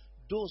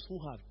 Those who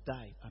have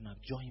died and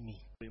have joined me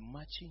were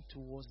marching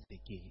towards the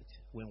gate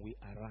when we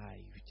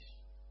arrived.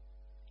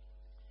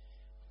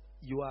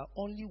 You are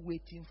only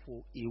waiting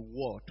for a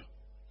word.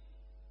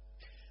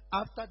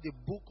 After the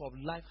book of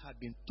life had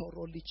been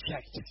thoroughly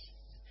checked,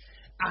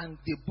 and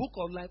the book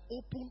of life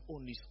opened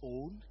on its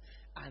own,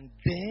 and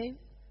then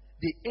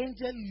the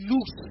angel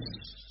looks,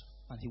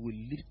 and he will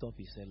lift up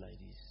his head like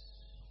this.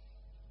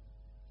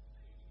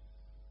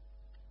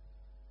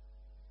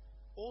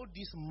 All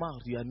this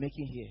mouth you are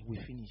making here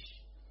will finish.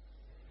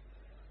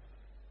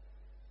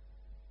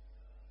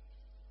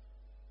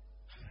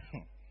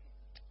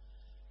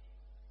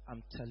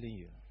 I'm telling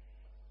you.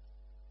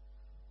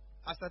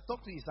 As I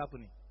talk to you, it's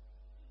happening.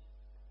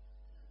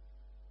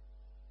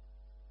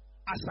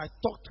 As I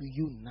talk to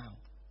you now,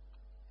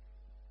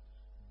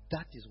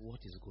 that is what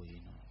is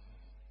going on.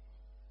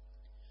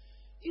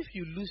 If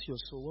you lose your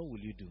soul, what will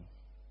you do?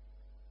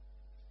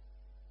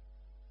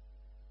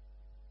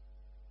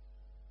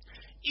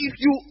 If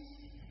you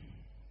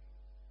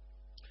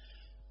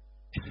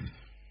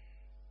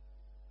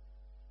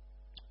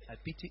I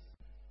pity.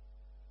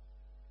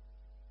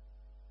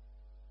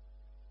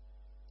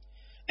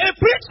 A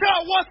preacher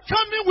was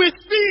coming with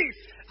speed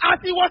as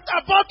he was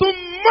about to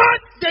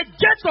march the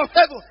gates of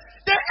heaven.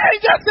 The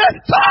angel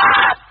said,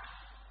 stop!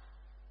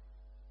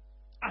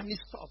 And he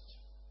stopped.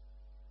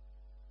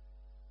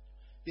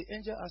 The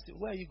angel asked him,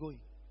 where are you going?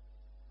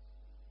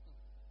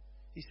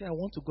 He said, I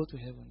want to go to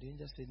heaven. The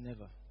angel said,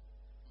 never.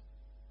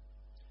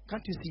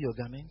 Can't you see your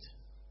garment?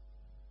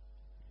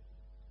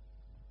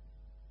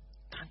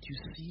 Can't you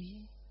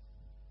see?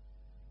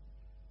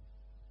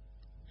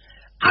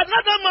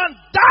 Another man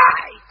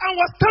died and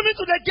was coming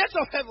to the gates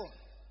of heaven.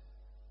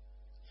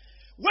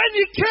 When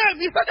he came,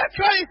 he started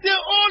crying, he said,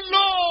 oh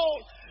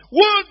Lord,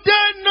 will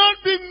there not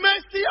be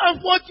mercy and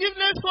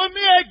forgiveness for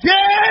me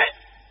again?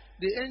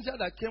 The angel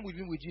that came with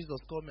him with Jesus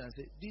called me and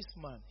said, this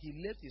man, he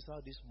left his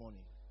house this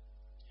morning.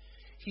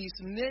 His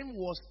name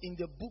was in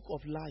the book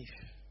of life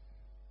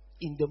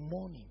in the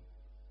morning.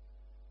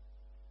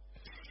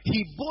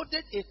 He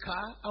boarded a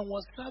car and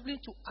was traveling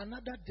to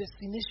another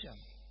destination.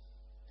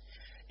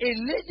 A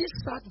lady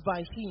sat by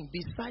him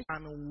beside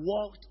and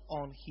walked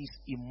on his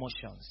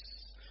emotions.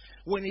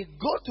 When he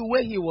got to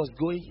where he was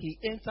going, he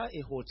entered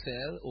a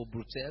hotel or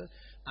brothel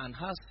and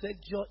had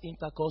sexual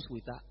intercourse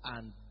with her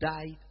and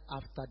died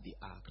after the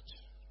act.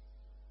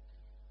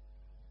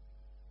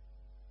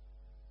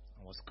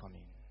 was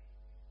coming.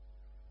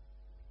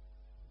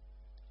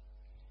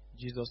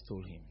 Jesus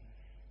told him,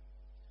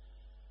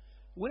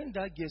 when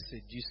that girl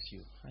seduced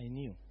you, I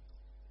knew.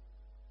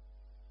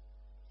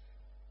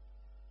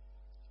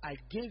 I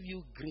gave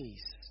you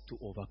grace to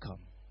overcome.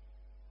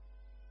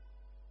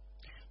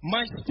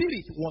 My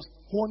spirit was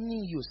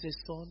warning you, say,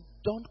 son,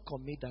 don't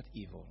commit that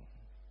evil.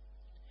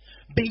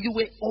 But you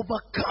were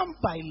overcome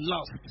by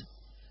lust.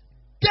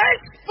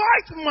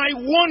 Despite my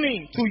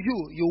warning to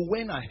you, you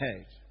went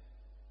ahead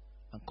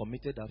and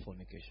committed that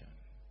fornication.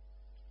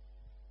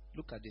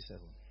 Look at this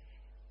heaven.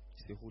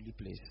 It's a holy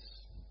place.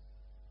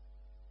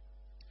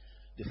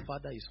 The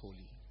Father is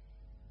holy.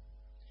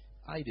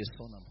 I, the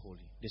Son, am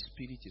holy. The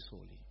Spirit is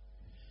holy.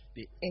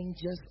 The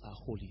angels are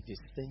holy. The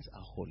saints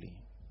are holy.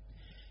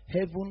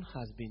 Heaven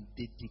has been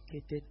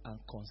dedicated and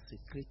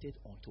consecrated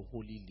unto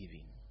holy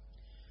living.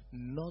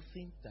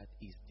 Nothing that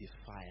is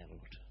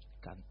defiled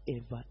can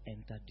ever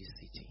enter this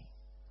city.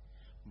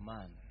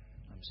 Man,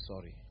 I'm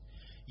sorry.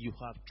 You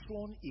have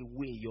thrown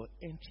away your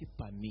entry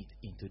permit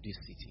into this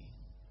city.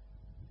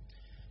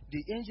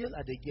 The angel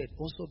at the gate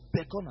also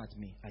beckoned at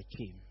me. I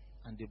came,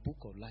 and the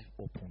book of life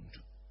opened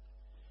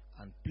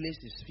and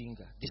placed his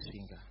finger, this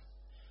finger,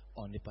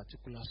 on a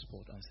particular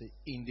spot and said,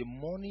 in the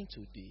morning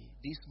today,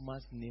 this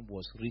man's name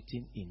was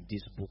written in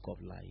this book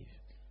of life.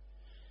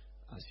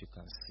 As you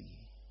can see,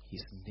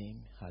 his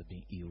name has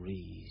been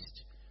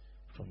erased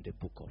from the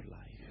book of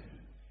life.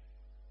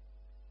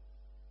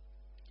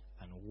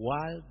 And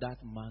while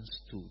that man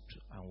stood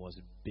and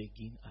was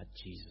begging at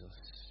Jesus,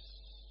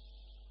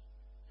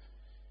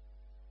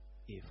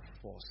 a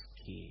force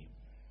came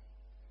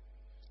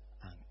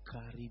and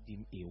carried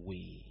him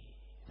away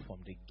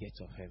from the gate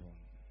of heaven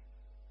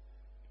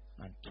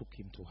and took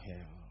him to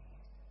hell.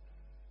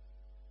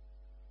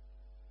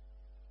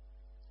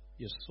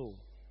 Your soul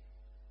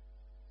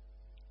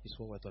is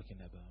what we're talking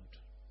about.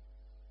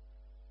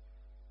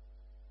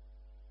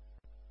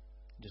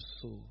 The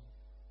soul.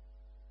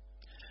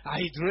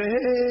 I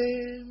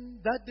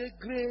dreamed that the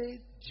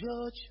great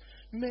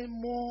judgment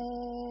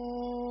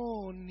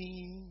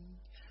morning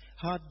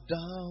had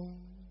down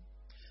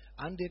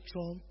and the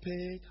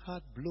trumpet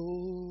had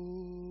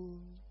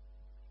blown.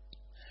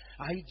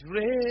 I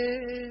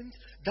dreamed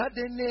that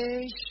the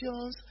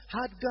nations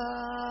had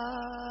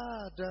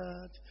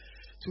gathered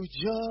to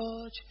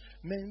judge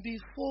men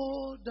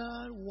before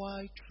that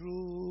white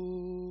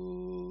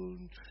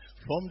throne.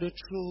 From the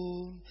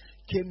throne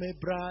came a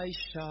bright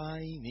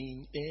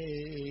shining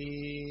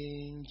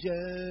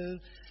angel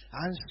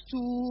and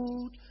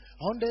stood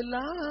on the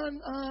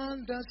land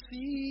and the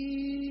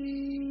sea,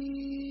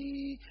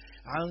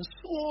 and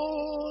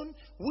sworn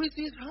with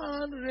his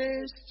hand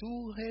raised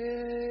to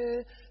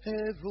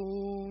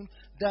heaven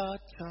that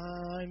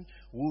time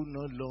would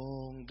no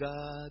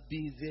longer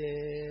be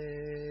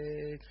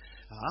there.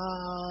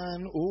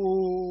 And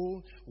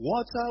oh,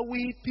 what a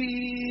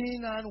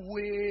weeping and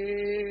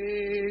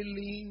wailing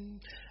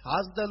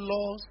as the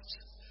lost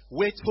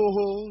wait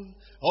hold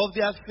of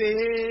their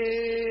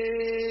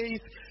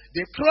faith.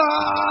 They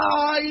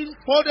cried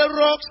for the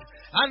rocks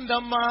and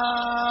the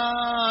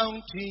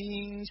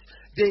mountains.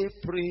 They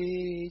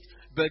prayed,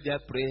 but their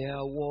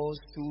prayer was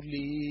too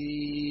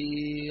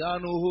late.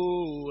 And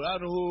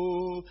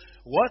oh,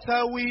 what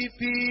a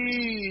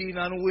weeping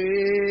and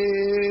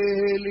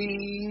wailing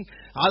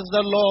as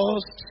the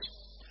lost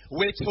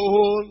wait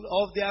hold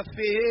of their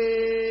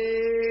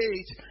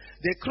faith.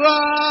 They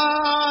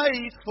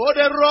cried for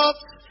the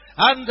rocks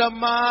and the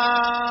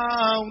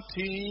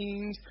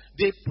mountains.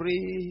 They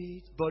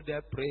prayed, but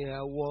their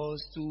prayer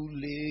was too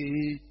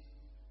late.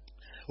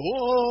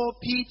 Oh,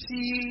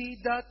 pity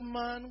that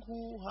man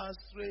who has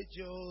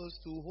treasures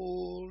to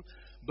hold,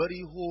 but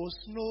he holds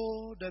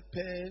no the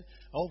pen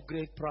of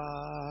great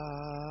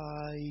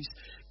price.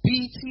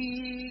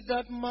 Pity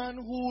that man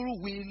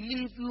who will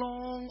live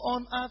long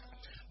on earth,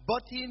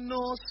 but he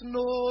knows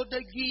no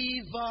the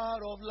giver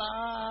of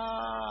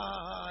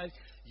life.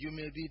 You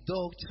may be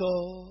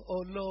doctor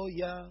or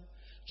lawyer,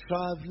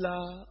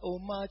 traveler or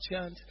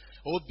merchant,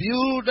 or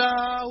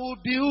builder who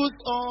builds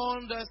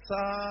on the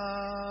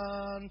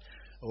sand.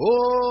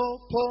 Oh,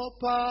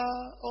 pauper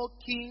or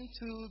king,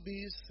 to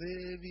be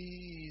saved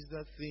is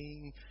the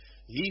thing.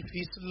 If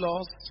he's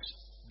lost,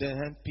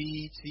 then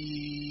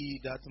pity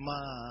that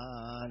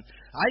man.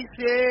 I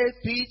say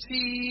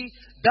pity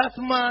that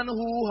man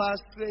who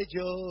has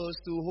treasures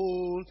to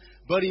hold,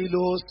 but he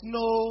knows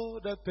no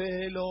the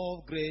pearl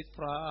of great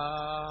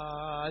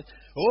price.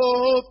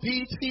 Oh,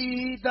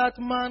 pity that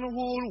man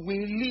who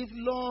will live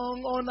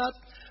long on earth,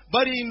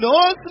 but he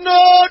knows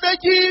not the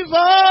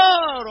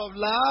giver of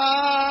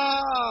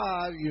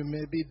life. You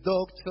may be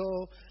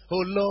doctor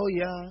or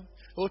lawyer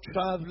or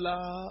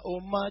traveler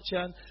or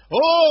merchant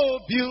or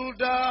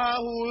builder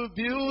who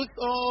builds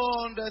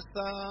on the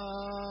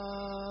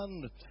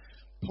sand.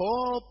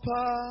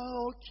 Pauper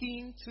or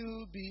king,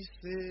 to be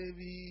saved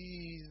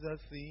is the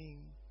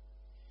thing.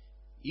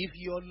 If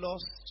you're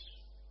lost,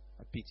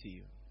 I pity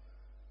you.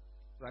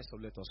 Rise up,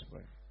 let us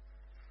pray.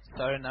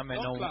 Sorry, no,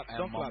 Don't clap.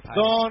 Don't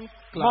Don't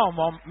clap. clap.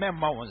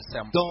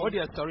 What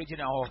is the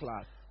original?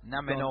 Clap.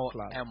 Nameno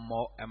clap.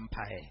 Emo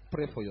Empire.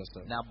 Pray for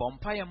yourself. Na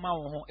Bompire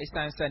Mao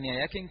Estansania,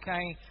 Yakin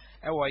Kai,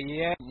 Ewa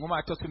Ye,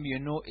 Muma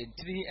Tosumino,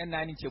 3 and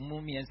 9 inch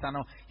Mumi and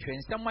Sano,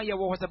 Shensama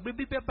was a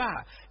baby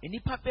beba, and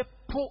Nipa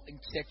Bepo and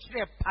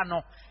Chechre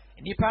Pano,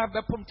 and Nipa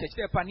Bepum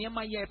Chechre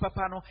Panema Ye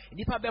Papano, and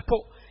Nipa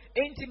Bepo.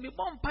 Enti mi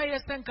Bompire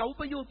Sanka,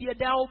 Uba you be a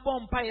dow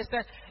Bompire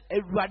San,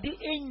 a ruddy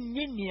in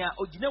Yinia,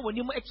 or you know when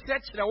you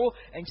Chechre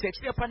and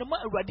Chechre Panama,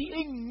 a ruddy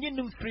in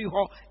Yinum free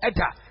ho,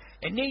 Eda.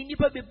 And then you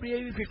probably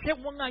if you have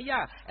one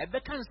aya, a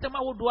beckham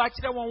summer would watch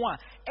the one,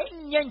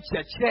 and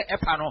yancha chair a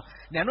panel.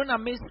 Nanona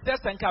Mr.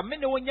 Sanka,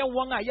 many one young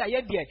one aya,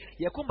 dear,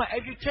 Yakuma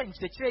every trench,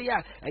 the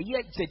chair, a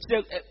yet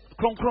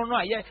Croncrono,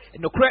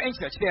 and the cray and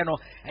channel,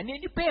 and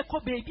then you pay a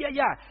copy, a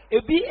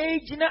be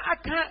aging a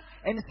car,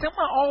 and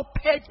somewhere all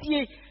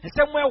petty, and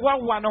somewhere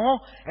one home,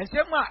 and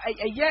somewhere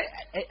a year,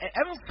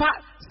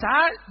 fat,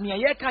 star, near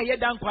Yaka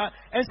Yadanqua,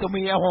 and some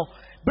year home.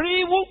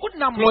 Bree would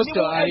not close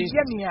to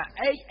Yania,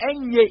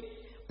 and ye.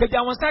 But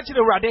I was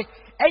actually ready,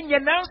 and you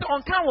announced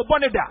on Kawa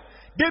Boneda.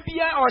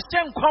 Debia or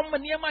Shem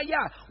Common near my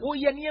ya, or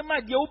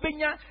Yanima, the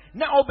Obina,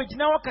 now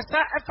Obina, Cassa,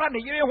 I found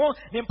a year home,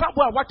 then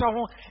Papa Water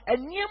home,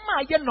 and near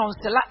my non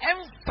Stella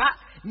and fat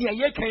near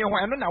Yaka,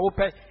 and I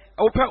open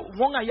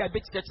one eye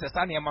bit sketch the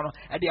sunny amount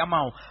at the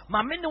amount.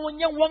 Mamma, one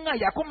young one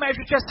eye, I come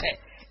measure just say,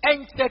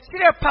 and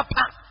Chechire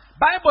Papa.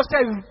 Bible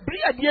says,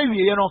 Bria dear,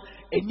 you know,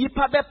 and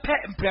Nipa pet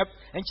and prep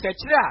and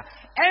Chechira,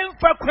 and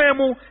for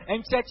Cremu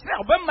and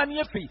Chechira, one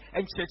money fee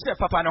and Chechira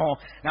Papa no.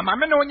 Now,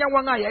 Mamma, no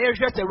one eye, I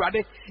just a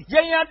ruddy.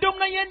 Yea, don't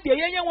know yen, the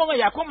young one,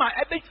 Yakuma,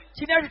 a big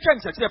China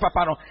Chechira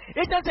Papa no.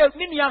 It does a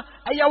minia,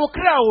 a yaw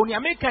crown,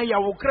 Yamaka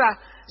Yawukra,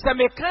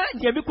 Sameka,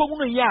 Yamiko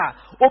ya,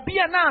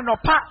 Obia no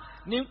pa.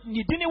 Ni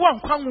didn't want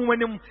Kwangu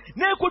when him,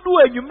 never do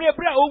it, you may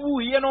bra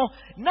over, you know.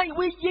 Now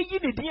we ye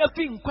the dear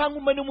thing,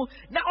 Kwangu Menu,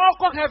 now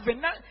all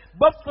heaven,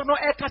 but for no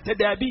air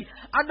there be,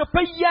 and the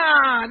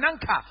paya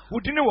Nanka,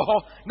 who didn't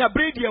know, now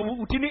Bradia,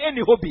 who didn't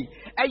any hobby.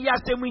 And yes,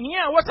 and we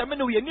hear what a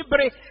menu, you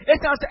nibre,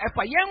 it sounds if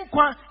a young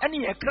quan,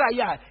 any a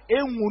cry,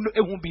 it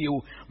won't be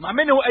you. My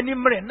menu, any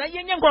mre, na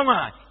young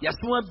one, yes,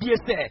 one be a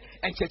say,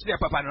 and check their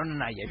papa on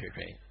night.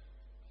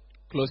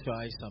 Close your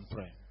eyes and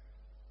pray.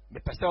 The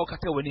pastor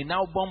Kata when he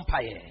now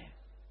bompire.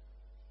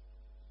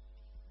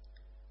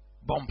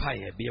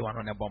 Bompire, be one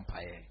on a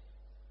bompire.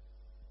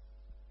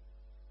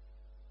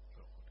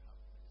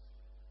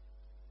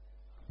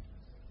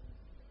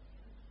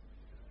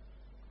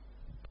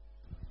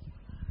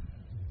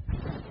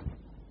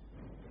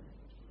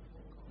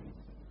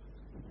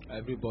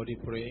 Everybody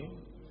pray.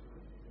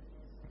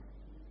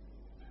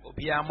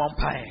 Obia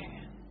bompire.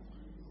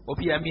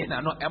 Obia me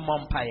na no a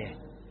bompire.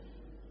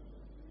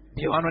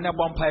 Be one on a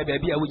bompire,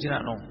 baby, I would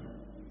know.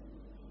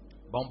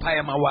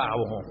 Bompire, my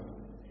wow.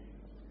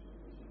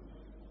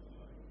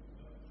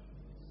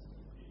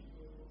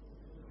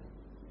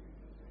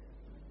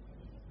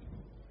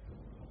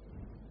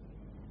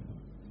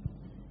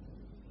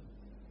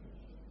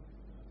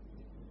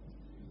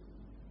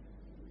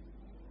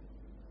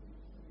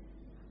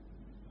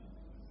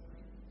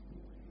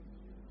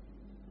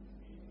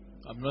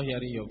 I'm not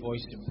hearing your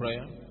voice in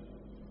prayer.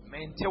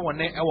 Maintain one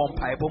a one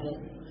pipe.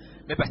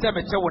 Me pese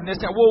me che wo ne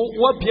se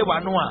wo bie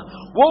wano a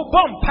wo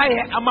bom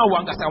pae ama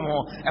wangasa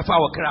ho e fa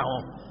wo kra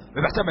ho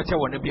me pese me che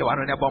wo ne bie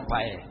wano ne bom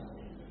pae.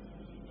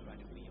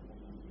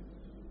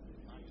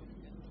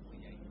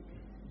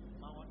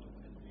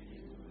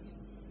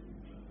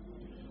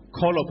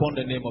 Call upon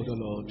the name of the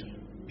Lord.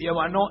 Bie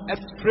wano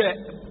extra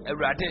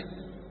erade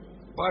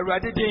bo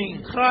erade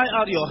din. Cry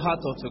out your heart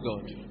unto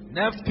God.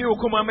 Na fi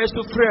okuma me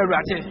so frɛ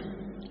erade.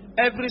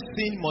 Every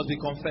sin must be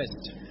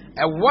confessed.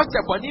 Every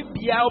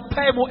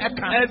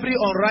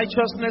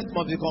unrighteousness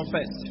must be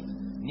confessed.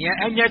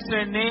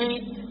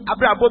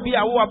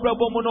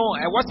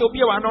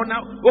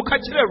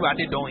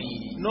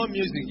 No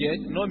music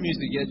yet, no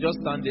music yet, just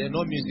stand there,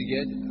 no music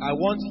yet. I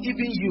want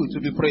even you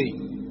to be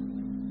praying.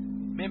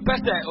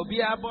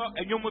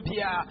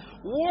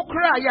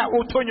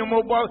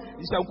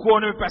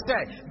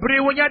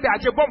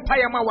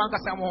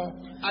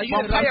 Are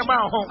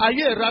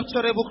you a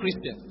rapturable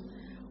Christian?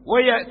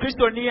 But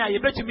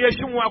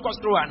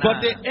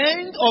the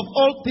end of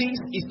all things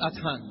is at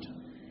hand.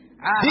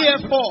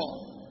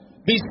 Therefore,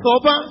 be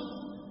sober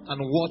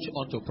and watch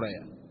unto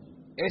prayer.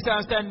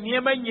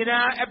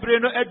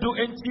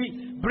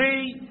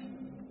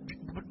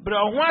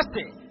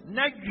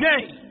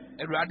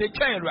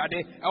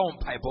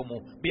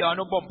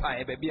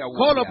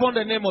 Call upon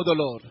the name of the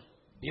Lord.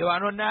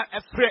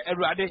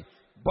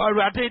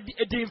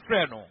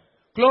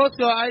 Close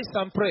your eyes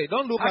and pray.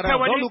 Don't look around.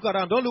 Don't look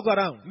around. Don't look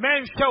around.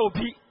 Men shall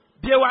be.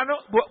 It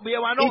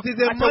is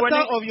a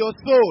matter of your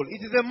soul.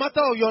 It is a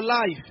matter of your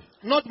life.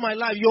 Not my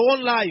life, your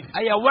own life.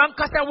 Your own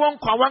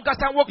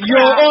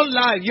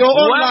life. Your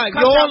own life.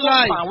 Your own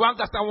life.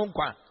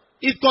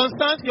 It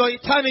concerns your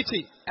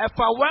eternity.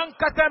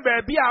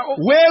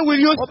 Where will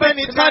you spend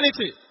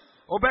eternity?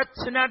 Where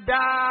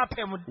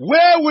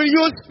will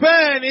you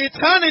spend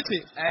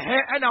eternity?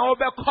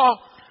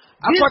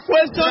 This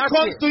question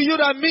comes to you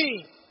and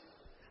me.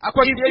 If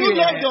you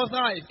love your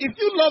life, if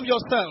you love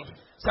yourself,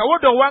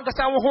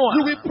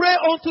 You will pray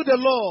unto the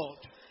Lord.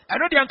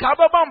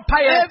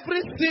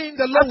 Every sin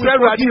the Lord will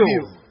forgive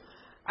you.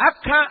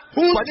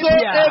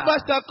 Whosoever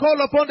shall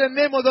call upon the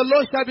name of the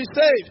Lord shall be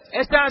saved.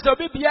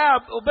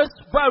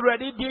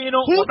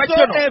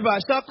 Whosoever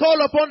shall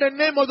call upon the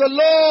name of the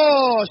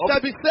Lord shall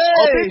be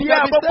saved.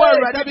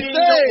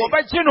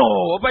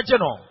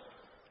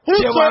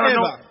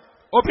 Whosoever,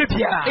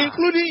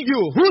 including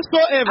you,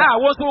 whosoever,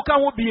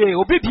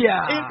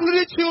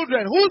 including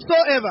children,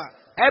 whosoever.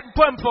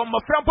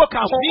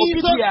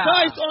 Jesus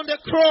Christ on the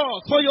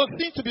cross for your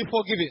sin to be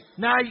forgiven. He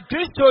died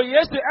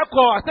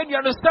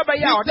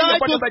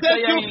to set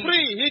you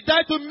free. He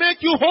died to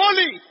make you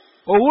holy.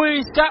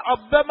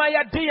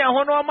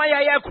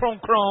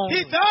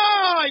 He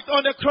died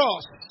on the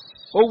cross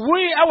to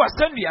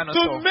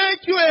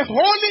make you a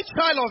holy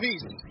child of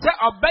His.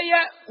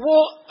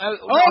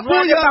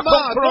 Open your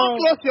mouth. Don't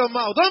close your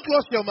mouth. Don't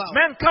close your mouth.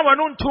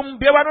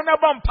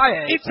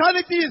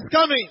 Eternity is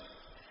coming.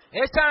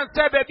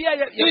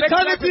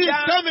 Eternity is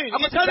coming.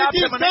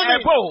 Eternity is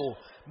coming.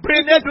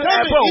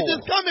 It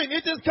is coming.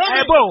 It is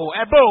coming.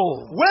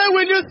 Where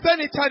will you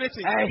spend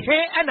eternity?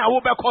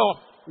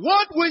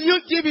 What will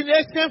you give in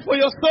exchange for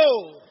your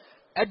soul?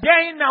 If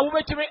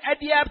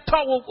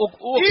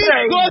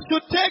God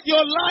should take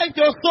your life,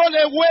 your soul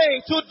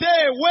away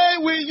today, where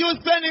will you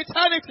spend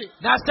eternity?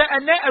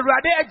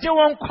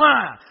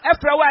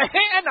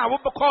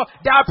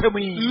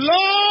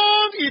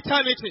 Long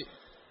eternity.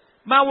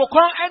 Long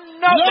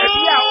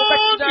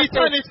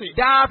eternity.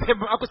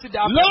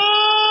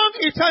 Long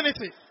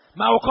eternity.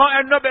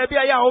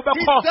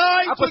 He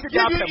died to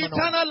give you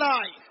eternal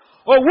life.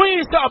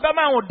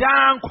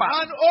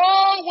 And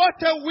oh,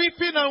 what a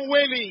weeping and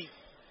wailing.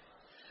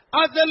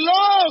 As the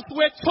lost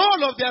were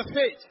told of their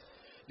fate,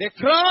 they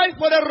cried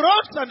for the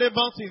rocks and the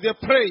mountains. They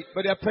prayed,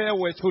 but their prayer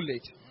was too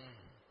late.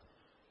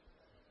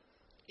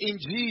 In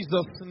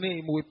Jesus'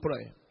 name we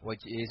pray.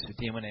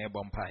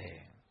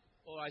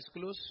 All eyes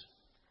closed.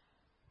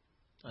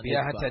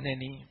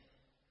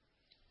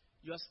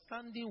 You are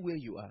standing where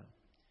you are.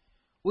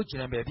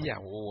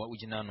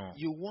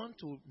 You want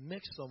to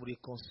make some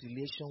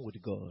reconciliation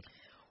with God.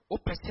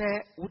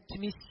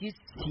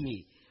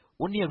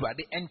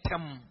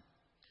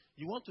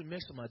 You want to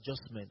make some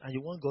adjustment, and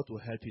you want God to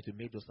help you to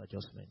make those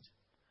adjustments.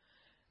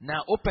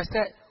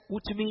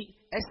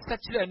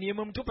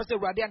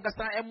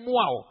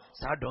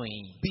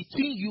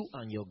 Between you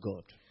and your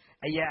God.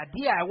 If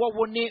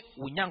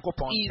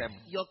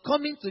your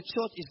coming to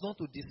church is not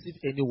to deceive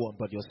anyone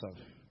but yourself.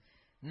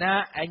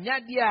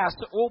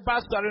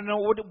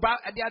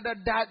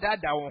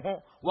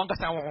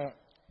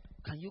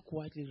 Can you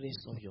quietly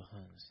raise up your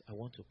hands? I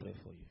want to pray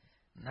for you.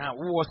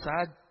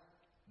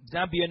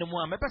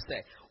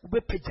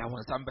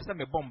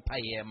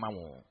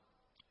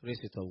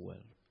 Raise it up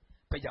well.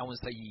 I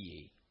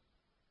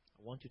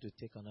want you to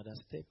take another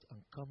step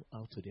and come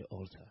out to the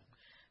altar.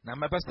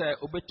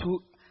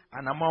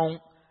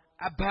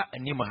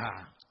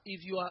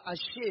 If you are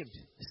ashamed,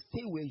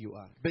 stay where you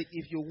are. But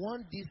if you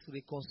want this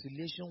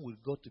reconciliation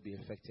with God to be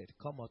effected,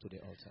 come out to the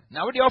altar.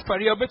 Now, what the offer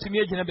you bet to me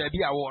again,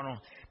 baby? I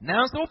want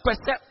now. So,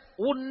 percent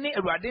only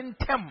running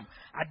tem.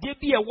 I did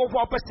be a wolf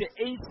opposite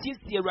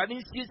ACC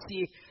running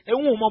CC, a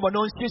woman, but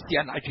no CC,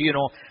 and you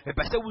know, the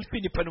best we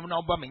feel the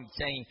phenomenal bombing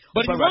chain.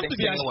 But you want to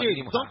be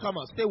ashamed, don't come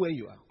out, stay where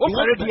you are.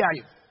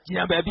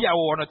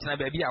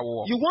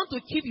 You want to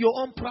keep your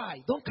own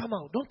pride. Don't come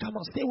out. Don't come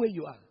out. Stay where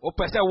you are.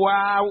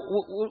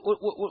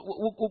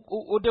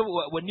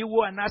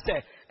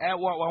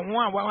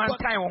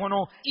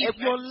 If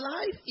your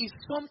life is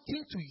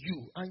something to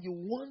you and you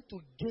want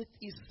to get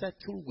it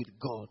settled with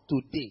God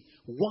today,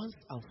 once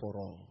and for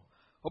all.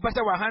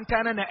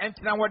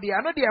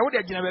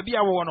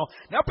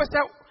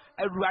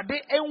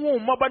 Awurade enwu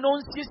mmaba no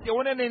nsiesie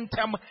won ne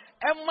ntam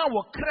emma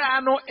wo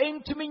kra no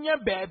entumi nya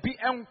baabi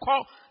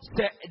enko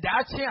se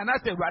daache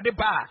anase awurade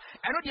ba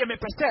eno de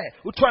mepese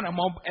utu na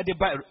mo de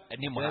ba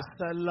animu.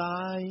 There's a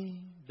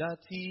line that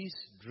is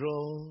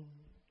drawn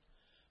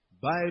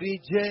by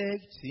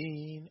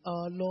rejecting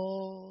our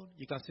Lord.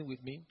 You can sing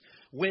with me.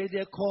 Where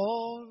the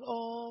call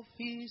of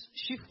His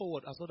shift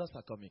forward as others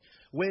are coming.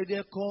 Where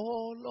the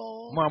call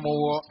of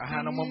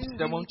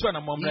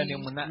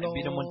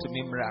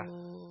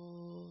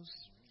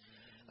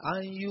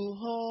and you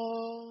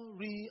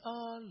hurry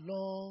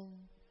along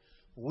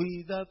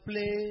with the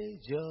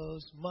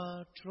pleasures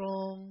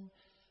matron.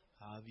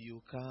 Have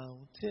you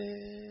counted?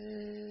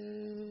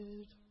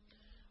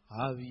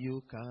 Have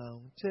you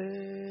counted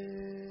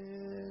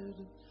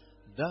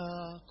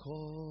the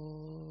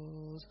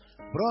cost?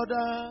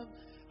 Brother,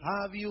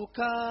 have you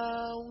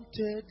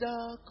counted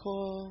the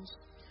cost?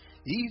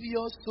 If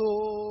your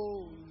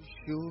soul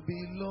should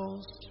be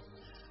lost,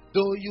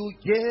 though you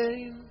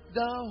gain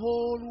the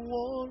whole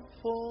world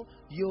for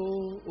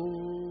your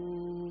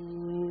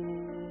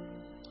own.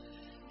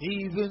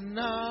 Even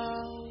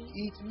now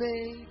it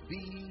may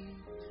be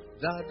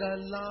that the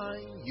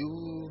line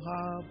you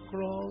have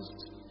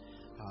crossed.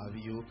 Have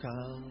you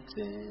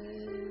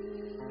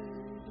counted?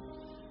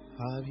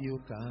 Have you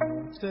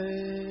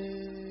counted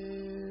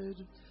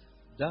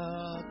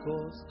dark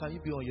cause. Can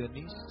you be on your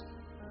knees?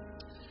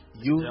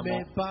 You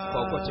may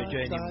pass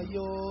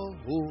your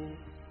hope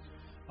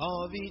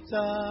of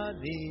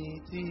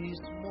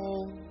eternity's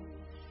moan.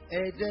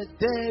 At the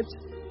depth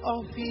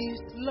of His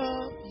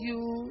love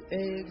you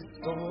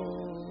exalt.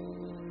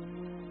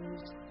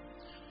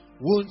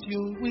 Won't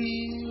you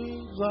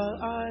whisper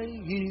I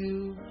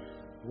yield?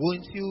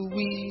 Won't you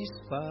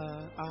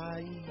whisper I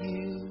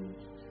yield?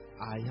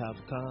 I have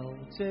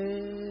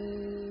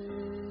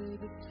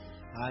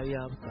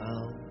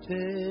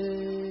counted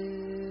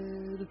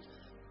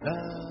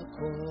the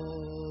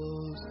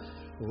cost.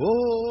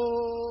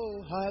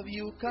 Oh, have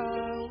you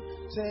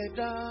counted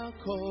the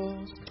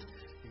cost?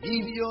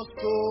 If your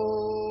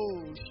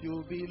soul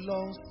should be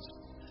lost,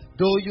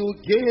 though you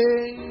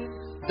gain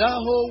the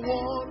whole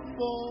world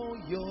for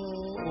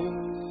your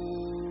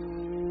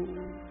own,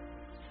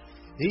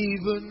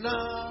 even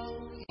now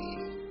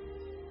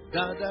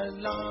that the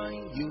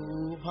line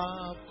you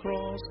have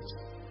crossed,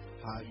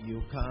 have you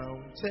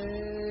counted?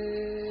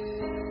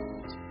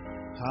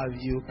 Have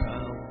you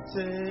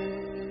counted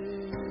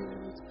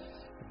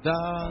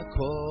the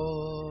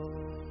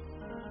cost?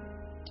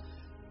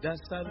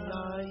 That's a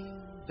line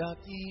that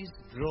is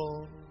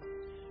drawn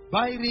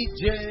by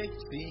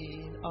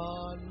rejecting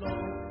our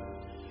Lord,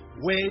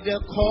 where the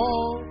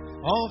call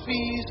of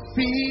His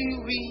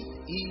Spirit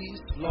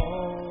is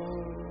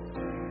lost,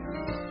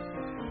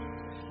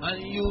 and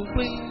you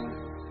bring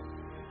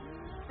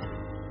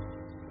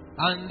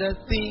and the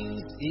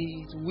things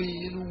it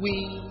will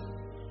win.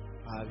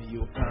 Have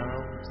you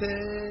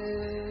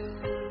counted?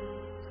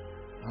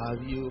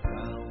 Have you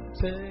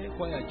counted?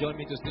 Choir, join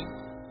me to sing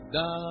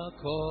the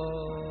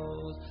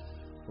cost.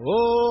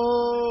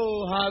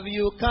 Oh, have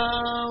you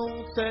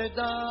counted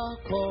the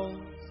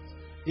cost?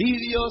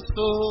 If your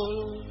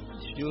soul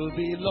should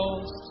be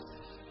lost,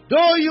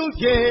 though you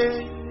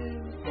gain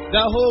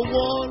the whole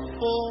world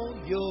for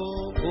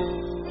your own,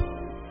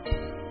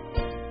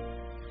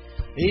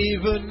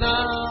 even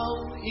now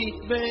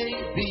it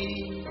may be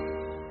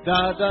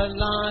that the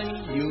line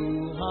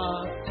you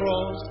have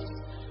crossed,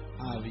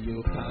 have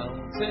you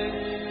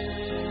counted?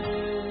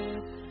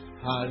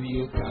 Have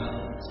you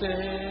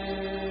counted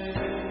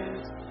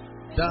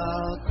the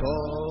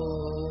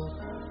cost?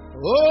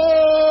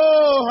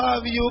 Oh,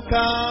 have you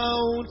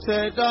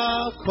counted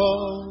the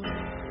cost?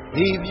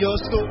 If your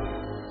soul,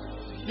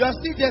 you are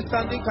still just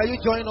standing, can you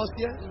join us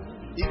here?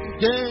 If you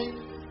gain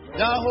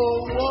the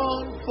whole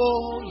world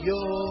for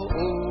your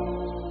own,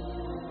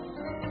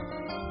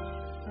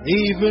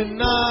 even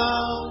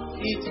now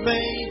it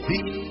may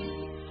be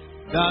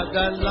that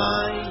the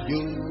line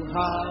you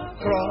have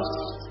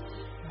crossed,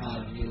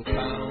 have you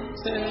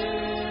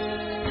counted?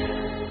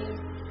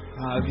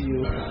 Have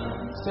you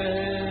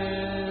counted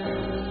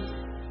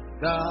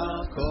the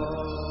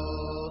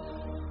cost?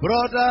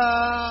 Brother,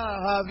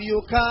 have you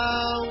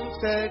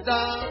counted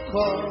the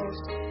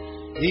cost?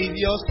 If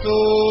your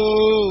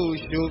soul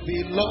should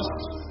be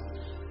lost,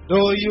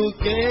 though you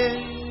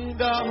gain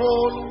the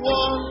whole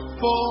world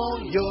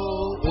for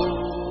your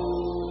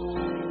own,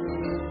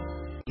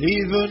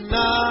 even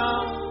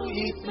now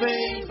it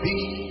may be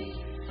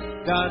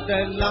that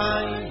the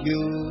line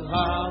you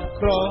have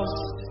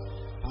crossed,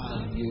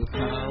 have you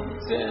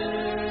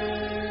counted?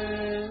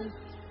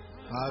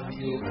 Have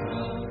you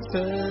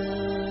counted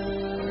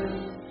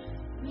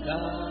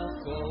the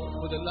cost?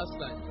 For the last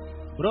time,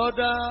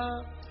 brother,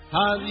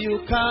 have you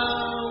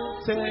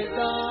counted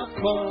the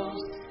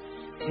cost?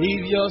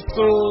 If your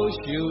soul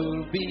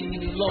should be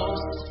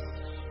lost,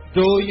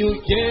 though you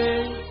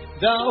gain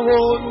the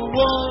whole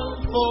world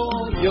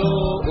for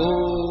your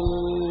own,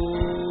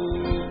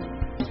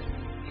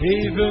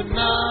 even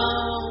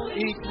now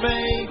it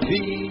may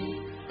be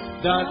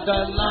that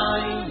the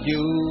line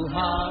you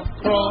have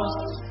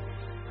crossed,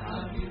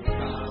 have you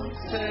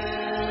counted?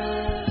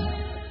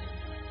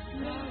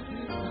 Have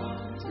you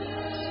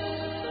counted?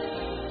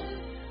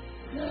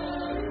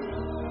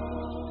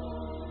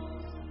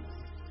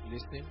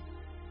 Listen.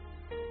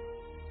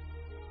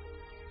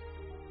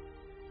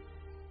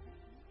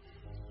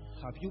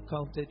 Have you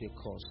counted the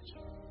cost?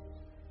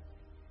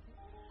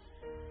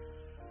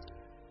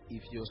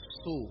 If your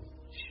soul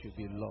should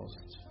be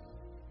lost,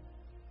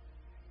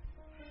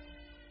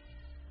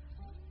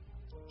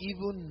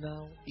 even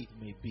now it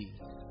may be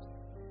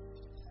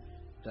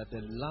that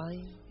the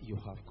line you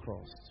have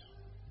crossed,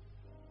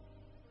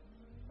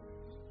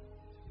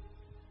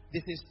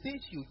 there's a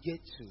stage you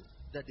get to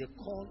that the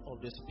call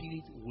of the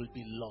Spirit will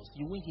be lost.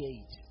 You won't hear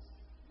it.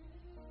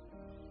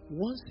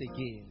 Once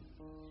again,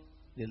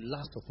 the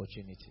last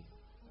opportunity.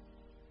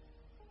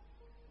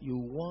 You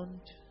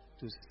want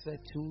to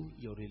settle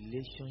your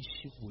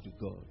relationship with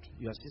God.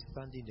 You are still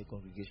standing in the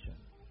congregation.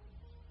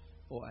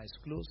 Or eyes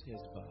closed,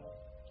 heads bowed.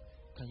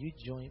 Can you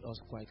join us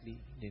quietly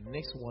in the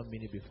next 1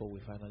 minute before we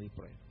finally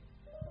pray?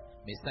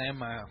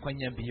 Messiah,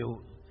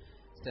 Kwanyambio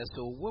says,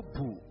 so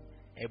wobu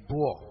a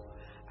bo.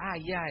 Ah,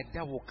 yeah,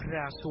 that will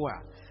crash.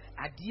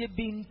 A dear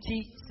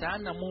binti,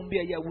 Sana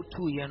Mumbia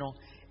Yawutu, you know,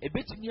 a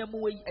bit near a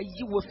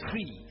you were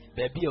free,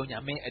 baby on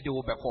your man at the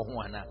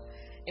Obacohuana.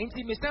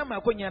 enti mesama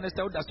akonya na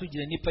sa woda so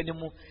gina nipa ne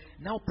mu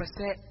na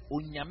opese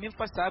onyame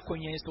fa sa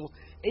akonya so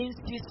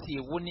ensisi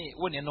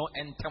wone no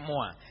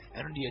entamo a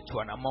eno de etu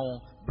anamon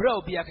bra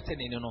obi akete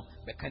ne no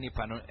beka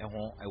nipa no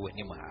eho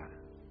ewani ma.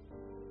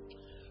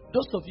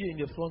 Those of you in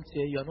the front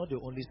here, you are not the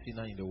only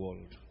sinner in the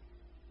world.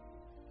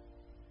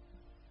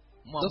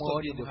 Those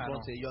of you in the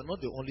front here, you are not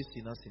the only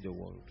sinners in the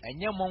world.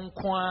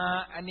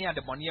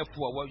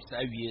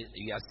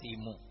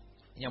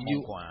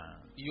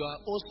 You are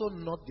also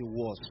not the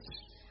worst.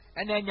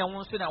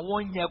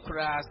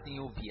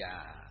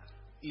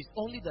 It's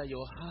only that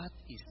your heart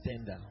is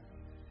tender.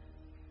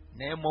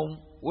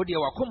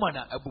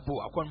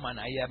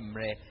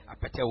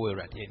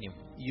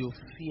 You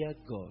fear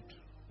God.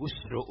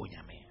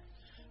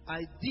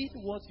 I did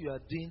what you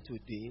are doing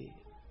today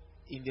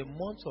in the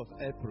month of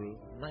April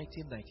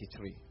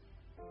 1993.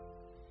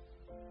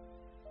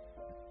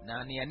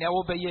 Na ni ane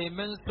wo beye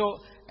menso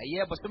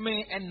eye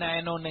bosome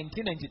ennan no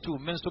 1992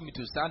 menso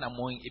mitusa na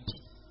mo epi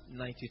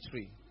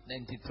 93.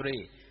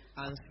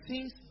 And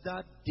since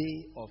that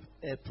day of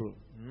April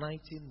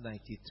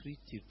 1993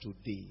 till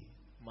today,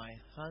 my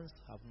hands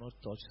have not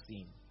touched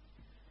sin.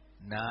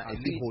 Na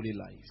eli holy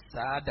life.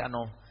 Sada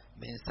no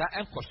mensa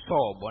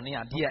enkoso boni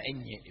ade a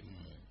enye.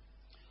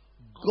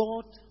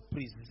 God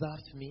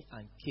preserved me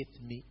and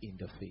kept me in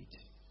the faith.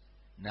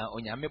 Na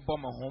onyame bɔ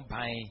me ho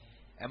ban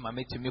ema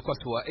metumi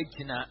kɔso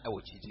egina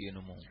ɛwɔ kyidie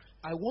no mu.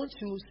 I want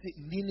you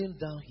kneeling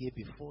down here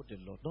before the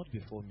Lord, not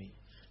before me,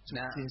 to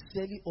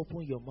sincerely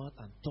open your mouth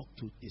and talk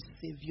to the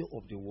Savior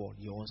of the world,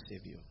 your own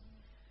Savior.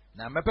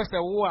 Na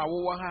mepese wo a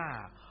wo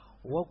ha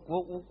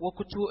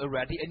wokutu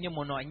Awurade anim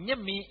no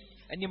anyemi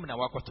anim na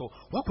wakoto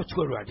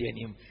Awurade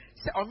anim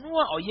sɛ ɔno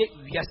a ɔyɛ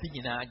wiase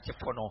nyinaa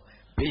gyefo no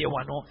beye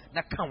wano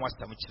na kan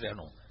wasam kyerɛ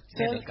no.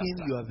 Tell him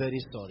you are very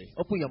sorry.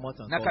 Open your mouth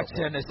and call upon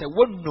him.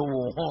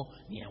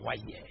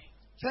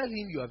 Tell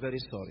him you are very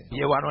sorry.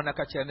 Any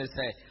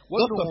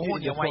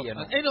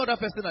other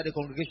person at the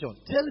congregation,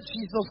 tell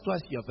Jesus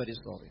Christ you are very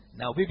sorry.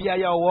 Now, if there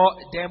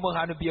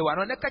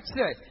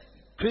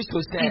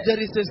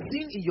is a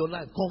sin in your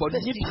life,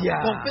 confess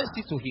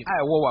it to him.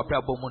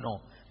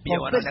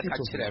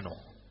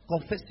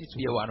 Confess it to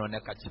him.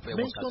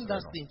 Mention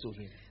that sin to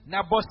him.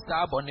 Tell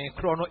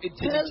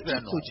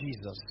it to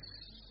Jesus.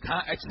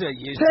 Tell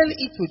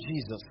it to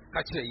Jesus.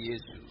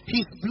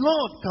 His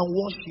blood can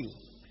wash you.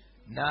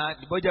 He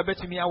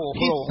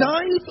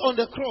died on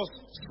the cross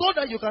so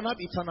that you can have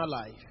eternal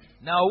life. He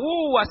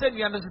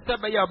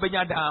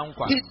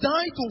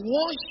died to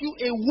wash you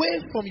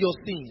away from your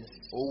sins.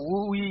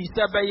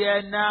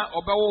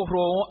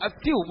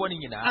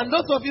 And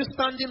those of you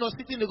standing or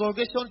sitting in the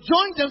congregation,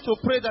 join them to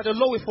pray that the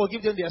Lord will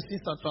forgive them their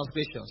sins and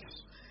transgressions.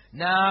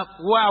 Na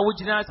wa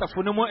wujina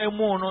safuno mo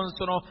emu no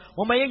nso no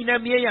mo maye nyina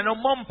miye ya no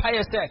mom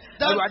paye se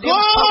God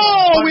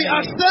we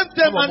accept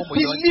them and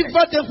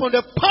deliver them from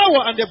the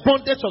power and the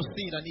bondage of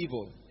sin and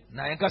evil.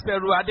 Na enka se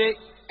Ruade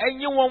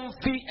enyi won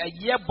fi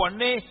eye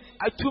bone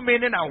atumi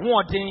ne na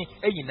hoɔden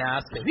enyina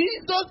ase.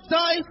 Jesus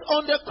died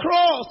on the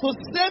cross to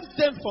save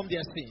them from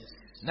their sins.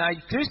 Na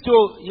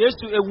Kristo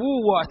Yesu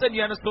ewu wo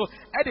asɛnua no so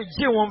ɛde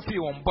gye wɔn fi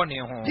wɔn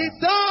bɔne ho. He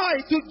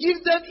died to give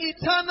them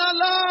eternal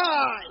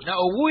life. Na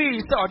owu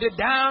yi sɛ ɔde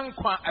daa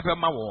nkwa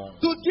ɛbɛma wɔn.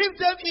 To give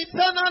them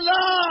eternal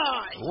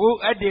life.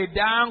 Wo ɛde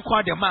daa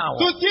nkwa de ma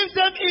wɔn. To give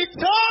them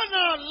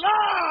eternal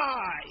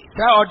life.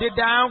 Sɛ ɔde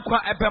daa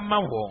nkwa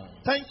ɛbɛma wɔn.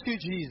 Thank you,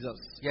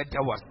 Jesus. He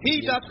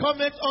that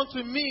cometh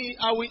unto me,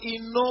 I will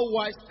in no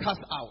wise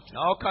cast out.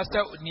 Na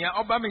ɔkasa nea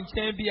ɔba me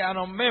nkyɛn bia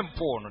no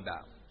mempo no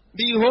da.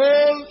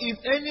 Behold, if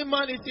any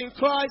man is in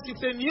Christ,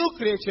 is a new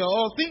creature.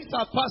 All things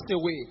are passed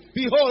away.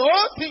 Behold,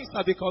 all things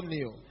have become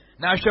new.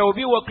 Na hwɛ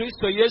obi wɔ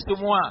Kristo Yesu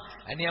mu a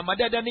nneɛma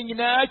dada ne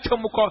nyinaa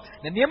twam kɔ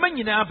na nneɛma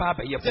nyinaa ba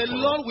abɛyɛ foforɔ. The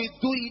Lord will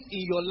do it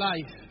in your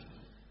life.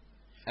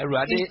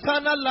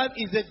 Eternal life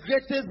is the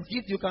greatest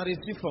gift you can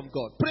receive from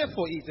God. Pray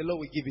for it. The Lord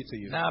will give it to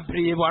you. Na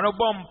bere wɔn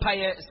bɔ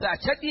mpaeɛ sɛ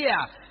akyɛdeɛ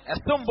a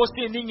ɛsom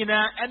bosi ne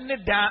nyinaa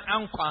ɛne daa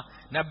ankwa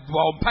na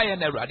bɔ mpaeɛ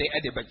na Awurade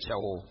ɛde bɛkyɛ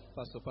wo.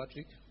 Pastor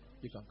Patrick,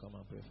 you can come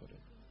and pray for them.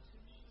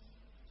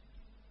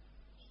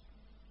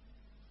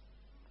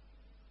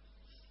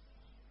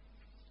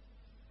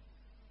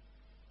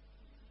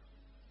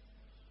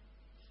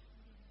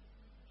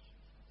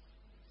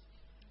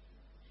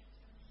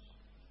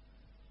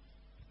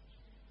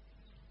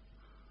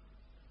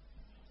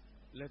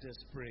 Let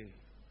us pray.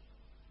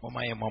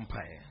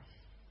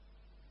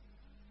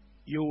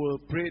 You will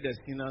pray the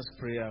sinner's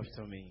prayer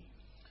after me.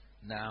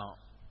 Now,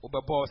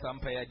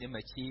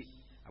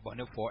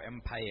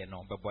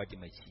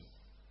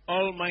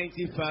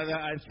 Almighty Father,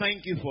 I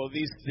thank you for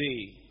this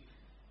day.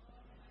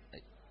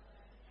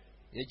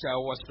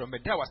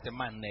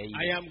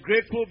 I am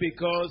grateful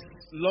because,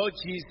 Lord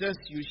Jesus,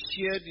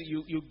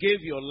 you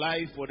gave your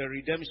life for the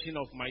redemption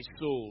of my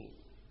soul.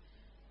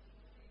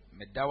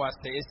 I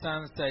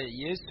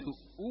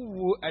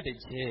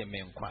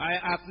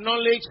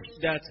acknowledge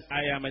that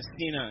I am a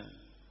sinner.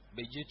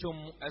 The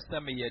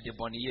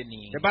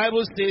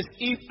Bible says,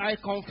 if I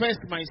confess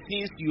my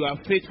sins, you are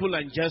faithful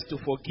and just to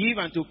forgive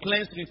and to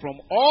cleanse me from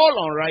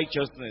all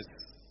unrighteousness.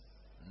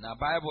 Now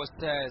Bible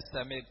says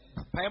me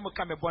pay mo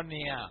come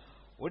bonia.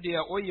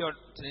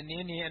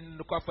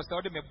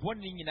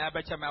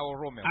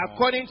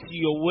 According to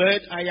your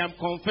word, I am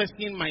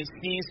confessing my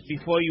sins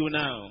before you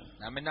now.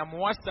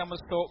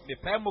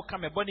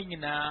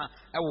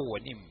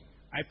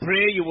 I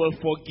pray you will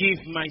forgive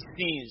my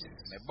sins.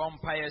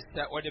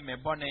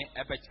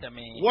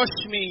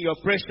 Wash me in your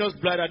precious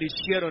blood that is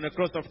shed on the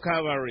cross of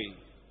Calvary.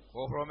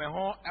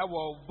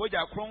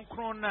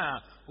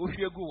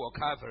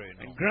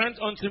 And grant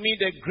unto me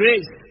the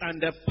grace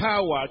and the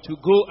power to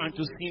go and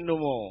to sin no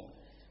more.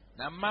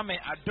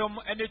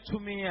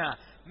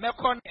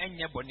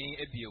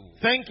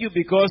 Thank you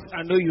because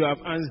I know you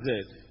have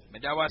answered.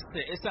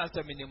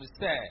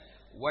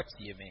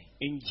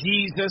 In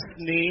Jesus'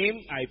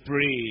 name I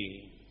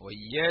pray.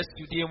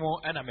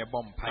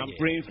 I'm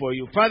praying for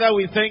you. Father,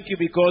 we thank you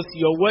because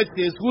your word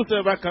says,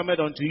 whosoever cometh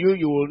unto you,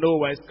 you will know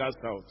where is cast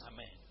out.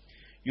 Amen.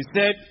 You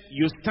said,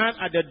 you stand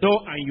at the door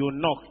and you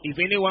knock. If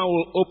anyone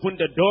will open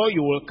the door,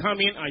 you will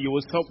come in and you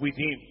will sup with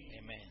him.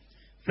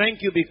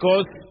 Thank you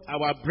because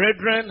our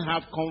brethren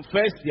have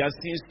confessed their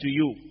sins to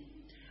you.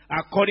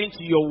 According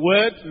to your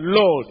word,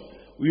 Lord,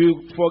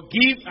 you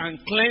forgive and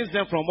cleanse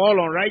them from all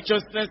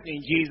unrighteousness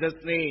in Jesus'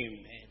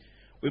 name.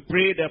 We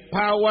pray the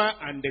power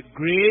and the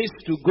grace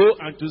to go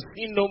and to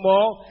sin no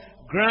more.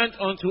 Grant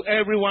unto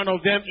every one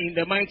of them in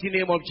the mighty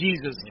name of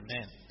Jesus.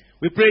 Amen.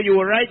 We pray you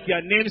will write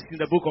their names in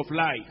the book of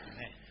life.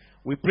 Amen.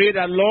 We pray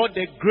that, Lord,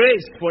 the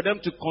grace for them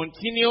to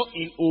continue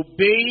in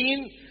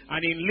obeying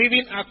and in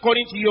living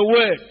according to your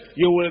word,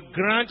 you will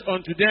grant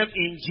unto them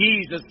in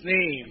Jesus'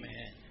 name.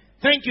 Amen.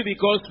 Thank you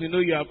because we know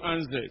you have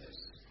answered.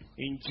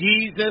 In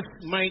Jesus'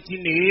 mighty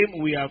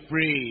name we have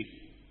prayed.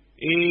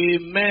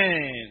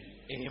 Amen.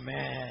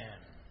 Amen.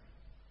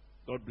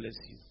 God bless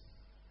you.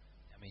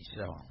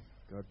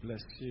 God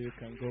bless you. You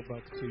can go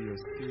back to your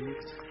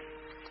seat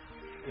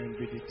and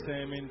be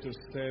determined to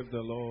serve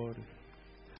the Lord.